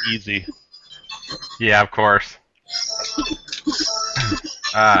really easy. Yeah, of course.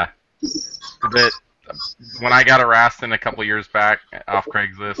 But when I got a Raston a couple years back off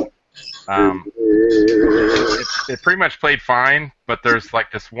Craigslist, it pretty much played fine, but there's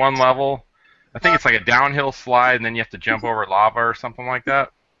like this one level. I think it's like a downhill slide, and then you have to jump over lava or something like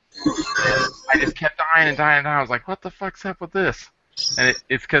that. I just kept dying and dying and dying. I was like, what the fuck's up with this? And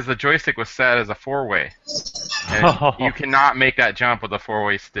it's because the joystick was set as a 4-way. And you cannot make that jump with a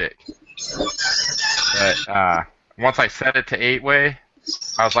 4-way stick. But once I set it to 8-way,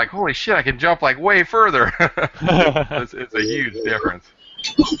 I was like, holy shit, I can jump like way further. It's a huge difference.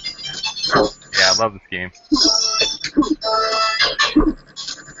 Yeah, I love this game.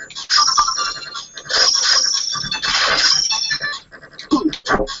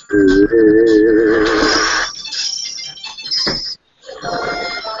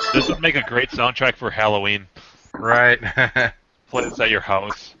 This would make a great soundtrack for Halloween. Right. Play this at your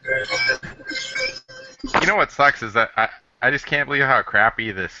house. You know what sucks is that I just can't believe how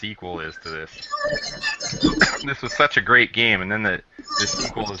crappy the sequel is to this. This was such a great game, and then the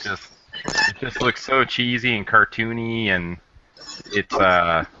sequel is just looks so cheesy and cartoony, and it's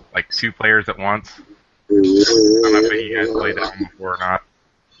like 2 players at once. I don't know if you guys played that one before or not.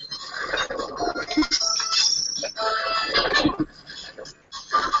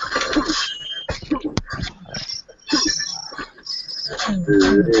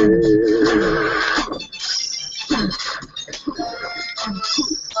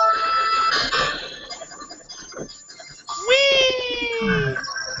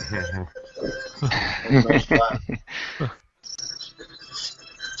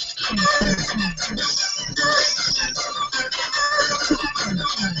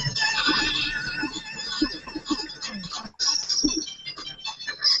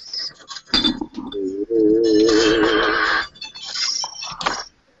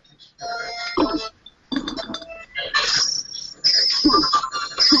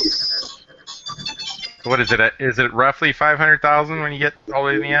 What is it? Is it roughly 500,000 when you get all the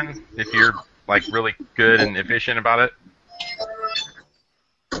way to the end? If you're like really good and efficient about it.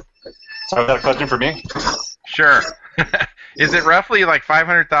 So, got a question for me? Sure. Is it roughly like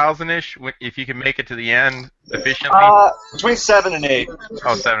 500,000-ish if you can make it to the end efficiently? Between 7 and 8.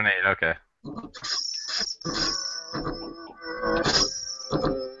 Oh, 7, 8. Okay.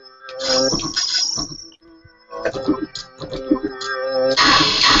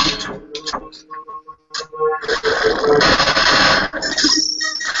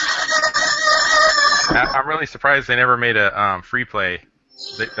 I'm really surprised they never made a free play.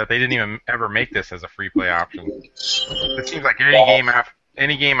 That they didn't even ever make this as a free play option. It seems like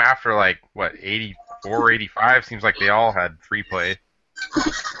any game after like what 84, 85 seems like they all had free play. For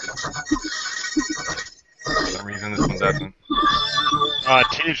some reason, this one doesn't.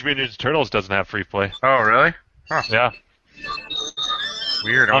 Teenage Mutant Ninja Turtles doesn't have free play. Oh, really? Huh. Yeah.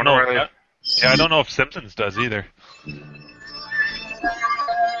 Weird. I wonder why they... Yeah, I don't know if Simpsons does either.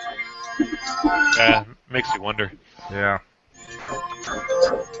 Yeah, makes you wonder. Yeah.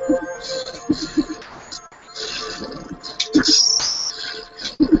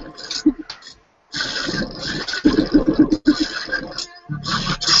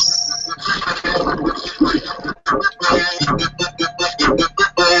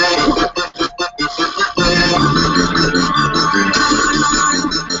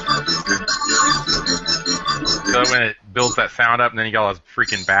 So when it builds that sound up, and then you got all those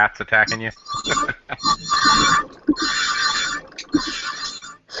freaking bats attacking you.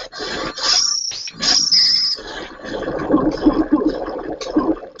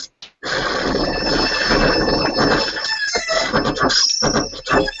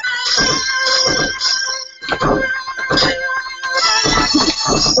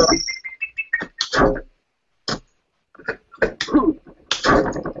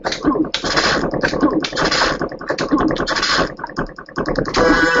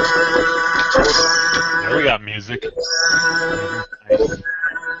 There we got music. Nice.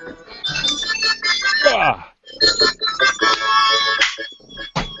 Ah.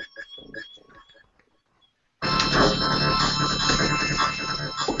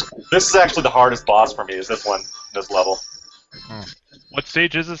 This is actually the hardest boss for me, is this one, this level. What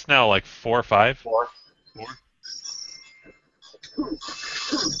stage is this now? Like 4 or 5? 4. 4?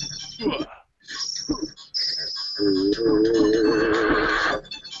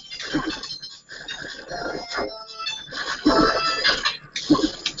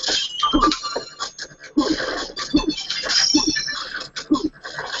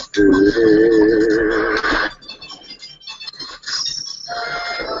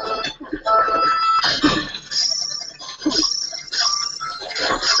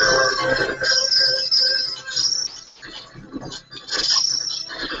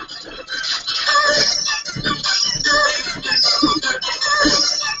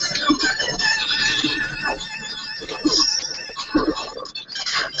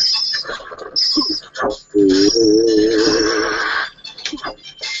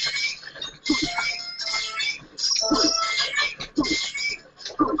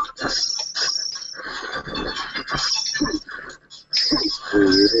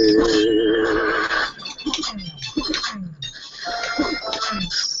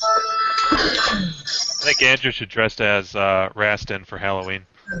 I think Andrew should dress as Rastin for Halloween.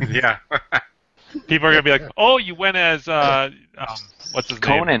 Yeah. People are gonna be like, "Oh, you went as what's his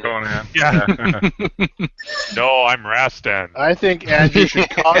Conan. name?" Conan. Yeah. No, I'm Rastin. I think Andrew should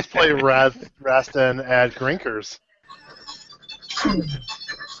cosplay Rastin at Grinkers.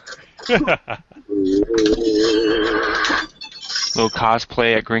 Little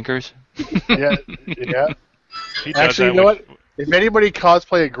cosplay at Grinkers. Yeah. He does Actually, that you know with- what? If anybody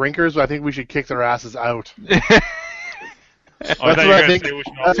cosplay at Grinkers, I think we should kick their asses out. Oh, That's what I think.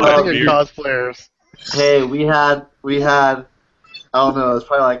 That's what I think of cosplayers. Hey, we had. I don't know. It was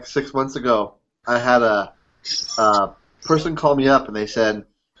probably like 6 months ago. I had a person call me up and they said,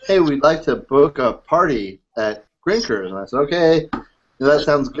 "Hey, we'd like to book a party at Grinkers." And I said, "Okay, that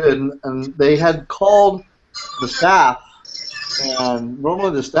sounds good." And they had called the staff, and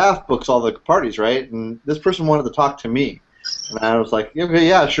normally the staff books all the parties, right? And this person wanted to talk to me. And I was like, "Okay,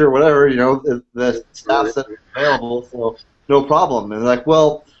 yeah, sure, whatever. You know, the staff said it's available, so no problem." And they're like,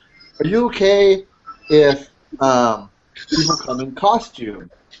 "Well, are you okay if people come in costume?"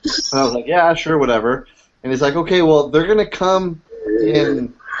 And I was like, "Yeah, sure, whatever." And he's like, "Okay, well, they're gonna come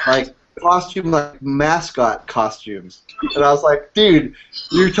in like costume, like mascot costumes." And I was like, "Dude,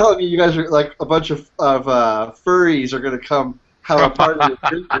 you're telling me you guys are like a bunch of furries are gonna come have a party with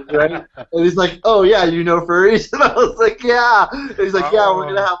Grinkers, right?" And he's like, "Oh yeah, you know furries?" And I was like, "Yeah." And he's like, "Yeah, we're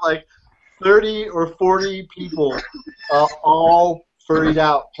gonna have like 30 or 40 people, all furried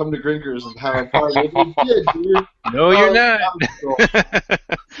out, come to Grinkers and have a party." And he did, dude. No, you're not.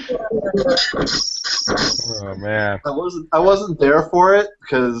 Oh man. I wasn't there for it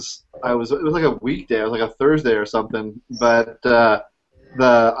because it was like a weekday. It was like a Thursday or something. But I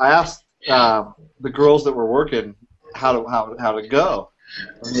asked the girls that were working how to go,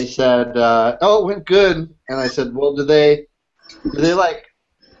 and they said, "Oh, it went good." And I said, "Well, do they like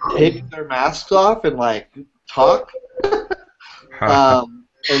take their masks off and like talk?"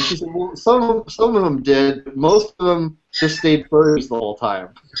 And she said, "Well, some of them did, but most of them just stayed furries the whole time."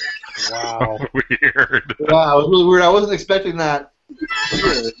 Wow. Weird. Yeah, it was really weird. I wasn't expecting that.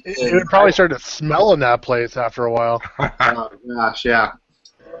 It would probably start to smell in that place after a while. Oh gosh, yeah.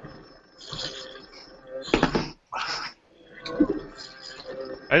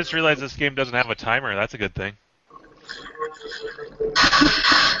 I just realized this game doesn't have a timer. That's a good thing.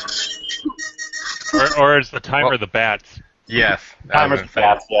 Or is the timer the bats? Yes. Timer's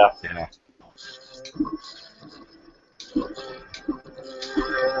bats, yeah. Yeah.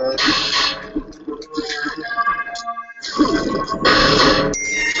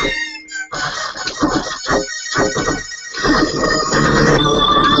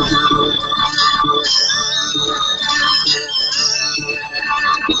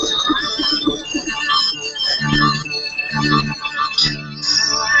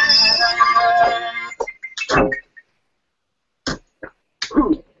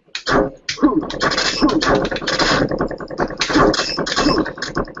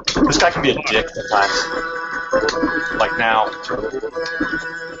 This guy can be a dick sometimes. Like now.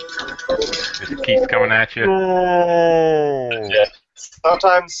 Just keeps coming at you. Yeah.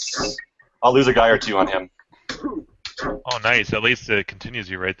 Sometimes I'll lose a guy or two on him. Oh, nice. At least it continues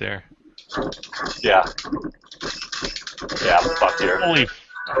you right there. Yeah. Yeah, I'm fucked here. Holy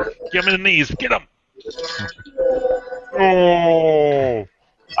Get him in the knees. Get him. Oh.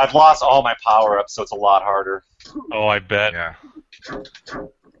 I've lost all my power-ups, so it's a lot harder. Oh, I bet. Yeah.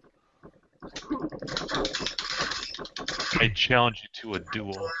 I challenge you to a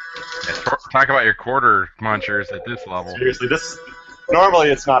duel. Talk about your quarter munchers at this level. Seriously, this normally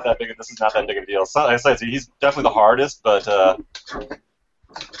it's not that big. This is not that big of a deal. So, like I said, he's definitely the hardest, but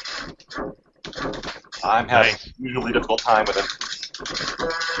I'm having a usually difficult time with him.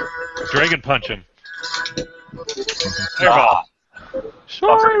 Dragon punch him. Ah.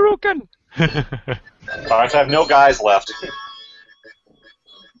 Sorry, Rukin. Alright, so I have no guys left.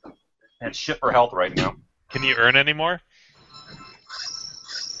 And shit for health right now. Can you earn any more?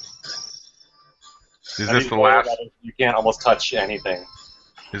 Is this the last? You can't almost touch anything.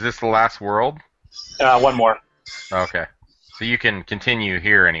 Is this the last world? One more. Okay. So you can continue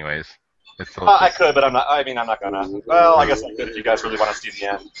here, anyways. I could, but I'm not. I mean, I'm not gonna. Well, I guess I could if you guys really want to see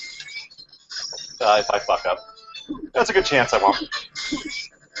the end. If I fuck up, that's a good chance I won't.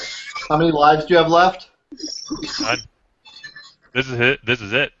 How many lives do you have left? None. This is it. This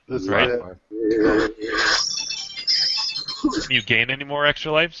is it. This is right. it. Can you gain any more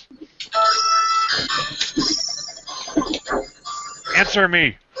extra lives? Answer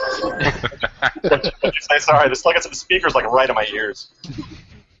me. What'd you say? Sorry, this like the speaker's like right in my ears.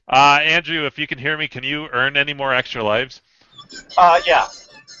 Andrew, if you can hear me, can you earn any more extra lives? Yeah.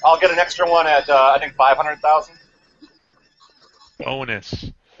 I'll get an extra one at I think 500,000.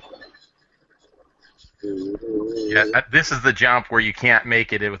 Bonus. Yeah, this is the jump where you can't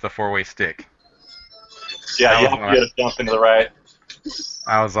make it with a 4-way stick. Yeah, you have to get a jump into the right.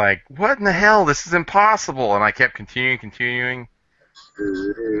 I was like, what in the hell? This is impossible. And I kept continuing.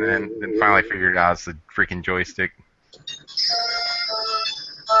 And then finally figured out it's the freaking joystick.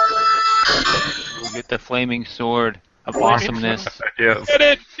 We'll get the flaming sword of awesomeness. Yes.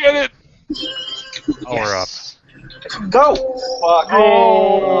 Get it! Power up. Go! Fuck.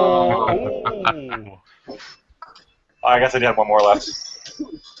 Oh! I guess I did have one more left.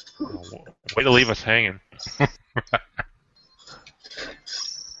 Way to leave us hanging.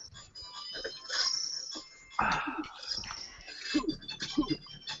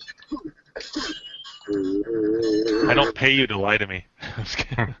 I don't pay you to lie to me.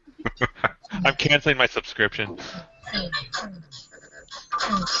 I'm canceling my subscription.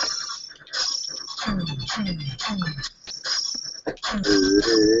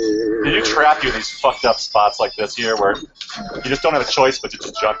 They do trap you in these fucked up spots like this here where you just don't have a choice but to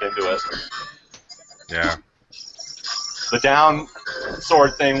just jump into it. Yeah. The down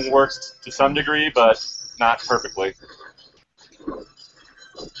sword thing works to some degree, but not perfectly.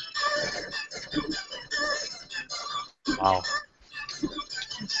 Wow.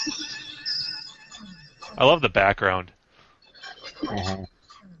 I love the background. Mm-hmm.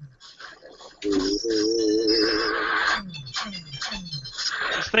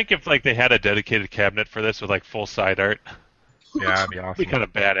 Just think if like they had a dedicated cabinet for this with like full side art. Yeah, that'd be awesome. It'd be kind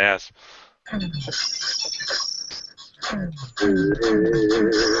of badass.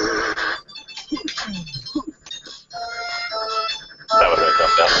 That would have been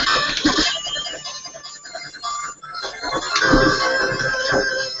tough.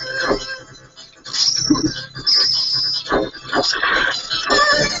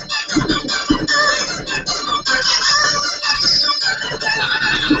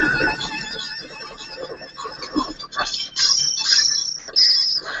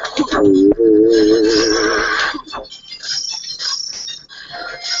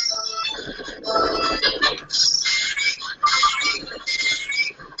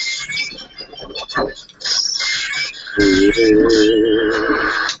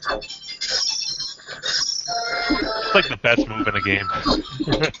 It's like the best move in a game.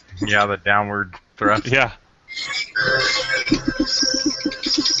 Yeah, the downward thrust. Yeah.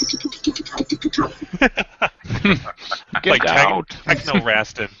 Get like out. Techno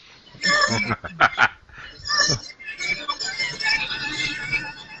Rastin.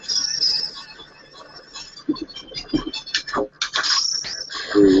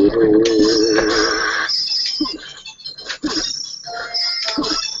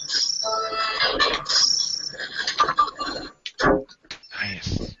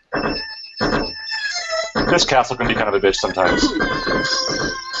 Nice. This castle can be kind of a bitch sometimes.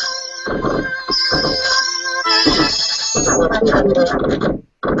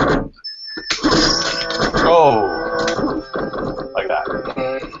 Oh, like that.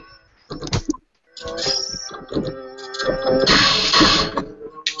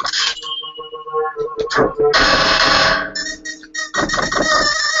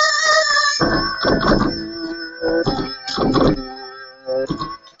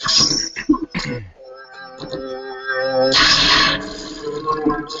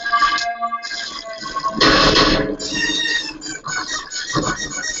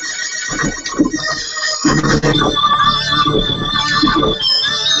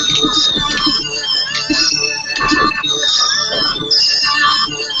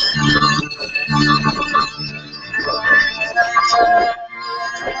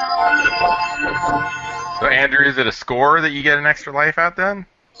 So, Andrew, is it a score that you get an extra life at then?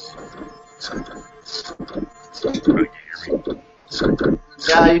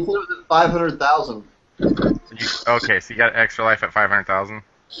 Yeah, you said it was at 500,000. Okay, so you got extra life at 500,000?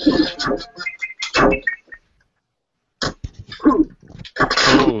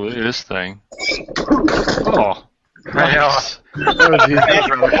 Ooh, look at this thing. Oh, I know.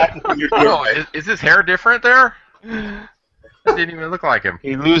 Oh, is his hair different there? It didn't even look like him.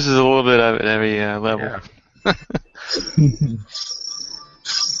 He loses a little bit of it every level. Yeah.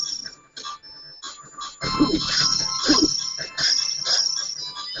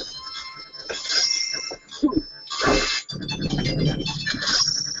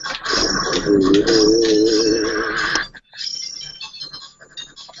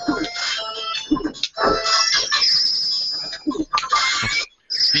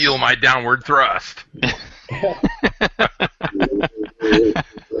 Feel my downward thrust.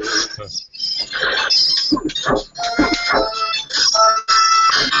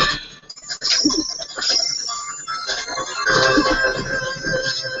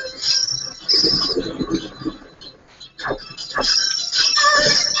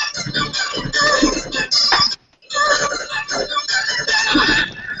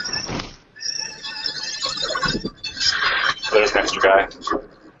 There's an extra guy.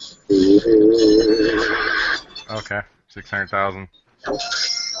 Okay, 600,000.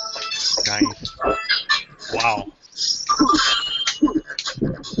 Nice. Wow.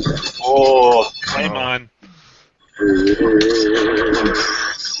 Oh, Flame on.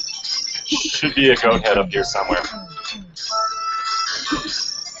 should be a goat head up here somewhere.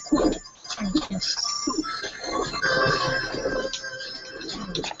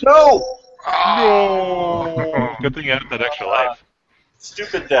 No! No. Good thing you had that extra life.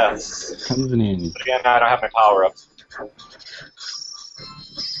 Stupid deaths. Comes in handy. But again, I don't have my power ups.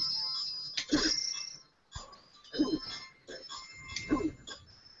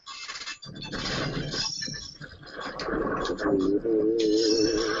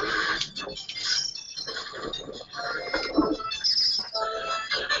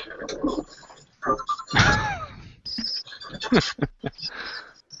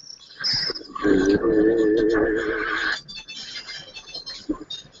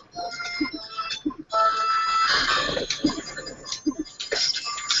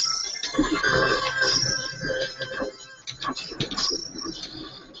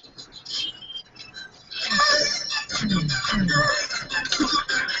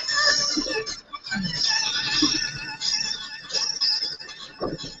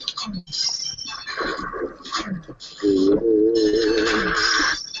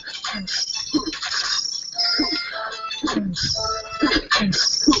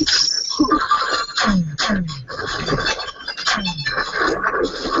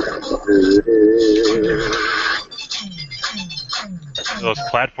 Those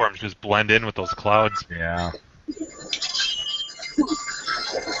platforms just blend in with those clouds. Yeah.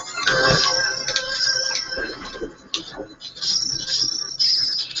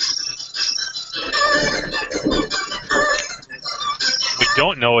 What we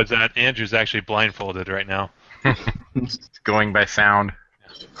don't know is that Andrew's actually blindfolded right now. It's going by sound.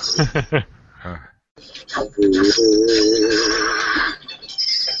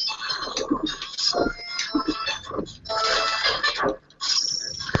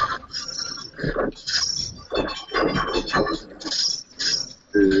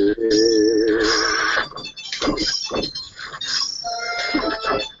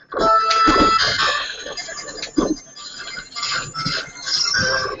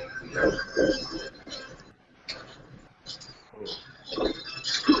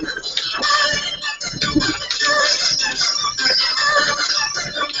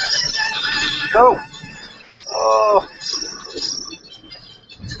 No! Oh!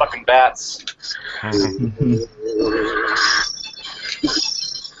 These fucking bats.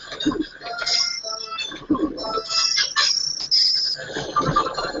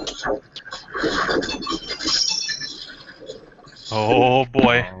 Oh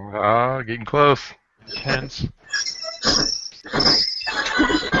boy. Oh, getting close. Intense.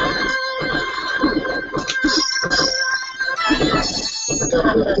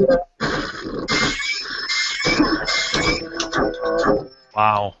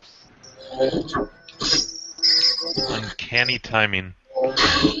 Wow. Uncanny timing.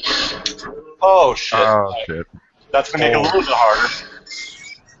 Oh shit. Oh, shit. That's gonna make it a little bit harder.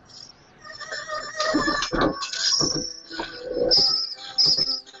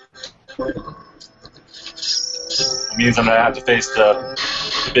 It means I'm gonna have to face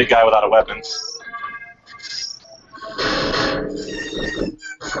the big guy without a weapon.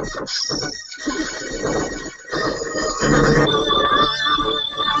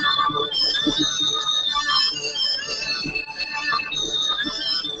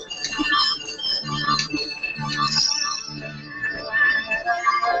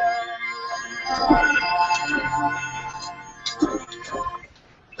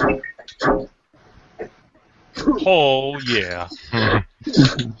 Oh, yeah.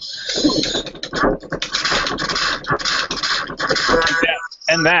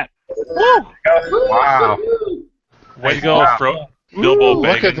 And that. Woo! Wow. Way to go, Wow. Bilbo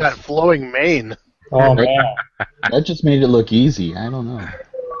Look at Baggins. that flowing mane. Oh man. That just made it look easy. I don't know.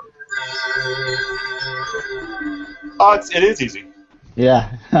 Oh, it is easy.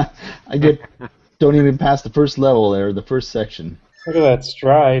 Yeah, don't even pass the first level there, the first section. Look at that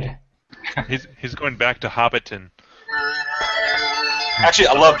stride. He's going back to Hobbiton. Actually,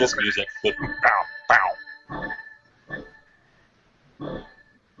 I love this music. The bow, bow.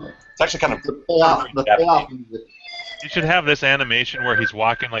 It's actually kind of The payoff music. You should have this animation where he's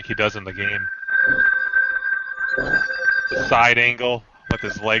walking like he does in the game. Side angle with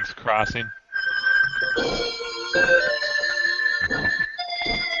his legs crossing.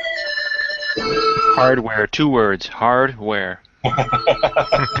 Hardware, 2 words. Hardware.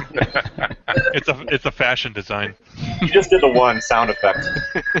 It's a fashion design. You just did the one sound effect.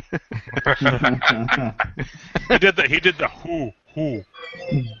 He did the whoo. Whoa.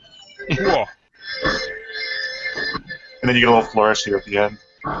 And then you get a little flourish here at the end.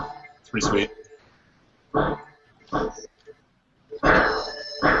 It's pretty sweet.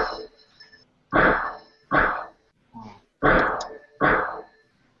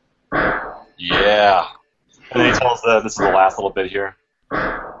 Yeah. And then he tells this is the last little bit here.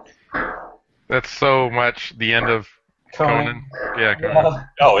 That's so much the end of Conan. Yeah, Conan. Yeah.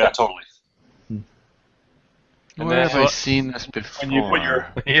 Oh, yeah, totally. And Where have I seen this before? When you put your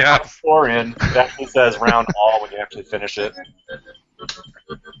Yeah. score in, it actually says round all when you actually finish it.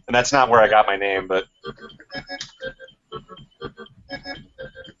 And that's not where I got my name, but...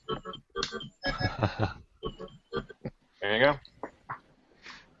 There you go.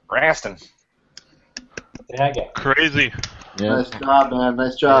 Raston. Yeah, Crazy. Yeah. Nice job, man.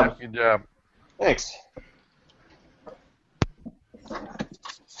 Nice job. Good job. Thanks.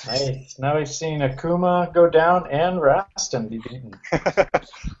 Nice. Now we've seen Akuma go down and Raston be beaten.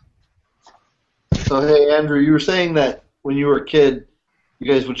 So, hey, Andrew, you were saying that when you were a kid,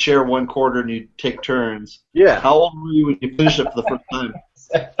 you guys would share one quarter and you'd take turns. Yeah. How old were you when you finished it for the first time?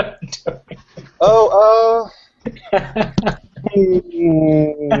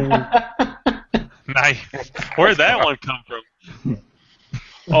 Nice. Where'd that one come from?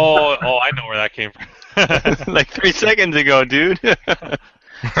 Oh, I know where that came from. Like 3 seconds ago, dude.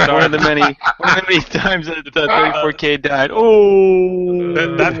 One of the many times that the 34K died.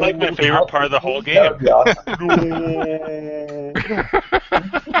 Oh, That's like my favorite part of the whole game.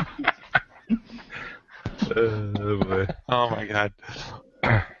 Oh, boy. Oh my god.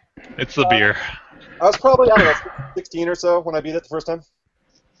 It's the beer. I was probably, I don't know, 16 or so when I beat it the first time.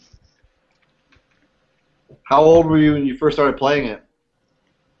 How old were you when you first started playing it?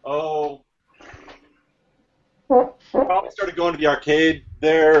 Oh, probably started going to the arcade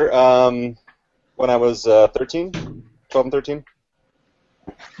there when I was 13, 12 and 13.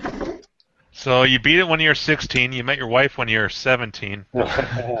 So you beat it when you were 16. You met your wife when you were 17. No,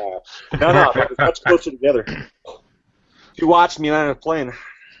 it was much closer together. She watched me and I was playing.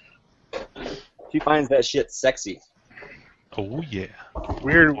 She finds that shit sexy. Oh yeah.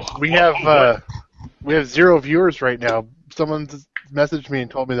 Weird. We have 0 viewers right now. Someone just messaged me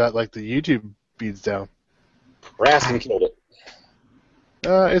and told me that like the YouTube feed's down. Raston killed it.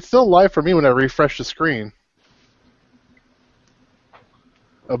 It's still live for me when I refresh the screen.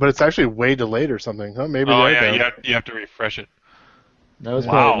 Oh, but it's actually way delayed or something. Huh? Maybe Oh they're yeah, down. you have to refresh it. That was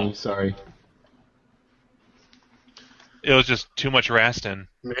Wow. probably me, sorry. It was just too much Raston.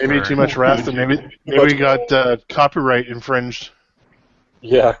 Maybe too much Raston. Maybe we got copyright infringed.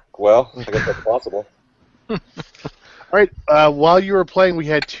 Yeah, well, I guess that's possible. All right. While you were playing, we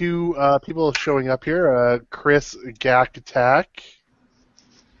had 2 people showing up here. Chris Gak Attack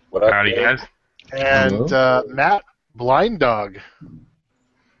What up, Howdy, man? guys. and Matt Blind Dog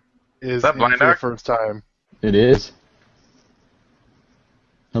is What's up, in Blind for the Dog? first time. It is.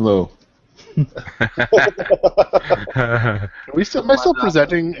 Hello. Am I still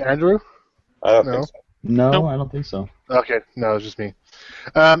presenting Andrew? I don't No. think so. No, Nope. I don't think so. Okay, no, it's just me.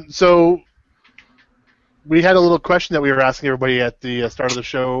 So we had a little question that we were asking everybody at the start of the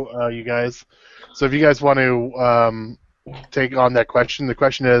show, you guys. So if you guys want to take on that question, the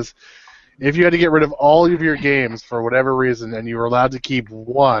question is, if you had to get rid of all of your games for whatever reason and you were allowed to keep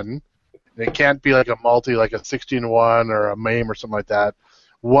one, and it can't be like a multi, like a 16-1 or a MAME or something like that,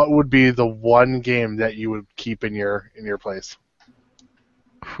 what would be the one game that you would keep in your place?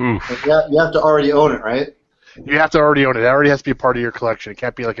 Oof. You have to already own it, right? You have to already own it. It already has to be a part of your collection. It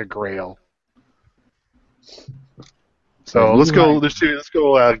can't be like a grail. So let's go. Let's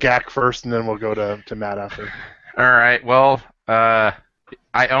go. Gak first, and then we'll go to Matt after. All right. Well, I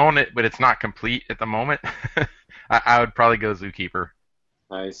own it, but it's not complete at the moment. I would probably go Zookeeper.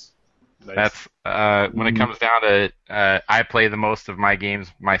 Nice. That's when it comes down to it, I play the most of my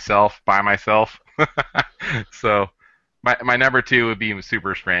games myself by myself. So my number 2 would be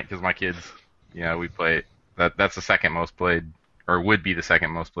Super Sprint because my kids, we play it. That's the second most played, or would be the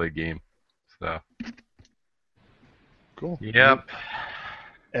second most played game. So. Cool. Yep.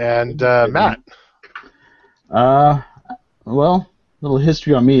 And Matt. Well, little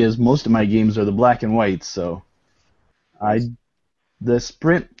history on me is most of my games are the black and whites, so the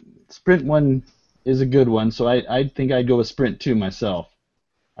sprint one is a good one, so I think I'd go with Sprint 2 myself.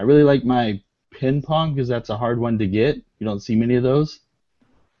 I really like my ping pong because that's a hard one to get. You don't see many of those,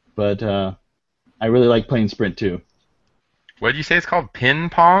 but I really like playing Sprint 2. What did you say it's called? Ping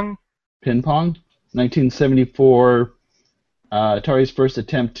pong? Ping pong, 1974. Atari's first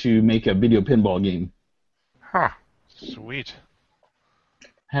attempt to make a video pinball game. Huh. Sweet.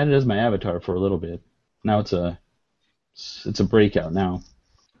 Had it as my avatar for a little bit. Now it's a breakout now.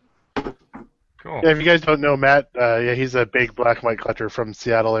 Cool. Yeah, if you guys don't know Matt, he's a big black and white collector from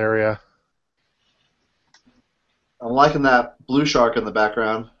Seattle area. I'm liking that blue shark in the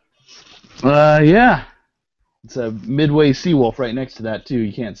background. Yeah. It's a Midway Seawolf right next to that too.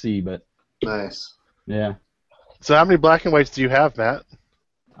 You can't see, but nice. Yeah. So how many black and whites do you have, Matt?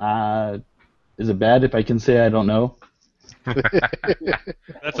 Is it bad if I can say I don't know?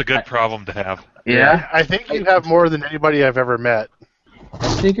 That's a good problem to have. Yeah. I think you have more than anybody I've ever met. I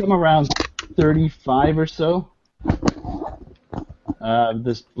think I'm around 35 or so.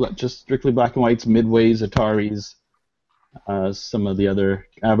 This just strictly black and whites, Midways, Ataris, some of the other.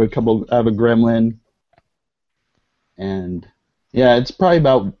 I have a Gremlin, and yeah, it's probably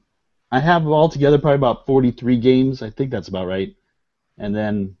about. I have altogether probably about 43 games. I think that's about right, and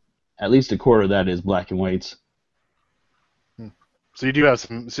then at least a quarter of that is black and whites. So you do have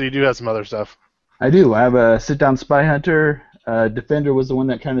some. So you do have some other stuff. I do. I have a sit-down Spy Hunter. Defender was the one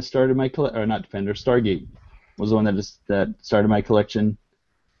that kind of started my or not Defender. Stargate was the one that started my collection,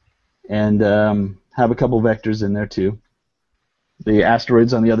 and have a couple vectors in there too. The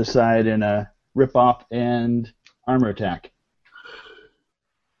asteroids on the other side, and Rip-Off and Armor Attack.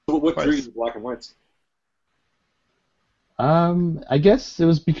 What drew you to black and whites? I guess it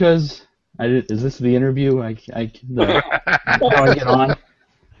was because is this the interview? How I get on.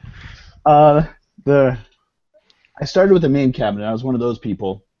 I started with the main cabinet. I was one of those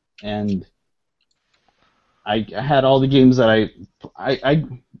people, and I had all the games that I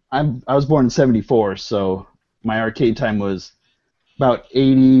was born in '74, so my arcade time was about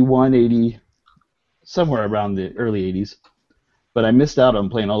 81, 80, somewhere around the early 80s. But I missed out on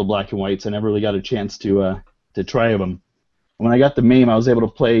playing all the black and whites. I never really got a chance to try them. When I got the MAME, I was able to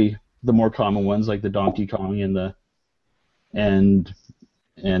play the more common ones like the Donkey Kong and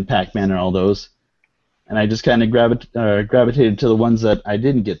Pac-Man and all those. And I just kind of gravitated to the ones that I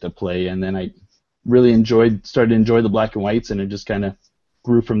didn't get to play, and then I really started to enjoy the black and whites, and it just kind of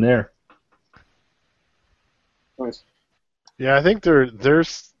grew from there. Nice. Yeah, I think they're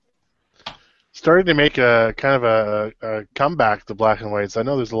starting to make a kind of a comeback to black and whites. I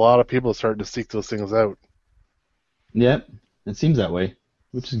know there's a lot of people starting to seek those things out. Yep, it seems that way,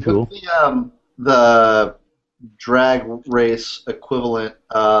 which is cool. What's the drag race equivalent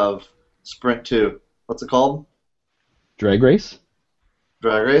of Sprint 2? What's it called? Drag race?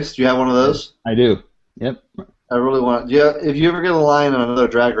 Drag race? Do you have one of those? I do. Yep. I really want. Yeah, if you ever get a line on another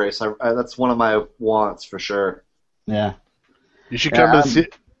drag race, that's one of my wants for sure. Yeah. You should come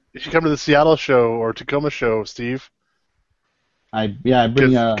to the Seattle show or Tacoma show, Steve. I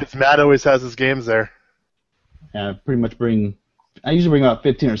bring. Because Matt always has his games there. Yeah, I usually bring about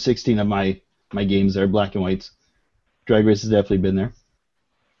 15 or 16 of my games there, black and whites. Drag race has definitely been there.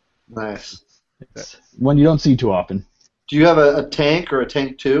 Nice. It's one you don't see too often. Do you have a tank or a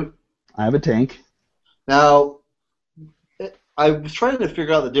tank 2? I have a tank. Now, I was trying to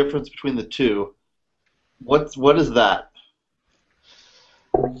figure out the difference between the two. What is that?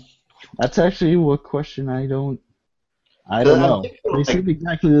 That's actually a question I don't know. They seem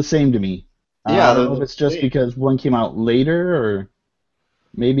exactly the same to me. Yeah, I don't know if it's just because one came out later, or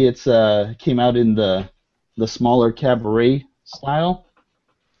maybe it's came out in the smaller cabaret style.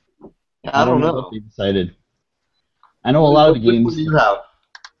 I don't know. What they decided. I know a lot of the games. What do you have?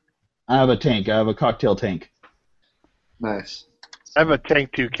 I have a tank. I have a cocktail tank. Nice. I have a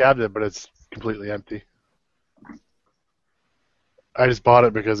tank 2 cabinet, but it's completely empty. I just bought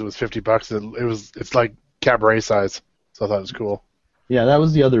it because it was $50. It's like cabaret size, so I thought it was cool. Yeah, that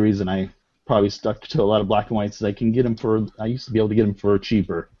was the other reason I probably stuck to a lot of black and whites. Is I can get them I used to be able to get them for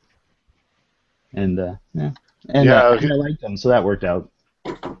cheaper. And yeah. And, Yeah. and I liked them, so that worked out.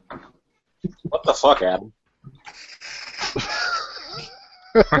 What the fuck, Adam?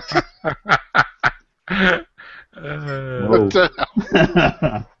 Whoa. What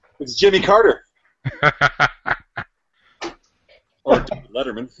the- It's Jimmy Carter. Or David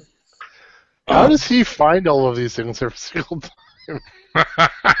Letterman. How does he find all of these things every single time?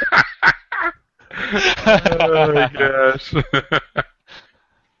 Oh my gosh.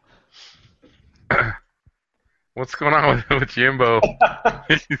 What's going on with Jimbo?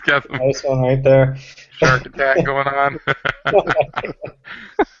 He's got some Nice one right there. shark attack going on.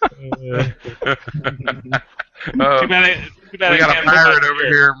 Too bad We got a pirate over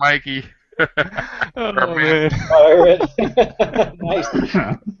here, Mikey. Oh, man. Pirate. Nice.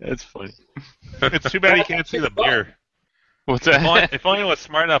 That's funny. It's too bad you can't see the beer. What's that? If only it was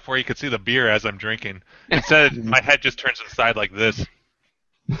smart enough where you could see the beer as I'm drinking. Instead, my head just turns to the side like this.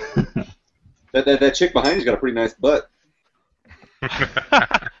 That chick behind you's got a pretty nice butt.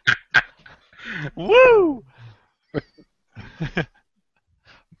 Woo!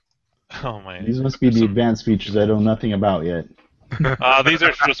 Oh man. These must be the advanced features I know nothing about yet. These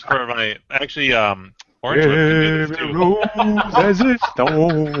are just for my actually Orange Whip can do this too. As it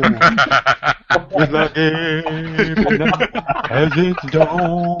stone, with the game as it's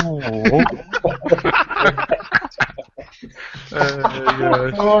dawn.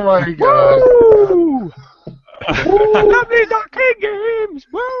 Oh my god. Love these arcade games!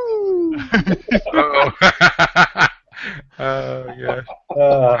 Woo! Oh yeah.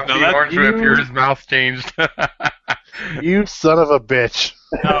 No, Orange Whip, his mouth changed. You son of a bitch.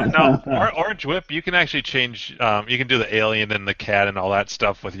 No. Orange Whip, you can actually change. You can do the alien and the cat and all that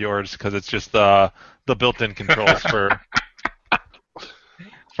stuff with yours because it's just the built-in controls for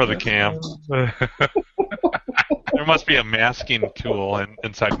the cam. There must be a masking tool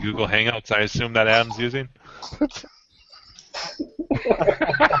inside Google Hangouts. I assume that Adam's using.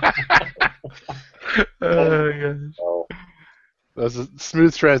 Oh. That's a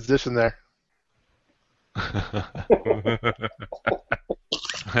smooth transition there.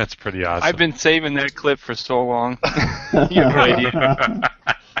 That's pretty awesome. I've been saving that clip for so long. You have no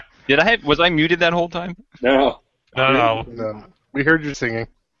idea. Was I muted that whole time? No. No. We heard you singing.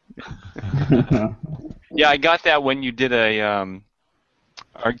 Yeah, I got that when you did a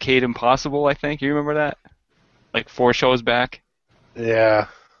Arcade Impossible, I think. You remember that? Like 4 shows back? Yeah.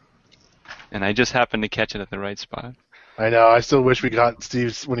 And I just happened to catch it at the right spot. I know. I still wish we got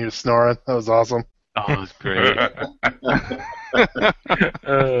Steve when he was snoring. That was awesome. Oh, it was great.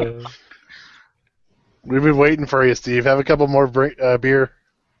 We've been waiting for you, Steve. Have a couple more beer.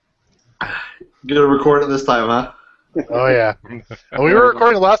 You're gonna record it this time, huh? Oh yeah. And we were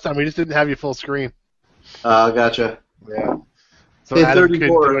recording last time. We just didn't have you full screen. Gotcha. Yeah. So Hey, Adam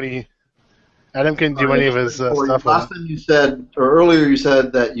 34. couldn't do any. Adam couldn't do any of his stuff. Last time you said, or earlier you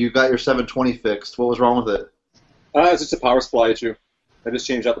said that you got your 720 fixed. What was wrong with it? It's just a power supply issue. I just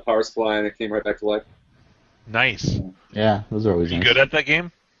changed out the power supply and it came right back to life. Nice. Yeah, those are always You nice. good at that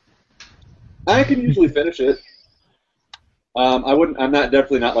game? I can usually finish it. I wouldn't. I'm not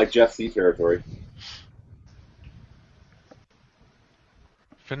definitely not like Jeff C territory.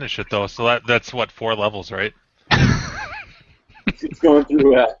 Finish it though. So that's what 4 levels, right? It's going through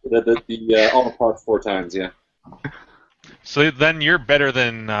the all the parts 4 times. Yeah. So then you're better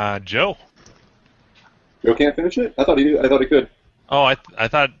than Joe. Joe can't finish it. I thought he could. Oh, I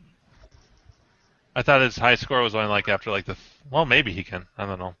thought his high score was only like after like well, maybe he can. I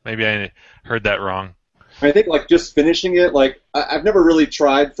don't know. Maybe I heard that wrong. I think like just finishing it. Like I've never really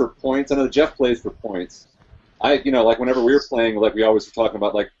tried for points. I know Jeff plays for points. Like whenever we were playing, like we always were talking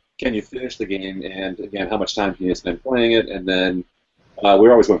about like, can you finish the game, and again, how much time can you spend playing it, and then we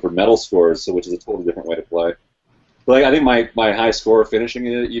were always going for medal scores, so which is a totally different way to play. But like, I think my high score finishing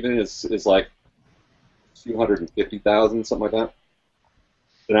it even is like 250,000, something like that.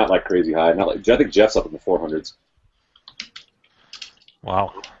 They're not like crazy high. Not like I think Jeff's up in the 400s.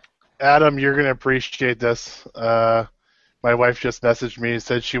 Wow. Adam, you're gonna appreciate this. My wife just messaged me and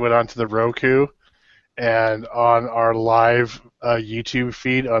said she went onto the Roku, and on our live YouTube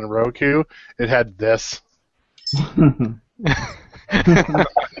feed on Roku, it had this.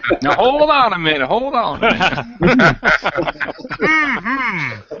 Now hold on a minute. Hold on.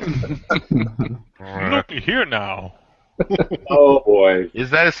 Looky here now. Oh boy.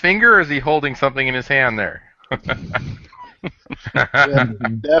 Is that his finger, or is he holding something in his hand there? Yeah,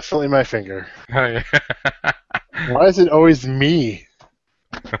 definitely my finger. Oh, yeah. Why is it always me?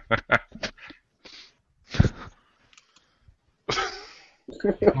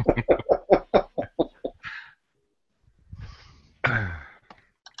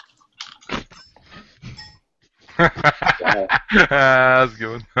 That's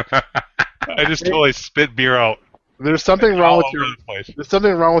good. I just totally spit beer out. There's something wrong All with over your. the place. There's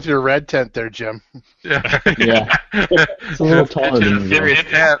something wrong with your red tent there, Jim. Yeah. Yeah. It's a little taller than me. though. Serious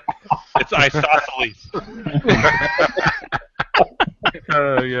tent. It's isosceles.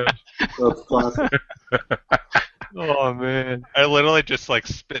 Oh yeah. That's classic. Oh man! I literally just like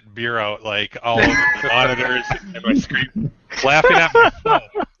spit beer out like all over the monitors and my screen, laughing at myself.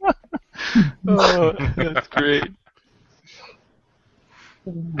 Oh, that's great.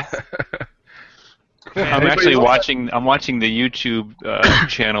 I'm actually watching. I'm watching the YouTube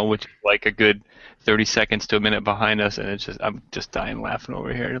channel, which is like a good 30 seconds to a minute behind us, and it's just I'm just dying laughing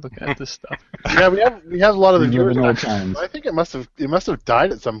over here looking at this stuff. Yeah, we have a lot of the We live viewers. in old times. I think it must have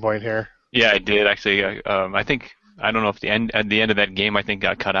died at some point here. Yeah, I did actually. I think I don't know if at the end of that game I think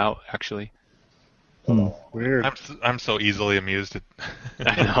got cut out actually. Weird. I'm so easily amused.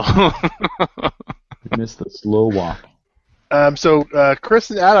 I know. Missed the slow walk. So Chris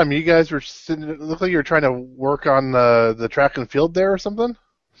and Adam, you guys were sitting. It looked like you were trying to work on the track and field there or something.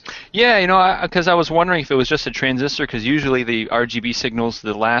 Yeah, because I was wondering if it was just a transistor, because usually the RGB signals,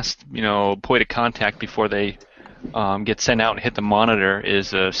 the last point of contact before they get sent out and hit the monitor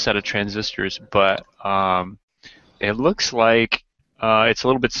is a set of transistors, but it looks like it's a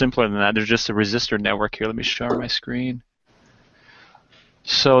little bit simpler than that. There's just a resistor network here. Let me share my screen.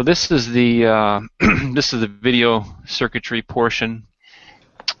 So this is the this is the video circuitry portion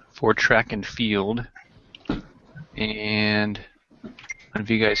for track and field, and I don't know if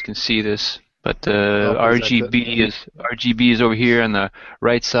you guys can see this, but the RGB is over here on the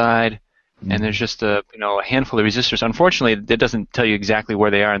right side, and there's just a handful of resistors. Unfortunately, it doesn't tell you exactly where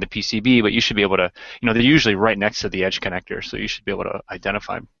they are in the PCB, but you should be able to. They're usually right next to the edge connector, so you should be able to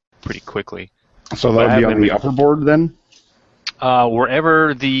identify them pretty quily. So that would be on the upper board then?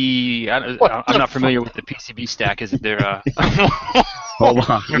 Wherever the I'm not familiar with the PCB stack. Is it there? Hold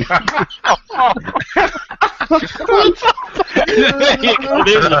on.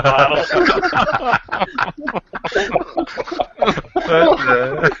 There's the bottle.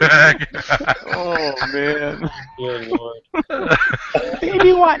 Oh man! Dear Lord.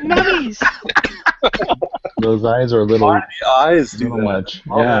 Baby want nutties. Those eyes are a little, Why do the eyes do too that? much.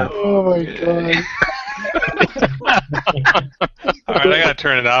 Yeah. Oh my god. All right, I gotta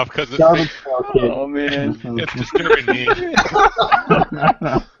turn it off because Oh man! it's disturbing me.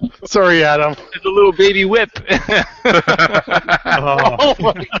 Sorry, Adam. It's a little baby whip. Oh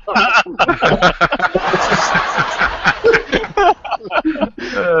my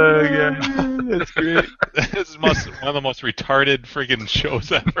Yeah, that's great. This is one of the most retarded friggin'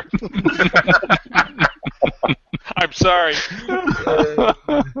 shows ever. I'm sorry.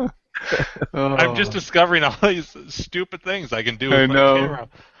 I'm just discovering all these stupid things I can do with my camera.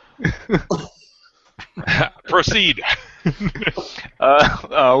 Proceed.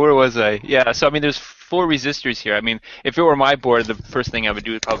 Where was I? Yeah, so I mean, there's 4 resistors here. I mean, if it were my board, the first thing I would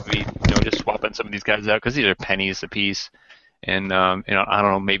do would probably be, just swapping some of these guys out because these are pennies a piece, and I don't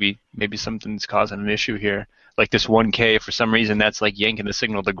know, maybe something's causing an issue here. Like this 1K, for some reason, that's like yanking the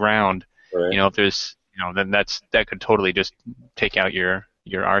signal to the ground. Right. If there's, then that could totally just take out your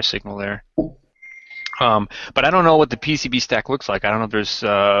R signal there. But I don't know what the PCB stack looks like. I don't know if there's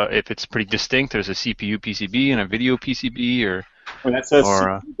if it's pretty distinct. There's a CPU PCB and a video PCB, or that says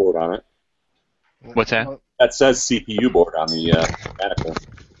CPU board on it. What's that? That says CPU board on the manifold.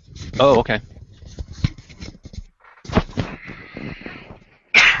 Oh, okay.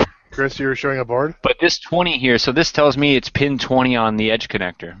 Chris, you were showing a board? But this 20 here, so this tells me it's pin 20 on the edge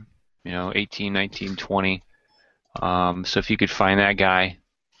connector. 18, 19, 20. So if you could find that guy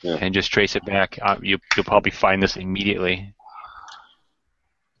and just trace it back, you'll probably find this immediately.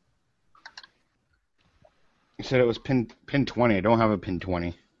 You said it was pin 20. I don't have a pin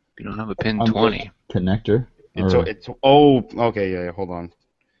 20. You don't have a pin 20. Connector? Okay, yeah, hold on.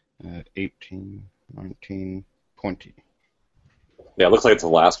 18, 19, 20. Yeah, it looks like it's the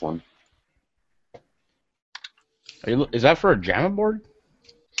last one. Is that for a JAMA board?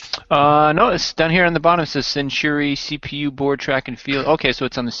 No, it's down here on the bottom. It says Century CPU board track and field. Okay, so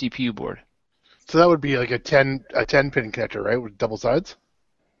it's on the CPU board. So that would be like a 10 pin connector, right, with double sides?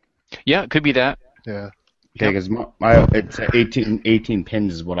 Yeah, it could be that. Yeah. Okay, because it's 18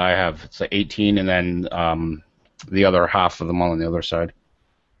 pins is what I have. It's like 18, and then the other half of them on the other side.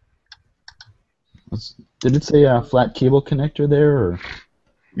 Did it say a flat cable connector there, or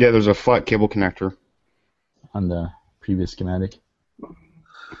Yeah, there's a flat cable connector on the previous schematic?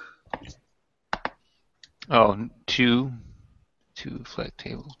 Oh, two flat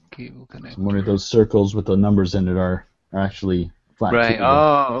cable connector. I'm wondering if those circles with the numbers in it are actually flat Right. cable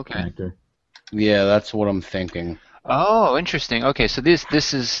Oh, okay. connector. Yeah, that's what I'm thinking. Oh, interesting. Okay, so these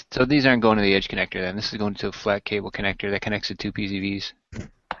aren't going to the edge connector then. This is going to a flat cable connector that connects to two PCBs.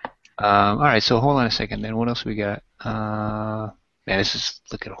 All right, so hold on a second then. What else we got? Man, this is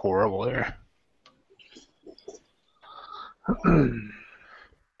looking horrible there.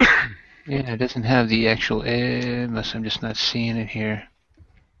 Yeah, it doesn't have the actual unless I'm just not seeing it here.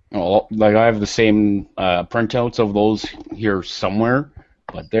 Well, like I have the same printouts of those here somewhere,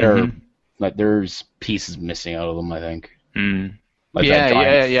 but they're like there's pieces missing out of them. I think. Mm. Like Yeah, that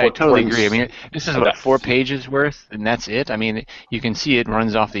giant I totally footprints. agree. I mean, this is Like about that. 4 pages worth, and that's it. I mean, you can see it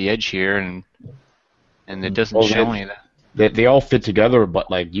runs off the edge here, and it doesn't Well, show any of that. They all fit together, but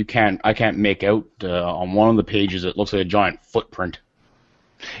like I can't make out on one of the pages. It looks like a giant footprint.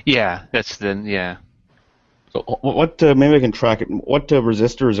 Yeah, yeah. So what? Maybe I can track it. What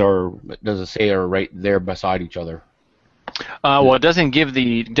resistors does it say are right there beside each other? Well, it doesn't give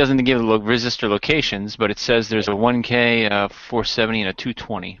the resistor locations, but it says there's a 1K, 470, and a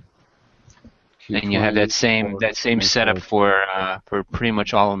 220. And you have that same setup for pretty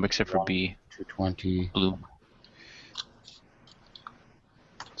much all of them except for B. 220. Blue.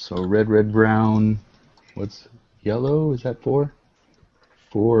 So red, brown. What's yellow? Is that 4?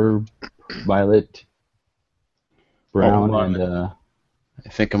 4 violet, brown, and I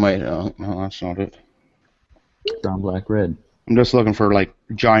think I might. No, that's not it. brown, black, red. I'm just looking for like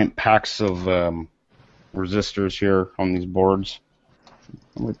giant packs of resistors here on these boards.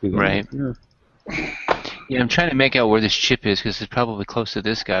 That might be the Right. one here. Yeah, I'm trying to make out where this chip is because it's probably close to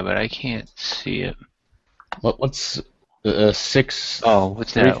this guy, but I can't see it. What's 6? Oh,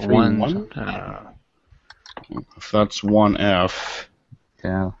 what's that? 331? If that's 1F,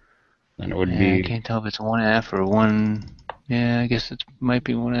 Yeah. then it would I be. can't tell if it's 1F or 1. Yeah, I guess it might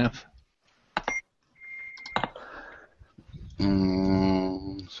be 1F.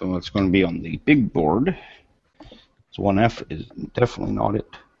 So it's going to be on the big board. So 1F is definitely not it.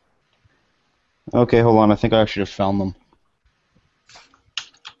 Okay, hold on. I think I actually just found them.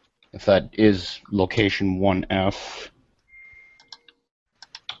 If that is location 1F.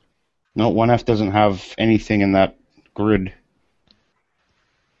 No, 1F doesn't have anything in that grid.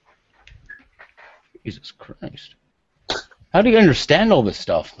 Jesus Christ. How do you understand all this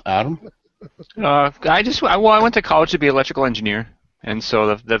stuff, Adam? I went to college to be an electrical engineer, and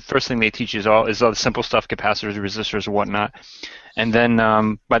so the first thing they teach you is all the simple stuff, capacitors, resistors, and whatnot. And then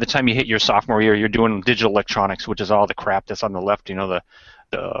by the time you hit your sophomore year, you're doing digital electronics, which is all the crap that's on the left. You know, the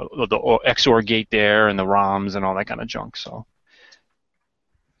XOR gate there and the ROMs and all that kind of junk. So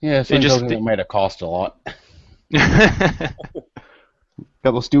Yeah, so it might have cost a lot. Got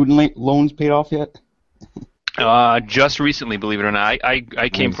those student loans paid off yet? Just recently, believe it or not. I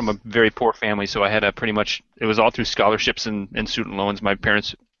came from a very poor family, so I had it was all through scholarships and student loans. My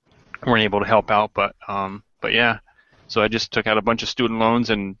parents weren't able to help out, but yeah. So I just took out a bunch of student loans,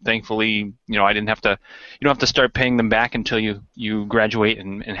 and thankfully, you don't have to start paying them back until you graduate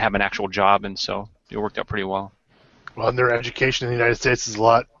and have an actual job, and so it worked out pretty well. Well, and their education in the United States is a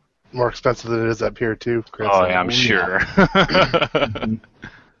lot more expensive than it is up here too, Chris. Oh yeah, I'm sure.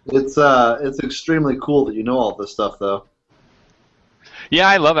 It's extremely cool that you know all this stuff, though. Yeah,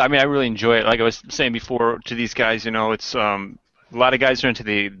 I love it. I mean, I really enjoy it. Like I was saying before to these guys, it's a lot of guys are into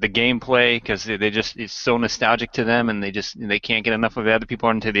the gameplay because it's so nostalgic to them, and they can't get enough of it. Other people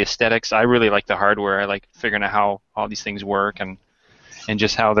are into the aesthetics. I really like the hardware. I like figuring out how all these things work and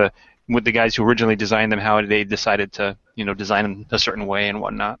just how with the guys who originally designed them, how they decided to design them a certain way and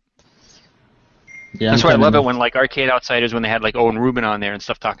whatnot. Yeah, that's why I love it when like Arcade Outsiders, when they had like Owen Rubin on there and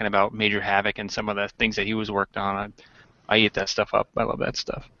stuff talking about Major Havoc and some of the things that he was worked on. I eat that stuff up. I love that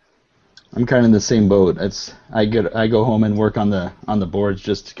stuff. I'm kind of in the same boat. I go home and work on the boards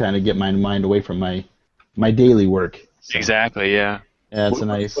just to kind of get my mind away from my daily work. So, exactly. Yeah. Yeah, it's a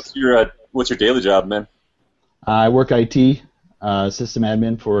nice. What's your daily job, man? I work IT, system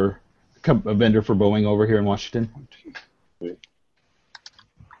admin for a vendor for Boeing over here in Washington.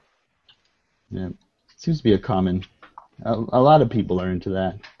 Yeah, seems to be a common. A lot of people are into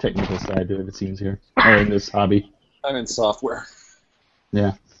that technical side to it. It seems here, or in this hobby. I'm in software.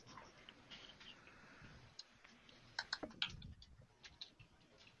 Yeah.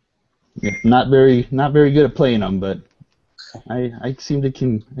 Yeah, not very good at playing them, but I seem to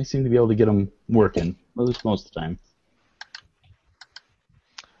be able to get them working most of the time.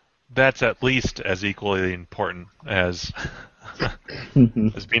 That's at least as equally important as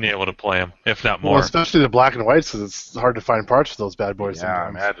as being able to play them, if not more. Well, especially the black and whites, because it's hard to find parts for those bad boys. Yeah, I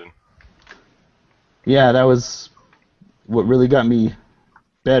sometimes. imagine. Yeah, that was what really got me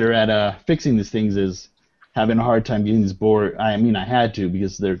better at fixing these things, is having a hard time getting these board. I mean, I had to,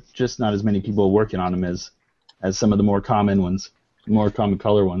 because there's just not as many people working on them as as some of the more common ones, more common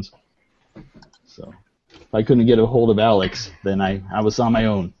color ones. So if I couldn't get a hold of Alex, then I was on my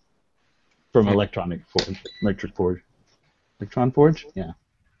own from Electric Forge. Electron Forge? Yeah.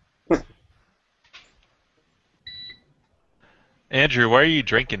 Andrew, why are you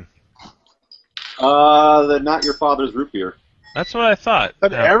drinking? The Not Your Father's root beer. That's what I thought.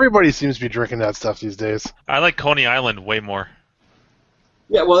 But Yeah. everybody seems to be drinking that stuff these days. I like Coney Island way more.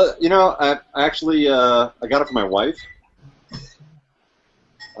 Yeah, well, I actually I got it for my wife.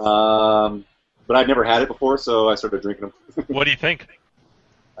 But I'd never had it before, so I started drinking them. What do you think?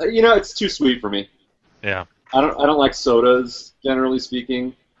 It's too sweet for me. Yeah. I don't like sodas, generally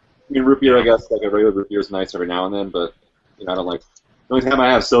speaking. I mean, root beer, I guess, like a regular root beer is nice every now and then, but I don't like. The only time I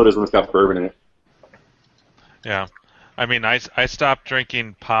have soda is when it's got bourbon in it. Yeah. I mean, I stopped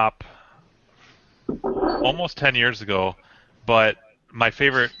drinking pop almost 10 years ago, but my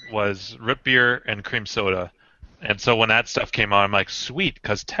favorite was root beer and cream soda. And so when that stuff came out, I'm like, sweet,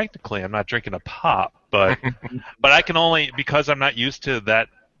 because technically I'm not drinking a pop, but I can only, because I'm not used to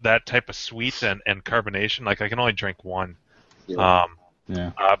that type of sweet and carbonation, like I can only drink one. Yeah.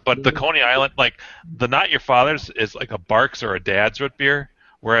 But the Coney Island, like the Not Your Father's is like a Barks or a Dad's root beer,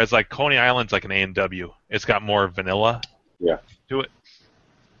 whereas like Coney Island's like an A&W. It's got more vanilla to it.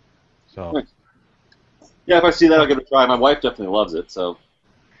 So. Nice. Yeah, if I see that, I'll give it a try. My wife definitely loves it, so.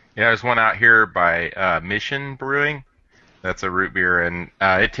 Yeah, there's one out here by Mission Brewing. That's a root beer, and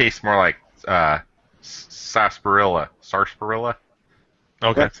it tastes more like sarsaparilla.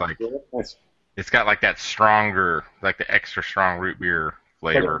 Okay. It's like Nice. it's got like that stronger, like the extra strong root beer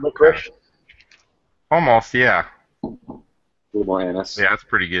flavor. Like licorice? Almost, yeah. A little more anise. Yeah, that's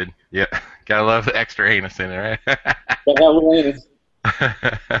pretty good. Yeah, gotta love the extra anus in there, right? Gotta have a little anise.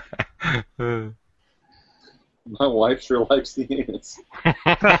 My wife sure likes the anus.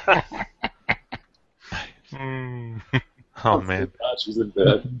 Oh, man. God, she's in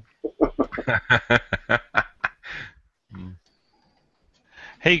bed.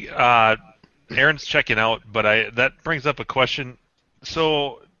 Hey, Aaron's checking out, but that brings up a question.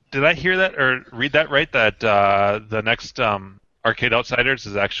 So, did I hear that or read that right? That the next Arcade Outsiders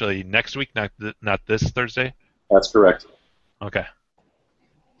is actually next week, not this Thursday? That's correct. Okay.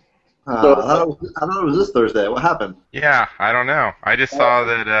 I thought it was this Thursday. What happened? Yeah, I don't know. I just saw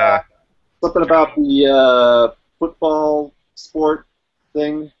that. Something about the football sport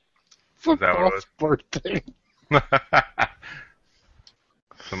thing. Football sport thing.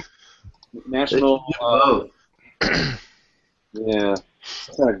 National. Yeah,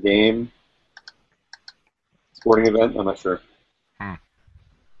 some kind of game. Sporting event. I'm not sure.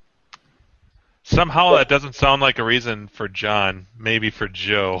 Somehow that doesn't sound like a reason for John. Maybe for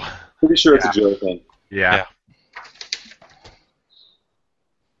Joe. Pretty sure it's a Joe thing. Yeah.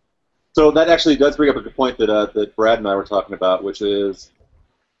 So that actually does bring up a good point that Brad and I were talking about, which is,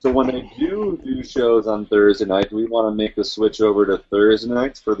 so when they do shows on Thursday night, do we want to make the switch over to Thursday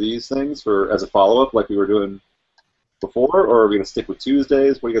nights for these things, as a follow-up, like we were doing before, or are we going to stick with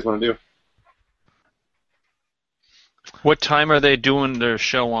Tuesdays? What do you guys want to do? What time are they doing their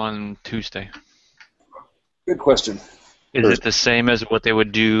show on Tuesday? Good question. Is it the same as what they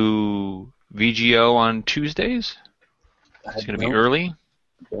would do VGO on Tuesdays? It's going to be early?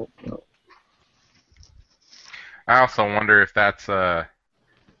 I also wonder if that's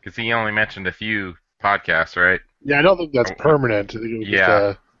because he only mentioned a few podcasts, right? Yeah, I don't think that's permanent. I think it was just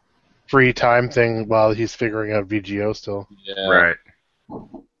a free time thing while he's figuring out VGO still. Yeah. Right.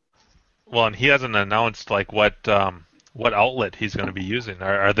 Well, and he hasn't announced like what outlet he's going to be using.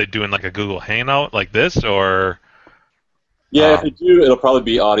 Are they doing like a Google Hangout like this, or? Yeah, if they do, it'll probably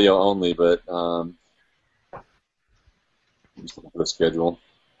be audio only, but just looking for the schedule.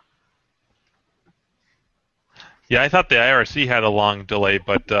 Yeah, I thought the IRC had a long delay,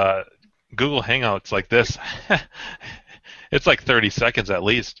 but Google Hangouts like this, it's like 30 seconds at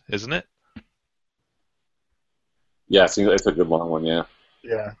least, isn't it? Yeah, it's a good long one, yeah.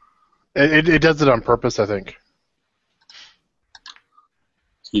 Yeah. It does it on purpose, I think.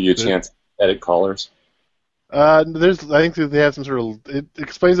 To give you a chance to edit callers. I think that they have some sort of. It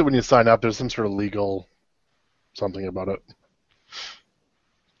explains it when you sign up. There's some sort of legal something about it.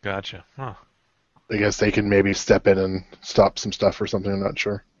 Gotcha. Huh. I guess they can maybe step in and stop some stuff or something. I'm not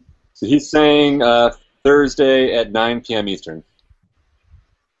sure. So he's saying Thursday at 9 p.m. Eastern.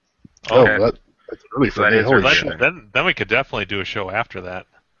 Okay. Oh, that's early for me. Holy shit. Then we could definitely do a show after that.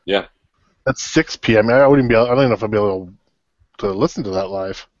 Yeah. That's 6 p.m. I don't even know if I'll be able to listen to that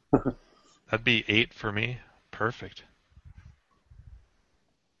live. That'd be 8 for me. Perfect.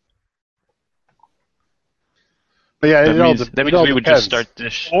 But yeah, That it all, means it all we would just depends. start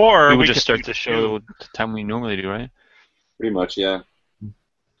this. Or we we would just could start the show the time we normally do, right? Pretty much, yeah.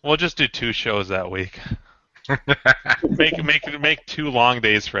 We'll just do 2 shows that week. Make 2 long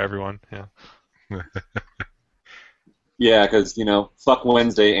days for everyone. Yeah. Yeah, because, fuck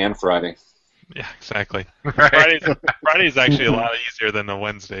Wednesday and Friday. Yeah, exactly. Right. Friday's actually a lot easier than a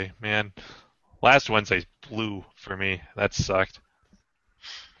Wednesday, man. Last Wednesday blew for me. That sucked.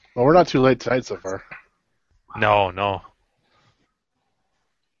 Well, we're not too late tonight so far. No.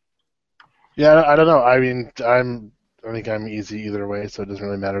 Yeah, I don't know. I mean, I think I'm easy either way, so it doesn't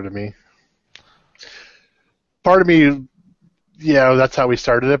really matter to me. Part of me, yeah, that's how we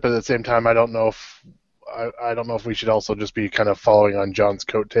started it, but at the same time, I don't know if we should also just be kind of following on John's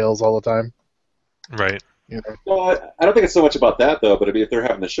coattails all the time. Right. No, I don't think it's so much about that, though, but if they're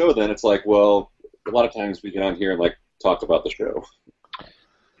having the show, then it's like, well, a lot of times we get on here and, talk about the show.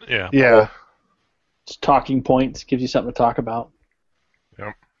 Yeah. Yeah. Just talking points gives you something to talk about.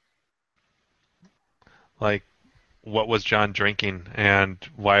 Yep. Like, what was John drinking, and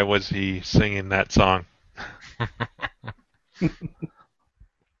why was he singing that song?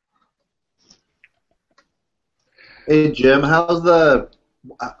 Hey Jim,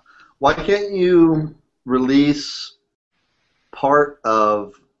 why can't you release part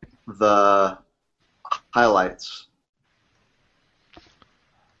of the highlights?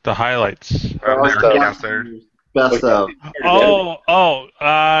 The highlights. Best of.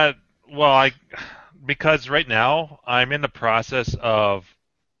 Well, because right now I'm in the process of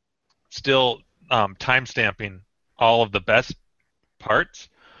still timestamping all of the best parts,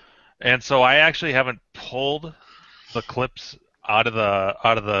 and so I actually haven't pulled the clips out of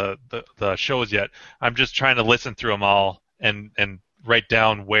the shows yet. I'm just trying to listen through them all and write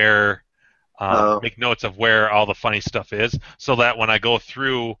down where make notes of where all the funny stuff is, so that when I go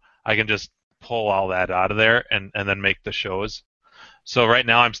through, I can just pull all that out of there and then make the shows. So right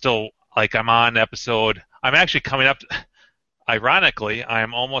now I'm still I'm on episode. I'm actually coming up. Ironically,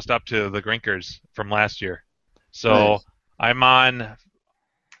 I'm almost up to the Grinkers from last year. So nice.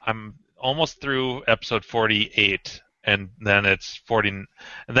 I'm almost through episode 48, and then it's 40. And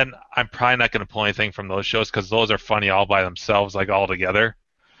then I'm probably not going to pull anything from those shows because those are funny all by themselves, all together.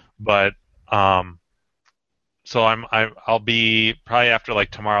 But so I'll be probably after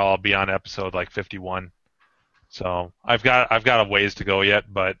tomorrow. I'll be on episode 51. So I've got a ways to go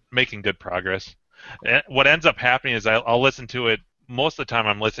yet, but making good progress. What ends up happening is I'll listen to it. Most of the time,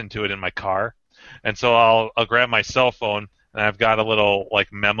 I'm listening to it in my car, and so I'll grab my cell phone, and I've got a little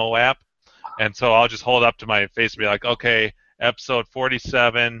memo app, and so I'll just hold it up to my face and be like, okay, episode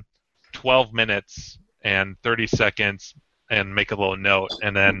 47, 12 minutes and 30 seconds, and make a little note,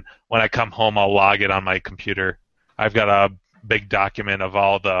 and then when I come home, I'll log it on my computer. I've got a big document of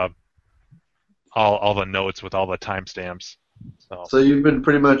all the notes with all the timestamps. So you've been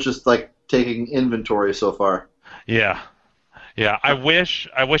pretty much just taking inventory so far. Yeah. I wish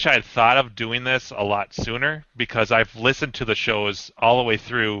I had thought of doing this a lot sooner, because I've listened to the shows all the way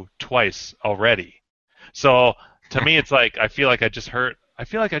through twice already. So to me, it's I feel like I just heard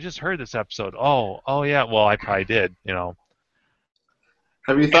this episode. Oh yeah. Well, I probably did.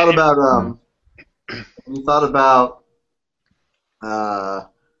 Have you thought about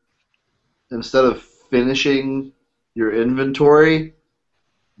instead of finishing your inventory,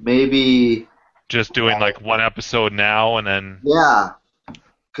 maybe just doing one episode now and then? Yeah,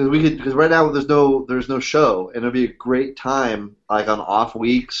 because right now there's no show, and it'd be a great time on off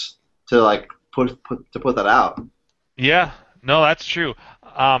weeks to put that out. Yeah, no, that's true.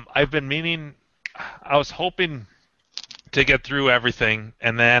 I've been meaning. I was hoping to get through everything,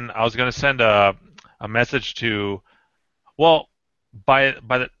 and then I was going to send a message to. Well,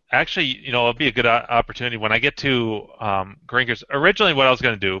 actually, it'll be a good opportunity when I get to Grinkers. Originally, what I was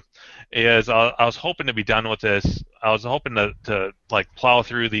going to do is I was hoping to be done with this. I was hoping to plow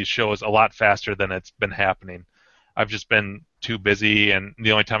through these shows a lot faster than it's been happening. I've just been too busy, and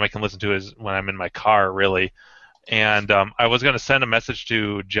the only time I can listen to it is when I'm in my car, really. And I was going to send a message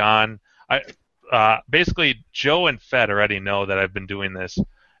to John. Basically, Joe and Fed already know that I've been doing this,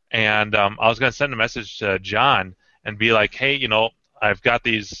 and I was going to send a message to John and be like, hey, I've got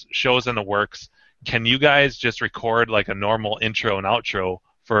these shows in the works. Can you guys just record a normal intro and outro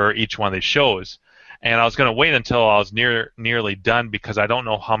for each one of these shows? And I was going to wait until I was nearly done, because I don't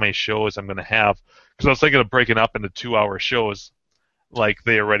know how many shows I'm going to have. Because I was thinking of breaking up into 2-hour shows like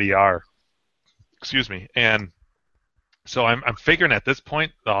they already are. Excuse me. And so I'm figuring at this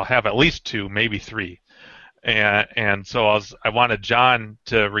point I'll have at least 2, maybe 3. And so I wanted John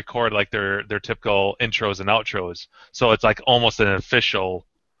to record their typical intros and outros, so it's almost an official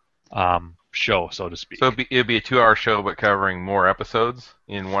show, so to speak. So it'd be a 2-hour show, but covering more episodes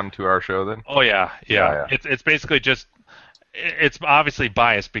in one 2-hour show then? Oh, yeah. Yeah. It's basically just, it's obviously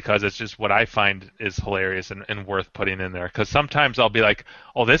biased because it's just what I find is hilarious and worth putting in there. Because sometimes I'll be like,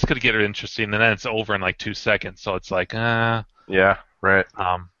 oh, this could get interesting, and then it's over in like 2 seconds. So it's like, Yeah, right.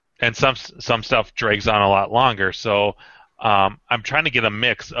 And some stuff drags on a lot longer. So I'm trying to get a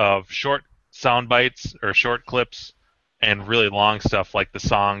mix of short sound bites or short clips and really long stuff like the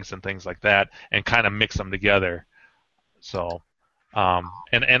songs and things like that, and kind of mix them together. So,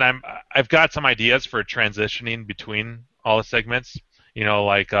 and I've got some ideas for transitioning between all the segments. You know,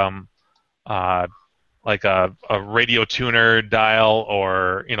 like a radio tuner dial,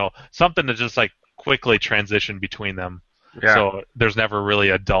 or something to just like quickly transition between them. Yeah. So there's never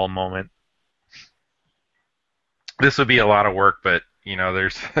really a dull moment. This would be a lot of work, but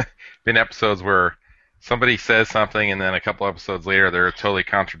there's been episodes where somebody says something, and then a couple episodes later, they're totally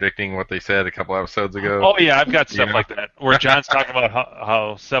contradicting what they said a couple episodes ago. Oh yeah, I've got stuff like that where John's talking about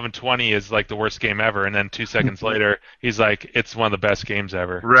how 720 is like the worst game ever, and then 2 seconds later, he's like, it's one of the best games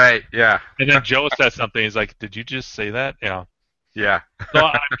ever. Right. Yeah. And then Joe says something. He's like, did you just say that? Yeah. Yeah. So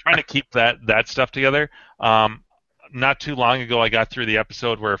I'm trying to keep that stuff together. Not too long ago, I got through the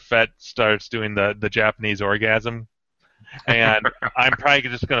episode where Fett starts doing the Japanese orgasm, and I'm probably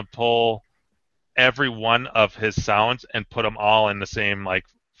just going to pull every one of his sounds and put them all in the same like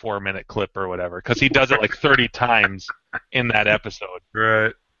 4-minute clip or whatever, because he does it like 30 times in that episode.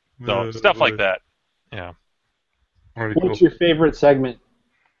 Right. So stuff like that. Yeah. What's your favorite segment,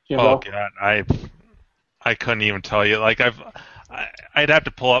 Jimbo? Oh God, I couldn't even tell you. Like I'd have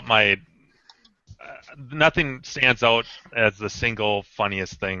to pull up my. Nothing stands out as the single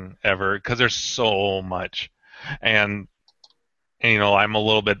funniest thing ever because there's so much, and I'm a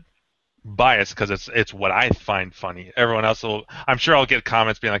little bit biased because it's what I find funny. Everyone else I'm sure I'll get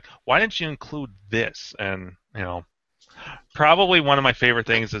comments being like, why didn't you include this? And probably one of my favorite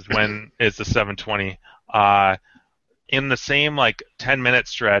things is the 720 in the same like 10-minute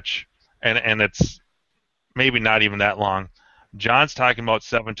stretch, and it's maybe not even that long. John's talking about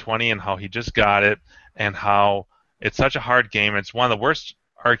 720 and how he just got it, and how it's such a hard game. It's one of the worst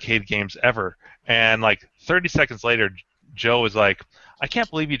arcade games ever. And like 30 seconds later, Joe is like, I can't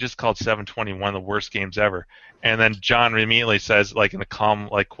believe you just called 720 one of the worst games ever. And then John immediately says, like in a calm,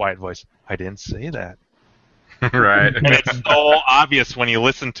 like quiet voice, I didn't say that. Right. And it's so obvious when you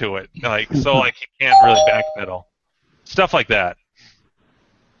listen to it. Like you can't really backpedal. Stuff like that.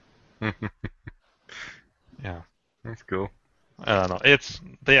 Yeah. That's cool. I don't know.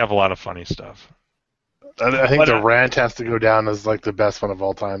 They have a lot of funny stuff. I think the rant has to go down as like the best one of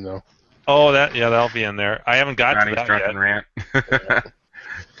all time, though. Oh, that'll be in there. I haven't got to that yet. Rant.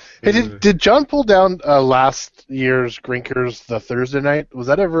 Hey, did John pull down last year's Grinkers the Thursday night? Was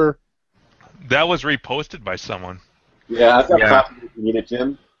that ever? That was reposted by someone. Yeah, I've got copies if you need it,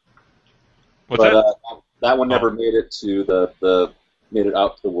 Jim. What's that? That one never made it to made it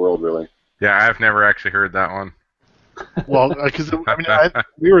out to the world, really. Yeah, I've never actually heard that one. Well, because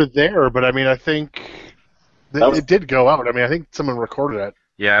we were there, but I mean, I think it did go out. I mean, I think someone recorded it.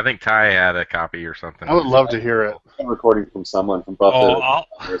 Yeah, I think Ty had a copy or something. I would love to hear it. I'm recording from someone from Buffalo.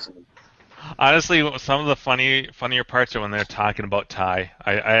 Honestly, some of the funnier parts are when they're talking about Ty.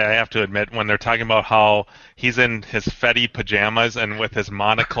 I have to admit, when they're talking about how he's in his Fetty pajamas and with his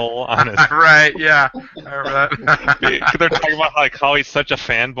monocle on his... Right, yeah. I remember that. They're talking about how he's such a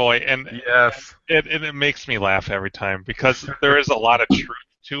fanboy, and yes, it makes me laugh every time because there is a lot of truth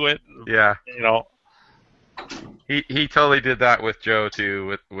to it. Yeah. He totally did that with Joe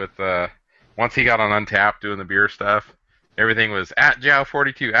too. With once he got on Untapped doing the beer stuff, everything was at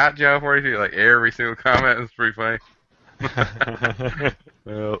Jow42, at Jow42. Like every single comment was pretty funny.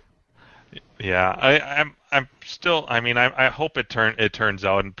 Well, yeah, I'm still. I mean, I hope it turns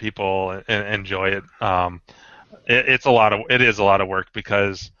out and people enjoy it. It is a lot of work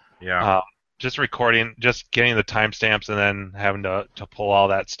because just recording, just getting the timestamps, and then having to pull all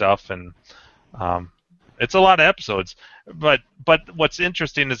that stuff, and it's a lot of episodes. But what's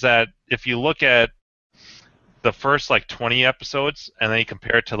interesting is that if you look at the first like 20 episodes and then you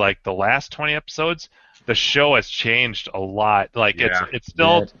compare it to like the last 20 episodes, the show has changed a lot. Like it's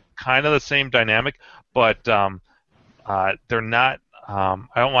still kind of the same dynamic, but they're not. I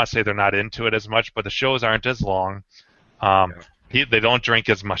don't want to say they're not into it as much, but the shows aren't as long. They don't drink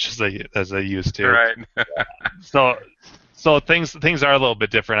as much as they used to. Right. So things are a little bit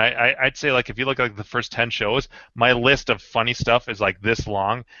different. I'd say like if you look at like the first 10 shows, my list of funny stuff is like this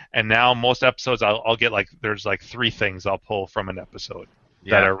long, and now most episodes I'll get like there's like 3 things I'll pull from an episode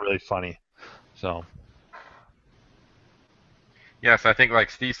that are really funny. So Yes, I think like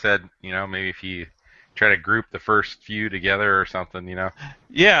Steve said, maybe if you try to group the first few together or something,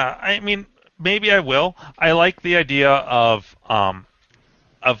 Yeah, I mean, maybe I will. I like the idea of kind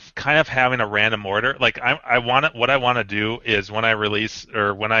of having a random order. Like I want what I want to do is when I release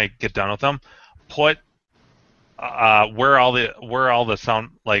or when I get done with them, put where all the sound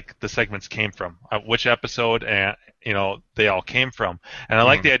like the segments came from, which episode, and they all came from. And I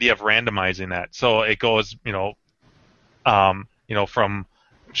like the idea of randomizing that, so it goes from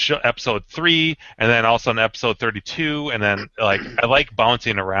episode 3, and then also in episode 32, and then like I like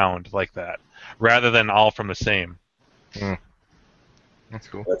bouncing around like that rather than all from the same. That's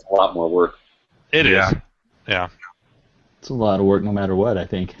cool. That's a lot more work. It is. Yeah. It's a lot of work no matter what, I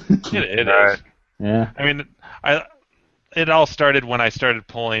think. It is. Yeah. I mean, it all started when I started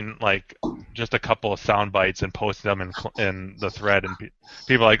pulling like just a couple of sound bites and posting them in the thread, and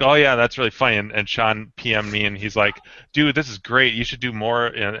people are like, "Oh yeah, that's really funny." And Sean PM'd me, and he's like, "Dude, this is great. You should do more."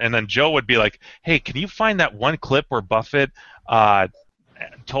 And then Joe would be like, "Hey, can you find that one clip where Buffett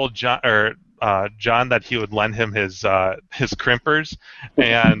told John that he would lend him his crimpers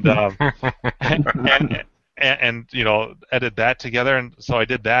and and edit that together?" And so I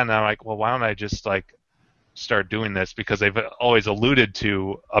did that, and I'm like, well, why don't I just like start doing this, because they've always alluded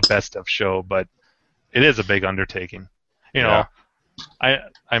to a best of show, but it is a big undertaking. I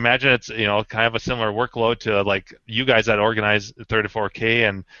imagine it's kind of a similar workload to like you guys that organize 34K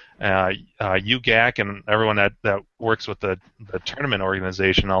and UGAC and everyone that works with the tournament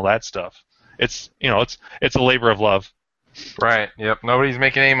organization, all that stuff. It's it's a labor of love. Right. Yep. Nobody's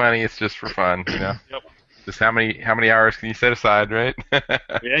making any money. It's just for fun. Yep. Just how many hours can you set aside, right?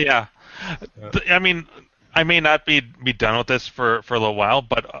 Yeah. I mean, I may not be done with this for a little while,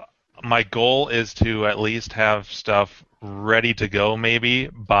 but my goal is to at least have stuff ready to go maybe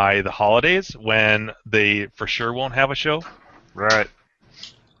by the holidays when they for sure won't have a show. Right.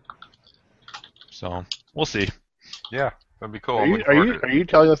 So we'll see. Yeah, that'd be cool. Are you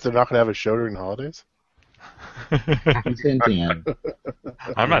telling us they're not going to have a show during the holidays? He's hinting at it.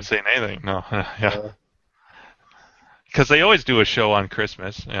 I'm not saying anything. No. Yeah. Because they always do a show on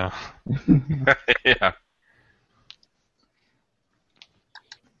Christmas. Yeah. Yeah.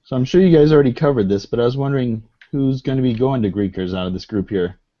 So I'm sure you guys already covered this, but I was wondering who's going to be going to Greekers out of this group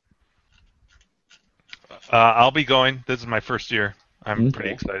here. I'll be going. This is my first year. I'm pretty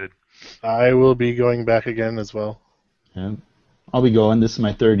excited. I will be going back again as well. Yeah. I'll be going. This is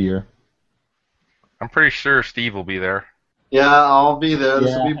my third year. I'm pretty sure Steve will be there. Yeah, I'll be there.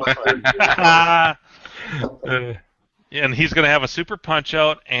 This will be my third year. And he's going to have a Super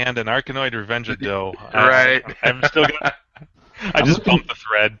Punch-Out and an Arkanoid Revenge of Doe. Right. I'm still gonna... I just bumped the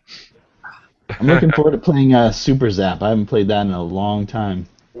thread. I'm looking forward to playing Super Zap. I haven't played that in a long time.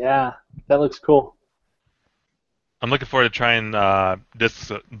 Yeah, that looks cool. I'm looking forward to trying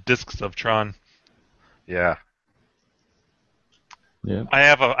Discs of Tron. Yeah. Yeah. I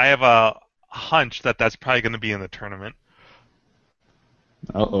have a hunch that that's probably going to be in the tournament.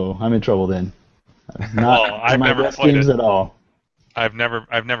 Uh-oh, I'm in trouble then. Not I've my never best played games it. at all. I've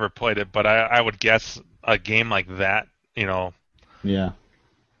never played it, but I would guess a game like that, Yeah.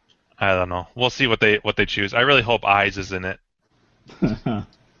 I don't know. We'll see what they choose. I really hope Eyes is in it.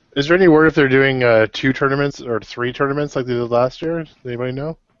 Is there any word if they're doing 2 tournaments or 3 tournaments like they did last year? Does anybody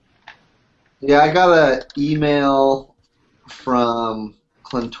know? Yeah, I got an email from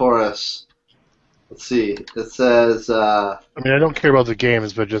Clintoris. Let's see. It says... I mean, I don't care about the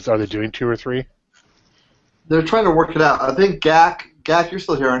games, but just are they doing 2 or 3? They're trying to work it out. I think Gak, you're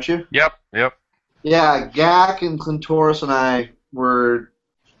still here, aren't you? Yep. Yeah, Gak and Clintoris and I were...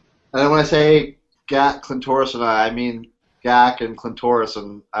 And when I say Gak, Clintoris and I mean Gak and Clintoris,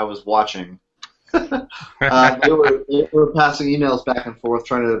 and I was watching. They were passing emails back and forth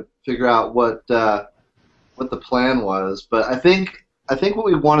trying to figure out what the plan was. But I think what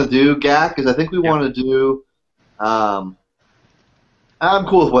we want to do, Gak, is I think we want to do... I'm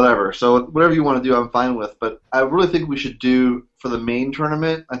cool with whatever. So whatever you want to do, I'm fine with. But I really think we should do, for the main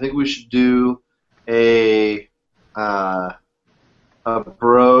tournament, I think we should do a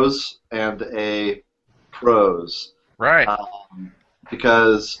bros and a pros. Right.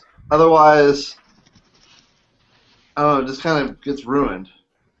 Because otherwise, I don't know, it just kind of gets ruined.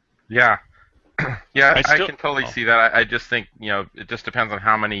 Yeah. Yeah, I still- can totally see that. I just think, it just depends on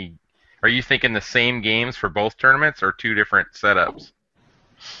how many... Are you thinking the same games for both tournaments or 2 different setups?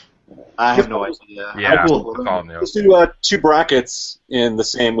 I have no idea. Yeah, I'm cool with that's it. all new. Let's do 2 brackets with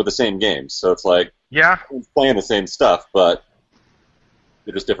the same games. So it's like Yeah. playing the same stuff, but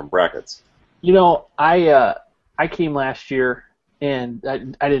they're just different brackets. I came last year and I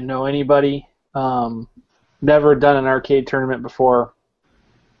didn't know anybody, never done an arcade tournament before,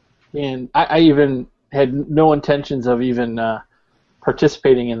 and I even had no intentions of even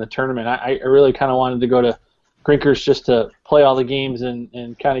participating in the tournament. I really kind of wanted to go to Grinkers just to play all the games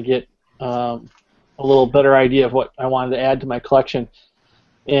and kind of get a little better idea of what I wanted to add to my collection.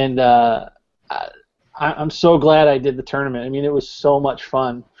 And I'm so glad I did the tournament. I mean, it was so much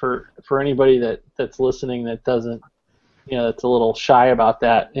fun for anybody that's listening that doesn't, that's a little shy about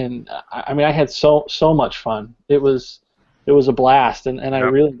that. And I mean, I had so much fun. It was a blast, and I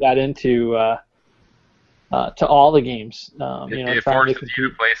really got into to all the games. It forces you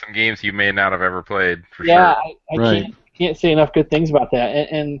to play some games you may not have ever played. For yeah, sure. I can't say enough good things about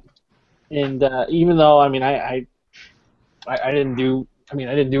that. And even though I mean I didn't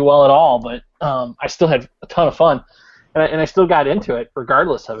do well at all, but I still had a ton of fun, and I still got into it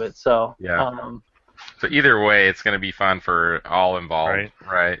regardless of it. So yeah. So either way, it's going to be fun for all involved,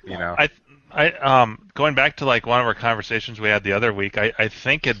 right? I going back to like one of our conversations we had the other week, I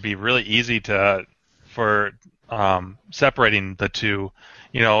think it'd be really easy for separating the two.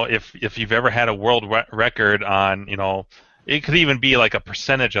 If you've ever had a world record on, it could even be like a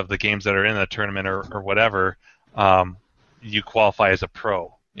percentage of the games that are in the tournament or whatever, you qualify as a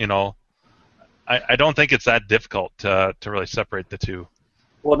pro. I don't think it's that difficult to really separate the two.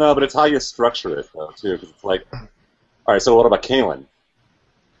 Well, no, but it's how you structure it, though, too. Because it's like, all right, so what about Kalen?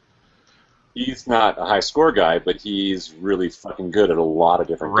 He's not a high score guy, but he's really fucking good at a lot of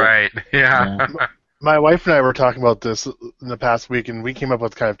different games. Right, yeah. My wife and I were talking about this in the past week, and we came up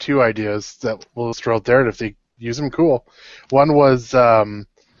with kind of two ideas that we'll just throw out there, and if they use them, cool. One was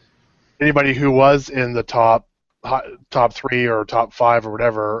anybody who was in the top 3 or top 5 or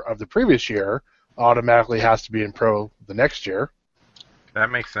whatever of the previous year automatically has to be in pro the next year. That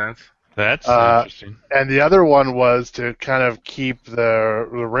makes sense. That's interesting. And the other one was to kind of keep the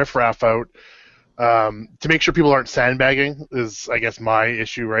riffraff out, to make sure people aren't sandbagging is, I guess, my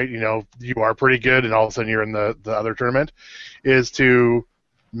issue, right? You are pretty good, and all of a sudden you're in the other tournament, is to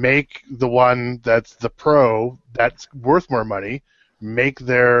make the one that's the pro that's worth more money, make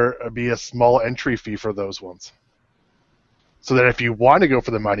there be a small entry fee for those ones. So that if you want to go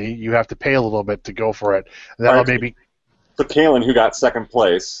for the money, you have to pay a little bit to go for it. And that'll maybe... So Kalen, who got second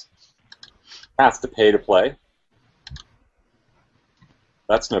place, has to pay to play.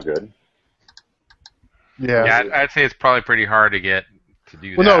 That's no good. Yeah, I'd say it's probably pretty hard to get to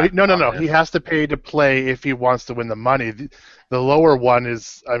do that. Well, no. He has to pay to play if he wants to win the money. The lower one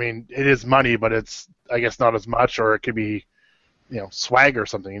is, I mean, it is money, but it's, I guess, not as much, or it could be, swag or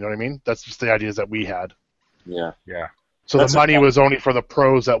something. You know what I mean? That's just the ideas that we had. Yeah. So the money was only for the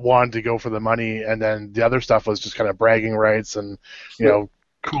pros that wanted to go for the money, and then the other stuff was just kind of bragging rights and,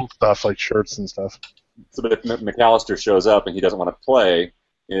 cool stuff like shirts and stuff. So if McAllister shows up and he doesn't want to play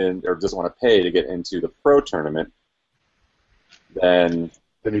or doesn't want to pay to get into the pro tournament, then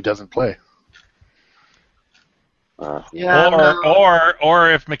he doesn't play. Or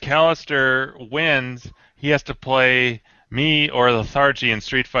if McAllister wins, he has to play me or Lethargy in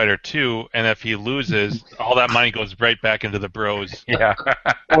Street Fighter 2, and if he loses, all that money goes right back into the bros. Yeah.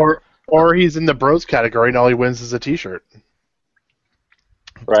 or he's in the bros category, and all he wins is a T-shirt.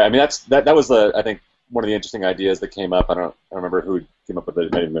 Right. I mean, that was I think one of the interesting ideas that came up. I don't remember who came up with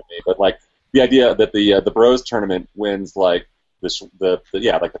it, maybe me, but like the idea that the bros tournament wins like the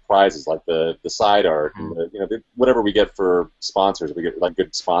prizes, like the side art, and whatever we get for sponsors, we get like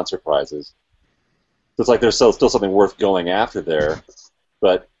good sponsor prizes. So it's like there's still something worth going after there,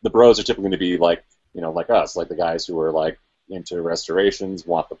 but the bros are typically going to be like like us, like the guys who are like into restorations,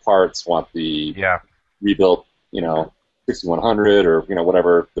 want the parts, want the rebuilt 6100 or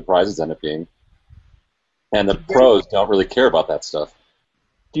whatever the prizes end up being, and the pros don't really care about that stuff.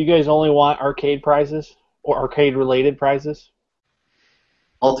 Do you guys only want arcade prizes or arcade related prizes?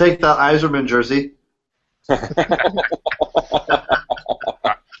 I'll take that Iserman jersey.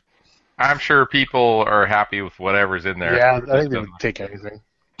 I'm sure people are happy with whatever's in there. Yeah, I think they would take anything.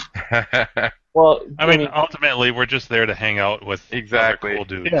 Well, I mean, ultimately, we're just there to hang out with exactly cool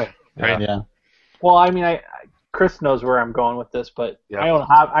dudes. Yeah. Right? Yeah. Well, I mean, Chris knows where I'm going with this, but I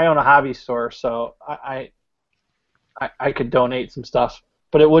own a hobby store, so I could donate some stuff,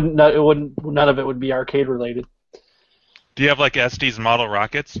 but none of it would be arcade related. Do you have like Estes model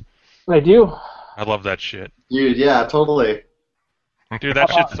rockets? I do. I love that shit. Dude, yeah, totally. Dude,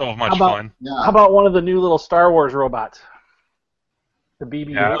 that shit's so much fun. Yeah. How about one of the new little Star Wars robots? The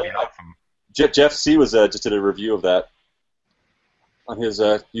BB-8. Yeah, that'd be awesome. Jeff C. was just did a review of that on his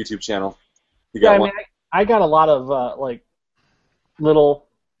YouTube channel. You got one? I got a lot of like little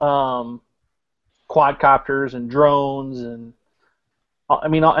quadcopters and drones and I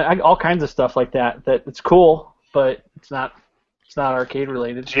mean, all kinds of stuff like that. That it's cool, but it's not arcade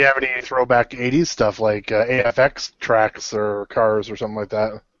related. Do you have any throwback 80s stuff like AFX tracks or cars or something like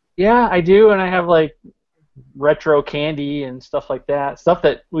that? Yeah, I do, and I have like retro candy and stuff like that. Stuff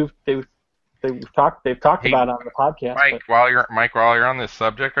that they've talked about on the podcast. Mike, while you're on this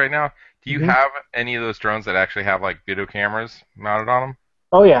subject right now, do you Mhm. have any of those drones that actually have like video cameras mounted on them?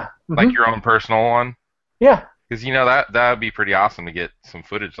 Oh yeah. Like your own personal one? Yeah. Because that would be pretty awesome to get some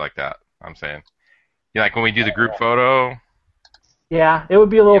footage like that. I'm saying, like when we do the group photo. Yeah, it would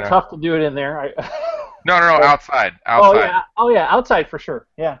be a little tough to do it in there. No, outside. Oh yeah, outside for sure.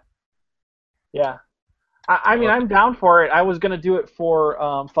 Yeah. I mean, I'm down for it. I was gonna do it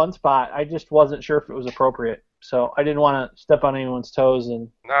for Fun Spot. I just wasn't sure if it was appropriate, so I didn't want to step on anyone's toes. And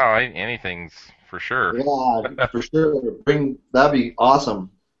no, anything's for sure. Yeah, for sure. That'd be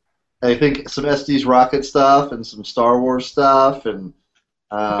awesome. I think some SD's Rocket stuff and some Star Wars stuff, and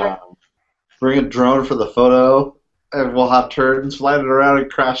bring a drone for the photo, and we'll have turds flying around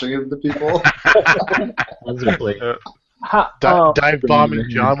and crashing into people. Dive bombing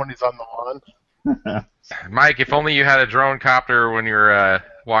John when he's on the lawn. Mike, if only you had a drone copter when you were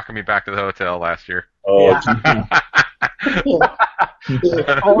walking me back to the hotel last year. Oh, yeah.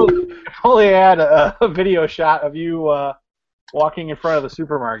 Only had a video shot of you walking in front of the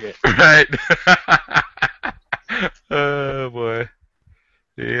supermarket. Right. Oh boy.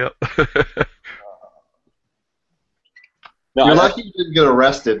 Yep. You're lucky you didn't get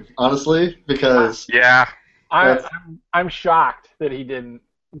arrested, honestly, because yeah. I'm shocked that he didn't.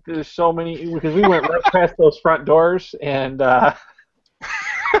 There's so many, because we went right past those front doors, and oh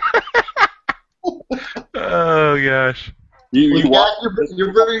gosh.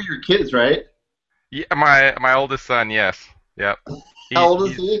 You're bringing your kids, right? Yeah, my oldest son, yes. Yep. How old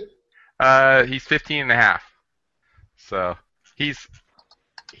is he? He's 15 and a half. So he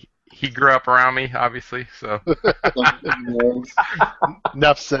grew up around me, obviously. So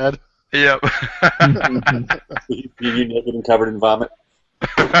enough said. Yep. You naked and covered in vomit.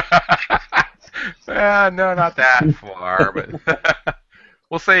 No, not that far, but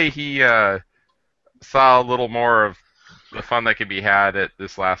we'll say he saw a little more of the fun that could be had at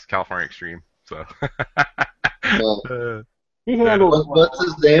this last California Extreme. So he handled. What's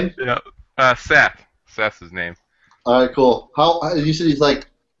his name? Yeah, Seth. Seth's his name. All right, cool. How you said he's like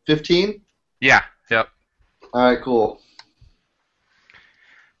 15? Yeah. Yep. All right, cool.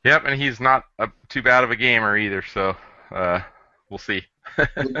 Yep, and he's not too bad of a gamer either. So we'll see.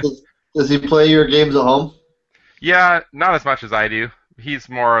 Does he play your games at home? Yeah, not as much as I do. He's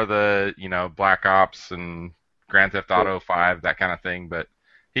more of the, Black Ops and Grand Theft Auto 5, that kind of thing, but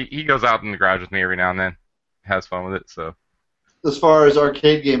he goes out in the garage with me every now and then, has fun with it, so. As far as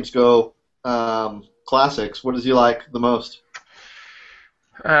arcade games go, classics, what does he like the most?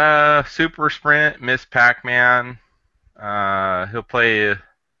 Super Sprint, Miss Pac-Man, he'll play a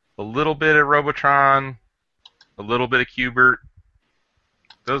little bit of Robotron, a little bit of Q*bert.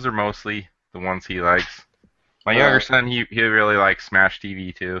 Those are mostly the ones he likes. My younger son, he really likes Smash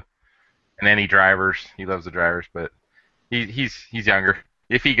TV too, and any drivers. He loves the drivers, but he's younger.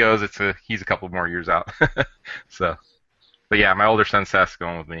 If he goes, he's a couple more years out. So, but yeah, my older son Seth's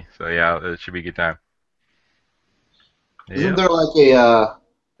going with me. So yeah, it should be a good time. Isn't there like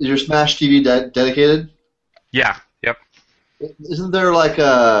is your Smash TV dedicated? Yeah. Yep. Isn't there like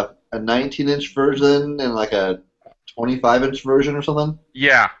a 19-inch version and like a 25-inch version or something?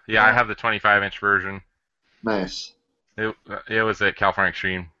 Yeah, I have the 25-inch version. Nice. It was at California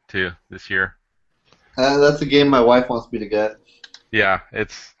Extreme too this year. That's a game my wife wants me to get. Yeah,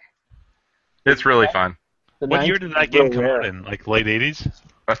 it's really fun. What year did that game come out in? Like late 80s?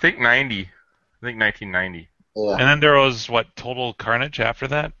 I think 90. I think 1990. Yeah. And then there was Total Carnage after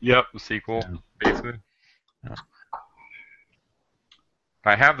that? Yep, the sequel, basically. Yeah.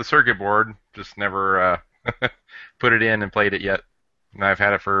 I have the circuit board, just never put it in and played it yet. And I've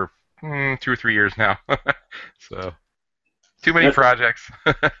had it for 2 or 3 years now. So, too many projects.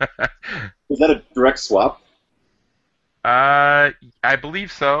 Is that a direct swap? I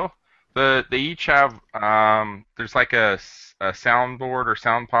believe so. They each have there's like a soundboard or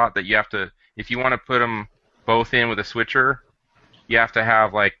sound pot that you have to, if you want to put them both in with a switcher, you have to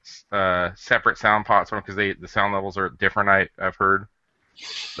have like separate sound pots because the sound levels are different. I've heard.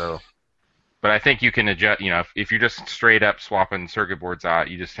 So, but I think you can adjust. If you're just straight up swapping circuit boards out,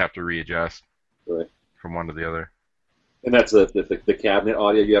 you just have to readjust from one to the other. And that's the cabinet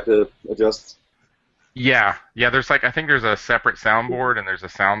audio you have to adjust. Yeah. There's I think there's a separate soundboard and there's a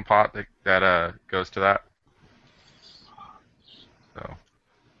sound pot that goes to that. So.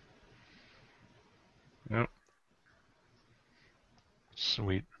 Yep.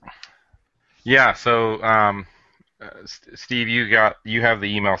 Yeah. So, Steve, you have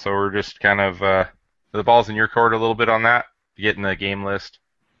the email, so we're just kind of the ball's in your court a little bit on that, getting the game list,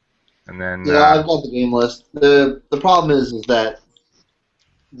 and then Yeah, I've got the game list. The problem is that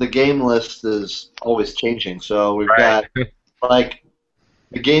the game list is always changing. So we've right. got like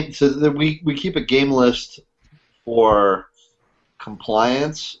the game. So we keep a game list for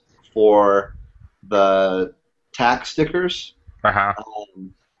compliance for the tax stickers. Uh-huh.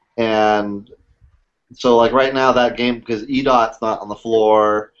 And so like right now that game, because EDOT's not on the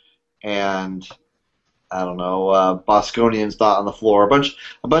floor, and I don't know, Bosconian's not on the floor. A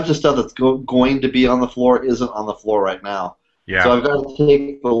bunch of stuff that's going to be on the floor isn't on the floor right now. Yeah. So I've got to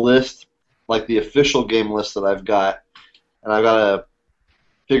take the list, like the official game list that I've got, and I've got to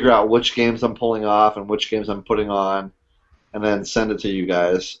figure out which games I'm pulling off and which games I'm putting on, and then send it to you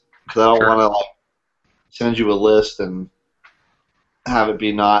guys. Because I don't want to like send you a list and have it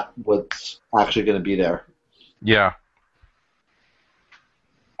be not what's actually going to be there. Yeah.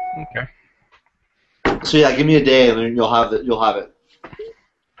 Okay. So yeah, give me a day and then you'll have it. You'll have it.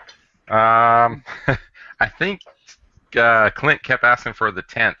 I think Clint kept asking for the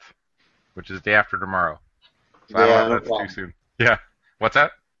 10th, which is day after tomorrow. So I don't know if that's too soon. Yeah. What's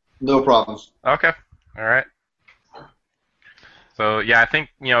that? No problems. Okay. All right. So yeah, I think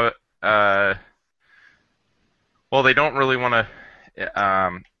well, they don't really want to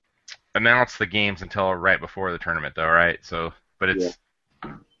announce the games until right before the tournament, though, right? So, but it's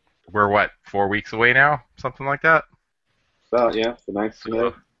we're what 4 weeks away now, something like that. About the 9th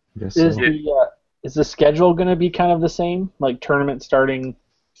today. Yes, Is the schedule going to be kind of the same, like tournament starting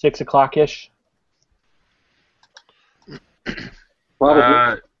 6 o'clock ish?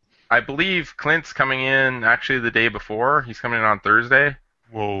 Probably. I believe Clint's coming in actually the day before. He's coming in on Thursday.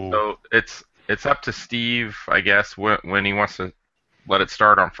 Whoa. So it's up to Steve, I guess, when he wants to let it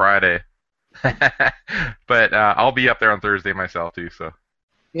start on Friday. But I'll be up there on Thursday myself too. So.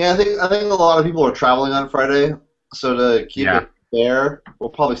 Yeah, I think a lot of people are traveling on Friday, so to keep it fair, we'll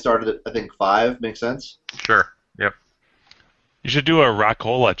probably start at I think 5. Makes sense. Sure. Yep. You should do a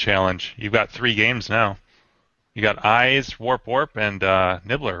Rockola challenge. You've got 3 games now. You got Eyes, Warp, and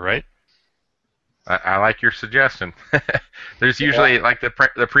Nibbler, right? I like your suggestion. There's usually like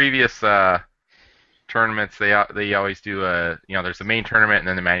the previous tournaments. They always do there's the main tournament and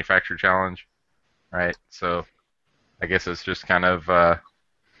then the manufacturer challenge, right? So I guess it's just kind of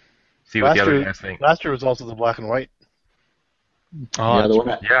see what the other guys think. Last year was also the black and white. Oh, yeah,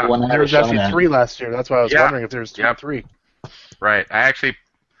 the one there was actually 3 last year. That's why I was wondering if there was 2 or 3. Right. I actually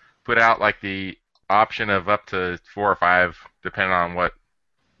put out like the option of up to 4 or 5, depending on what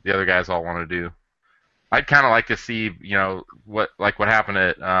the other guys all want to do. I'd kind of like to see, what happened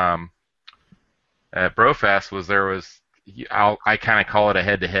at Brofest was I kind of call it a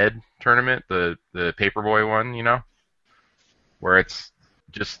head-to-head tournament, the Paperboy one, where it's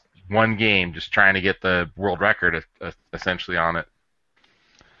just one game, just trying to get the world record essentially on it.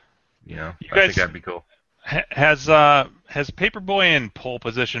 I think that'd be cool. Has Paperboy in pole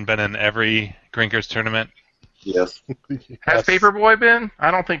position been in every Grinkers tournament? Yes. Has Paperboy been?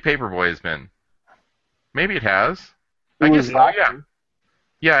 I don't think Paperboy has been. Maybe it has. I guess so, yeah.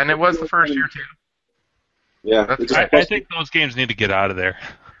 Yeah, and it was the first year, too. Yeah. I think those games need to get out of there.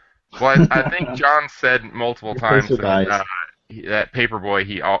 Well, I think John said multiple times that Paperboy,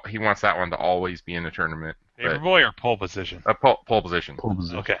 he wants that one to always be in the tournament. Paperboy or pole position? Pole position. Pole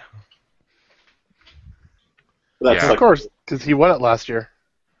position. Okay. Of course, because he won it last year.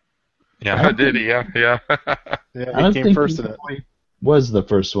 Yeah, did he? Yeah. Yeah, he came first in it. Was the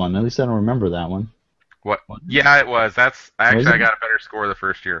first one? At least I don't remember that one. What? Yeah, it was. I got a better score the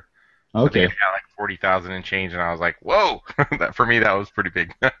first year. Okay. I think I got like 40,000 and change, and I was like, "Whoa!" For me, that was pretty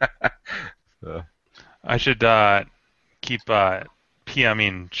big. So. I should keep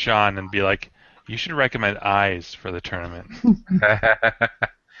PMing Sean and be like, "You should recommend Eyes for the tournament."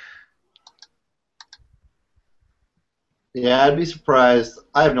 Yeah, I'd be surprised.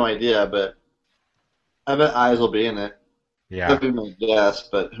 I have no idea, but I bet Eyes will be in it. Yeah. That'd be my guess,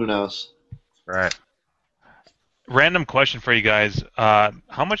 but who knows? Right. Random question for you guys.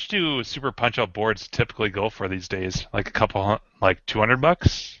 How much do Super Punch-Out boards typically go for these days? Like a couple, like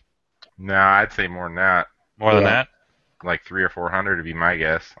 $200? No, I'd say more than that. More than that? Like 300 or 400 would be my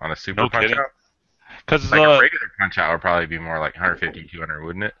guess on a Super Punch-Out. Because like a regular Punch-Out would probably be more like 150, 200,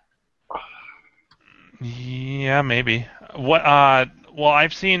 wouldn't it? Yeah, maybe. What? Well,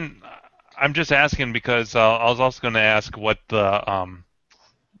 I've seen. I'm just asking because I was also going to ask what the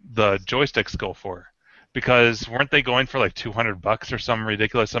joysticks go for, because weren't they going for like $200 or some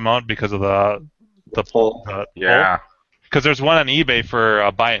ridiculous amount because of the pull? Yeah. Because there's one on eBay for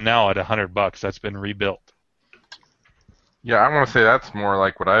buy it now at $100 that's been rebuilt. Yeah, I want to say that's more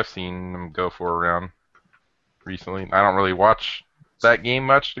like what I've seen them go for around recently. I don't really watch that game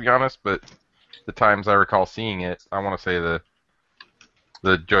much, to be honest, but the times I recall seeing it, I want to say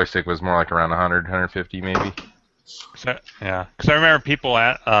the joystick was more like around 100, 150 maybe. Yeah, because I remember people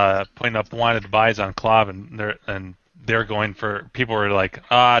putting up wanted buys on Clav, and they're going for, people were like,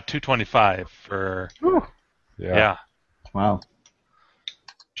 $225 for. Whew. Yeah. Wow.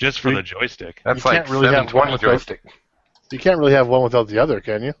 Just for the joystick. That's You like can't really have one $720 without- joystick. You can't really have one without the other,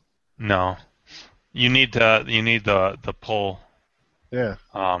 can you? No. You need the pull Yeah.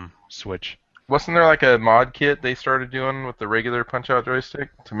 switch. Wasn't there like a mod kit they started doing with the regular Punch-Out joystick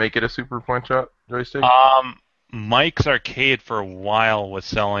to make it a Super Punch-Out joystick? Mike's Arcade for a while was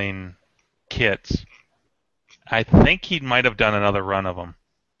selling kits. I think he might have done another run of them.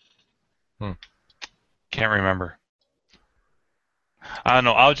 Can't remember. I don't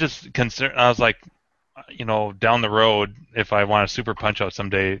know. I was just concerned. I was like, down the road, if I want a Super Punch-Out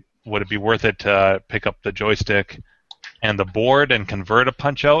someday, would it be worth it to pick up the joystick and the board and convert a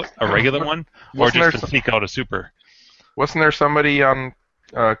Punch-Out, a regular one, or just to seek out a Super? Wasn't there somebody on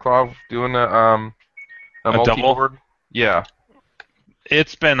Clav doing a multi-board? Yeah.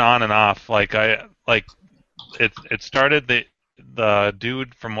 It's been on and off. It started, the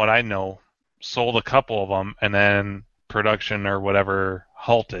dude, from what I know, sold a couple of them, and then production or whatever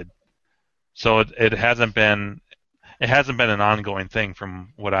halted. So it hasn't been an ongoing thing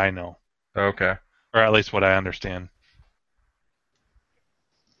from what I know. Okay. Or at least what I understand.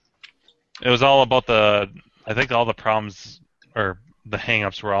 It was all about I think all the problems or the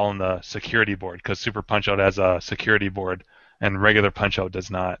hang-ups were all in the security board, because Super Punch-Out has a security board and regular Punch-Out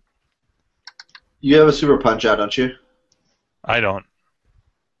does not. You have a Super Punch-Out, don't you? I don't.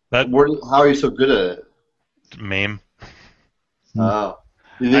 How are you so good at it? MAME. Oh.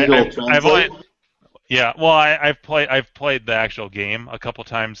 You think it'll translate? Yeah, well, I've played the actual game a couple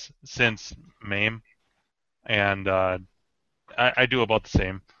times since MAME, and I do about the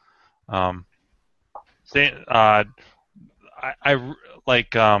same.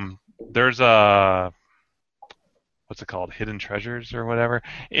 There's a, what's it called, Hidden Treasures or whatever.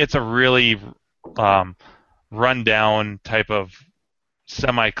 It's a really rundown type of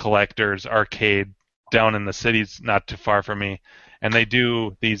semi-collector's arcade down in the cities not too far from me, and they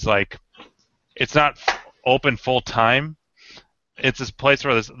do these, like, it's not open full time. It's this place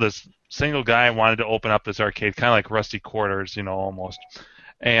where this single guy wanted to open up this arcade, kind of like Rusty Quarters, almost.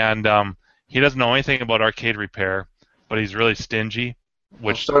 And he doesn't know anything about arcade repair, but he's really stingy.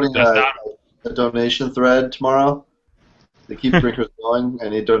 Which I'm starting a donation thread tomorrow. To keep drinkers going. I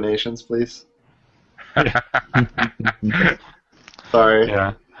need donations, please. Sorry.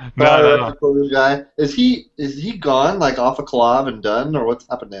 Yeah. No. Guy. Is he gone, like off of Clav and done, or what's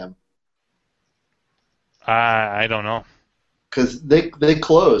happened to him? I don't know. Because they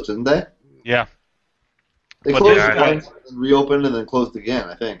closed, didn't they? Yeah. They closed once, and reopened, and then closed again,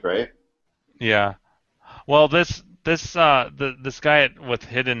 I think, right? Yeah. Well, this guy with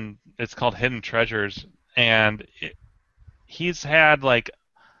it's called Hidden Treasures, and he's had like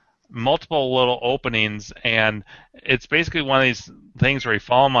multiple little openings, and it's basically one of these things where you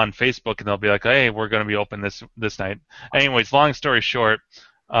follow him on Facebook, and they'll be like, "Hey, we're going to be open this night." Anyways, long story short,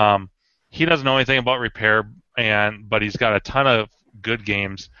 he doesn't know anything about repair, but he's got a ton of good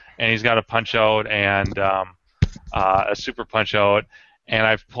games, and he's got a Punch-Out and a Super Punch-Out, and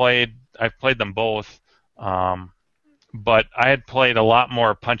I've played them both. But I had played a lot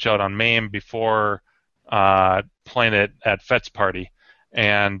more Punch-Out on MAME before playing it at Fet's Party,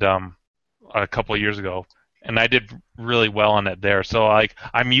 and a couple of years ago, and I did really well on it there. So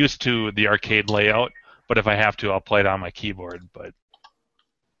I'm used to the arcade layout, but if I have to, I'll play it on my keyboard. But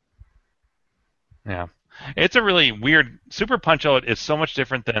yeah, it's a really weird. Super Punch-Out is so much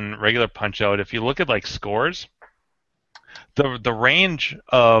different than regular Punch-Out. If you look at like scores, the range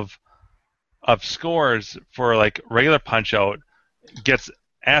of scores for like regular Punch-Out gets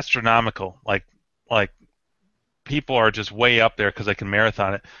astronomical. Like people are just way up there because they can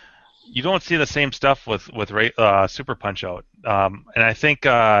marathon it. You don't see the same stuff with Super Punch-Out. And I think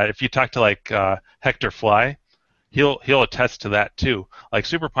if you talk to like Hector Fly, he'll attest to that too. Like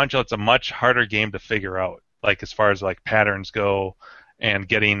Super Punch-Out's a much harder game to figure out. Like as far as like patterns go, and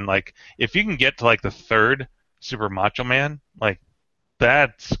getting like if you can get to like the third Super Macho Man, like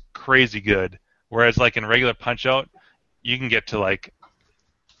that's crazy good. Whereas like in regular Punch-Out, you can get to like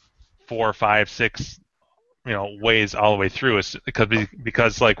 4, 5, 6, ways all the way through. It's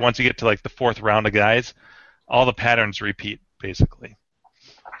because like once you get to like the fourth round of guys, all the patterns repeat basically.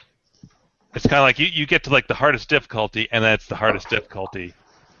 It's kind of like you get to like the hardest difficulty, and then it's the hardest difficulty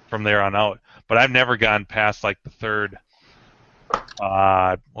from there on out. But I've never gone past like the third,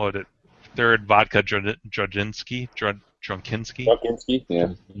 third vodka Drudzinski.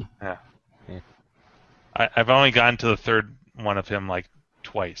 Yeah. Yeah. I've only gotten to the third one of him like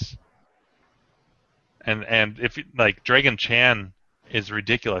twice. And if like Dragon Chan is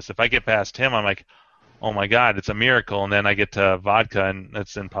ridiculous. If I get past him, I'm like, oh my god, it's a miracle. And then I get to vodka, and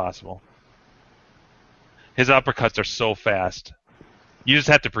it's impossible. His uppercuts are so fast. You just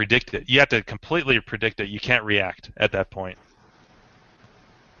have to predict it. You have to completely predict it. You can't react at that point.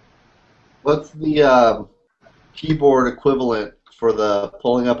 What's the keyboard equivalent for the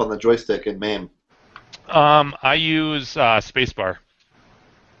pulling up on the joystick in MAME? I use spacebar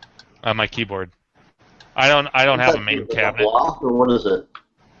on my keyboard. I don't have a main cabinet. A block, or what is it?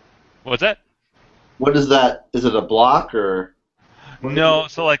 What's that? What is that? Is it a block or? No,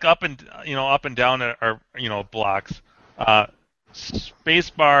 so like up and down are blocks.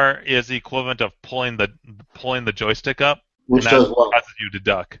 Spacebar is the equivalent of pulling the joystick up, Which and does that what? causes you to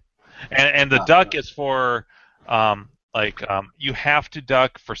duck. And the duck is for you have to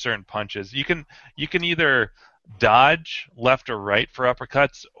duck for certain punches. You can either dodge left or right for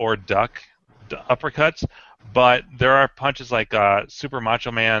uppercuts or duck uppercuts, but there are punches like Super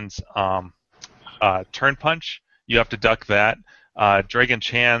Macho Man's turn punch. You have to duck that. Dragon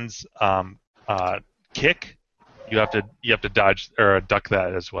Chan's kick. You have to dodge or duck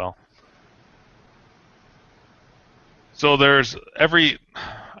that as well. So there's I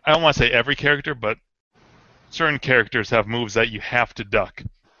don't want to say every character, but certain characters have moves that you have to duck.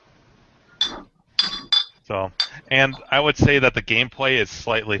 So, and I would say that the gameplay is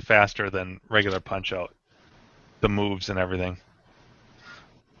slightly faster than regular Punch-Out. The moves and everything.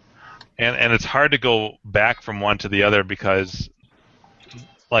 And it's hard to go back from one to the other because,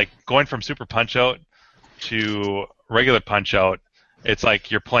 like, going from Super Punch-Out to regular Punch-Out, it's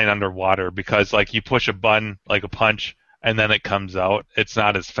like you're playing underwater because, like, you push a button, like a punch, and then it comes out. It's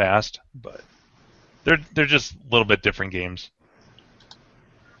not as fast, but they're just a little bit different games.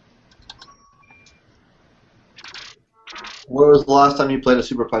 Where was the last time you played a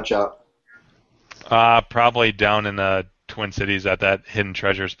Super Punch-Out? Probably down in the Twin Cities at that Hidden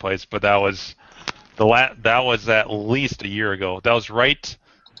Treasures place, but that was that was at least a year ago. That was right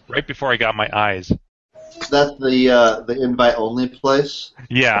before I got my eyes. That's the invite only place.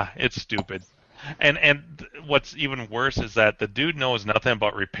 Yeah, it's stupid. And what's even worse is that the dude knows nothing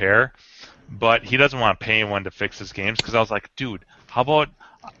about repair, but he doesn't want to pay anyone to fix his games. Because I was like, dude, how about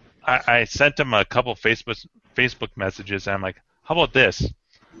I sent him a couple Facebook messages, and I'm like, how about this?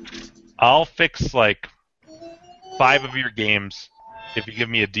 I'll fix like 5 of your games if you give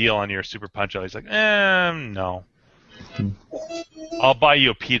me a deal on your Super Punch-Out. He's like, no. I'll buy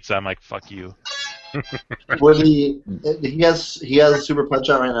you a pizza. I'm like, fuck you. He has a Super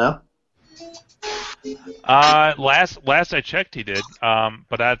Punch-Out right now? Last I checked, he did.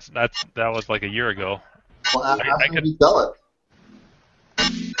 But that was like a year ago. Well, I could sell it.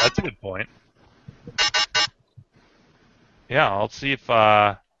 That's a good point. Yeah, I'll see if,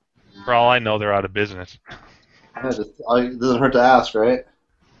 for all I know, they're out of business. Yeah, it doesn't hurt to ask, right?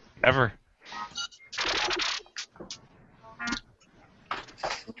 Ever.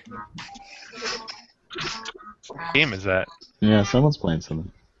 What game is that? Yeah, someone's playing something.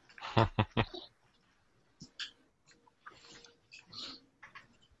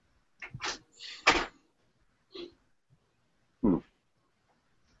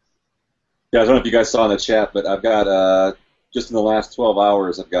 Yeah, I don't know if you guys saw in the chat, but I've got, just in the last 12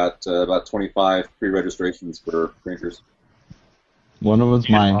 hours, I've got about 25 pre-registrations for drinkers. One of them's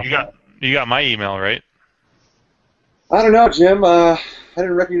mine. You got my email, right? I don't know, Jim. I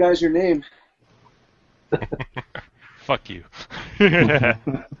didn't recognize your name. Fuck you.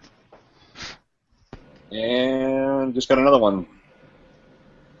 And just got another one.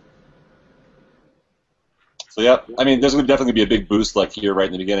 So, yeah, I mean, there's going to definitely be a big boost like here right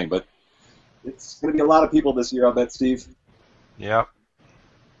in the beginning, but it's going to be a lot of people this year, I'll bet, Steve. Yep.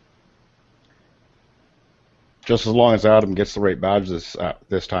 Just as long as Adam gets the right badge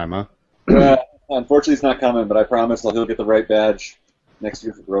this time, huh? Unfortunately, it's not coming, but I promise he'll get the right badge next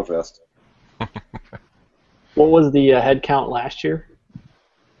year for GrowFest. What was the head count last year?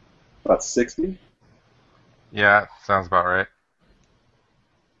 About 60. Yeah, sounds about right.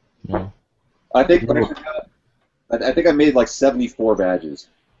 Yeah. I think I made like 74 badges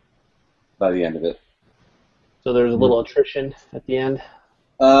by the end of it. So there's a little attrition at the end.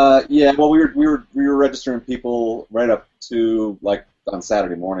 Yeah. Well, we were registering people right up to like on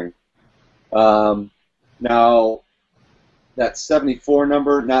Saturday morning. Now, that 74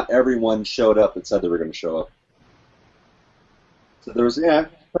 number, not everyone showed up that said they were going to show up. So there was,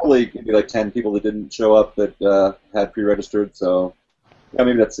 probably maybe like 10 people that didn't show up that had pre-registered. So, yeah,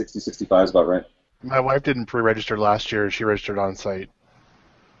 maybe that 60, 65 is about right. My wife didn't pre-register last year. She registered on site.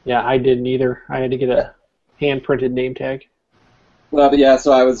 Yeah, I didn't either. I had to get a hand-printed name tag. Well, but yeah,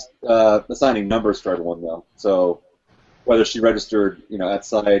 so I was assigning numbers for everyone, though. So whether she registered, at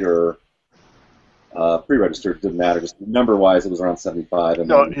site or pre-registered, didn't matter. Just number-wise, it was around 75. And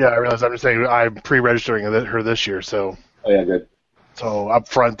No, yeah, I realize. I'm just saying I'm pre-registering her this year, so. Oh yeah, good. So up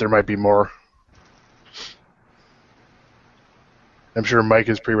front, there might be more. I'm sure Mike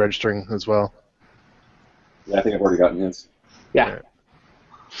is pre-registering as well. Yeah, I think I've already gotten his. Yeah.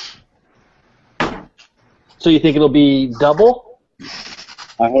 So you think it'll be double?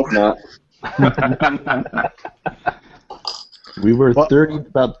 I hope not. We were 30,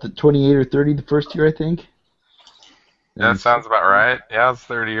 about the 28 or 30 the first year, I think. That sounds about right. Yeah, it's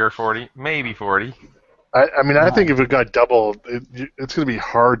 30 or 40, maybe 40. I mean, I think if it got double, it's going to be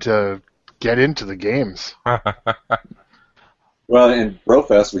hard to get into the games. Well, in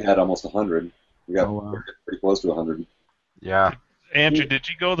Brofest, we had almost 100. We got pretty close to 100. Yeah. Andrew, did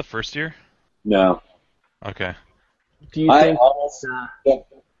you go the first year? No. Okay. Do you I think almost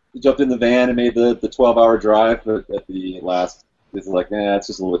jumped in the van and made the 12-hour drive, but at the last, it's like, it's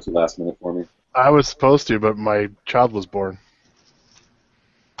just a little bit too last minute for me. I was supposed to, but my child was born.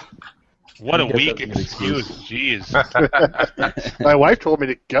 What a weak excuse. Jeez. My wife told me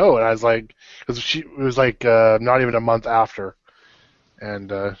to go, and I was like, because it was like not even a month after.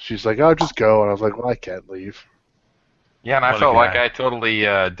 And she's like, oh, just go. And I was like, well, I can't leave. Yeah, and I felt like I totally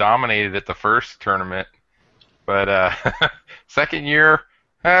dominated at the first tournament. But second year,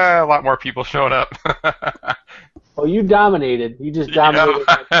 a lot more people showed up. Oh, you dominated. You just dominated.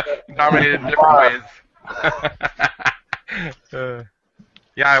 Dominated in different ways.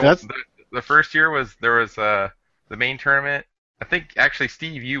 The first year there was the main tournament. I think actually,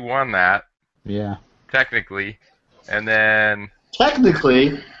 Steve, you won that. Yeah. Technically, and then.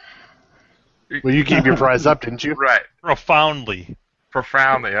 Technically. Well, you gave your prize up, didn't you? Right. Profoundly.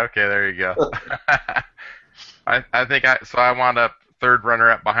 Okay, there you go. I think I wound up third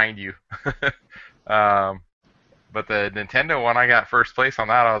runner-up behind you. But the Nintendo one, I got first place on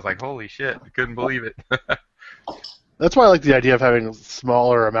that. I was like, holy shit, I couldn't believe it. That's why I like the idea of having a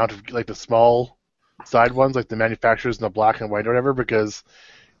smaller amount of, like the small side ones, like the manufacturers and the black and white or whatever, because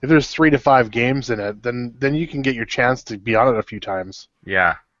if there's 3 to 5 games in it, then you can get your chance to be on it a few times.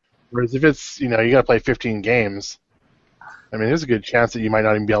 Yeah. Whereas if it's, you got to play 15 games, I mean, there's a good chance that you might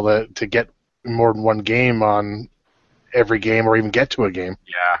not even be able to get more than one game on every game or even get to a game.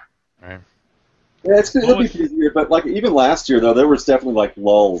 Yeah. Right. Yeah, it'll be easier, but like even last year though, there was definitely like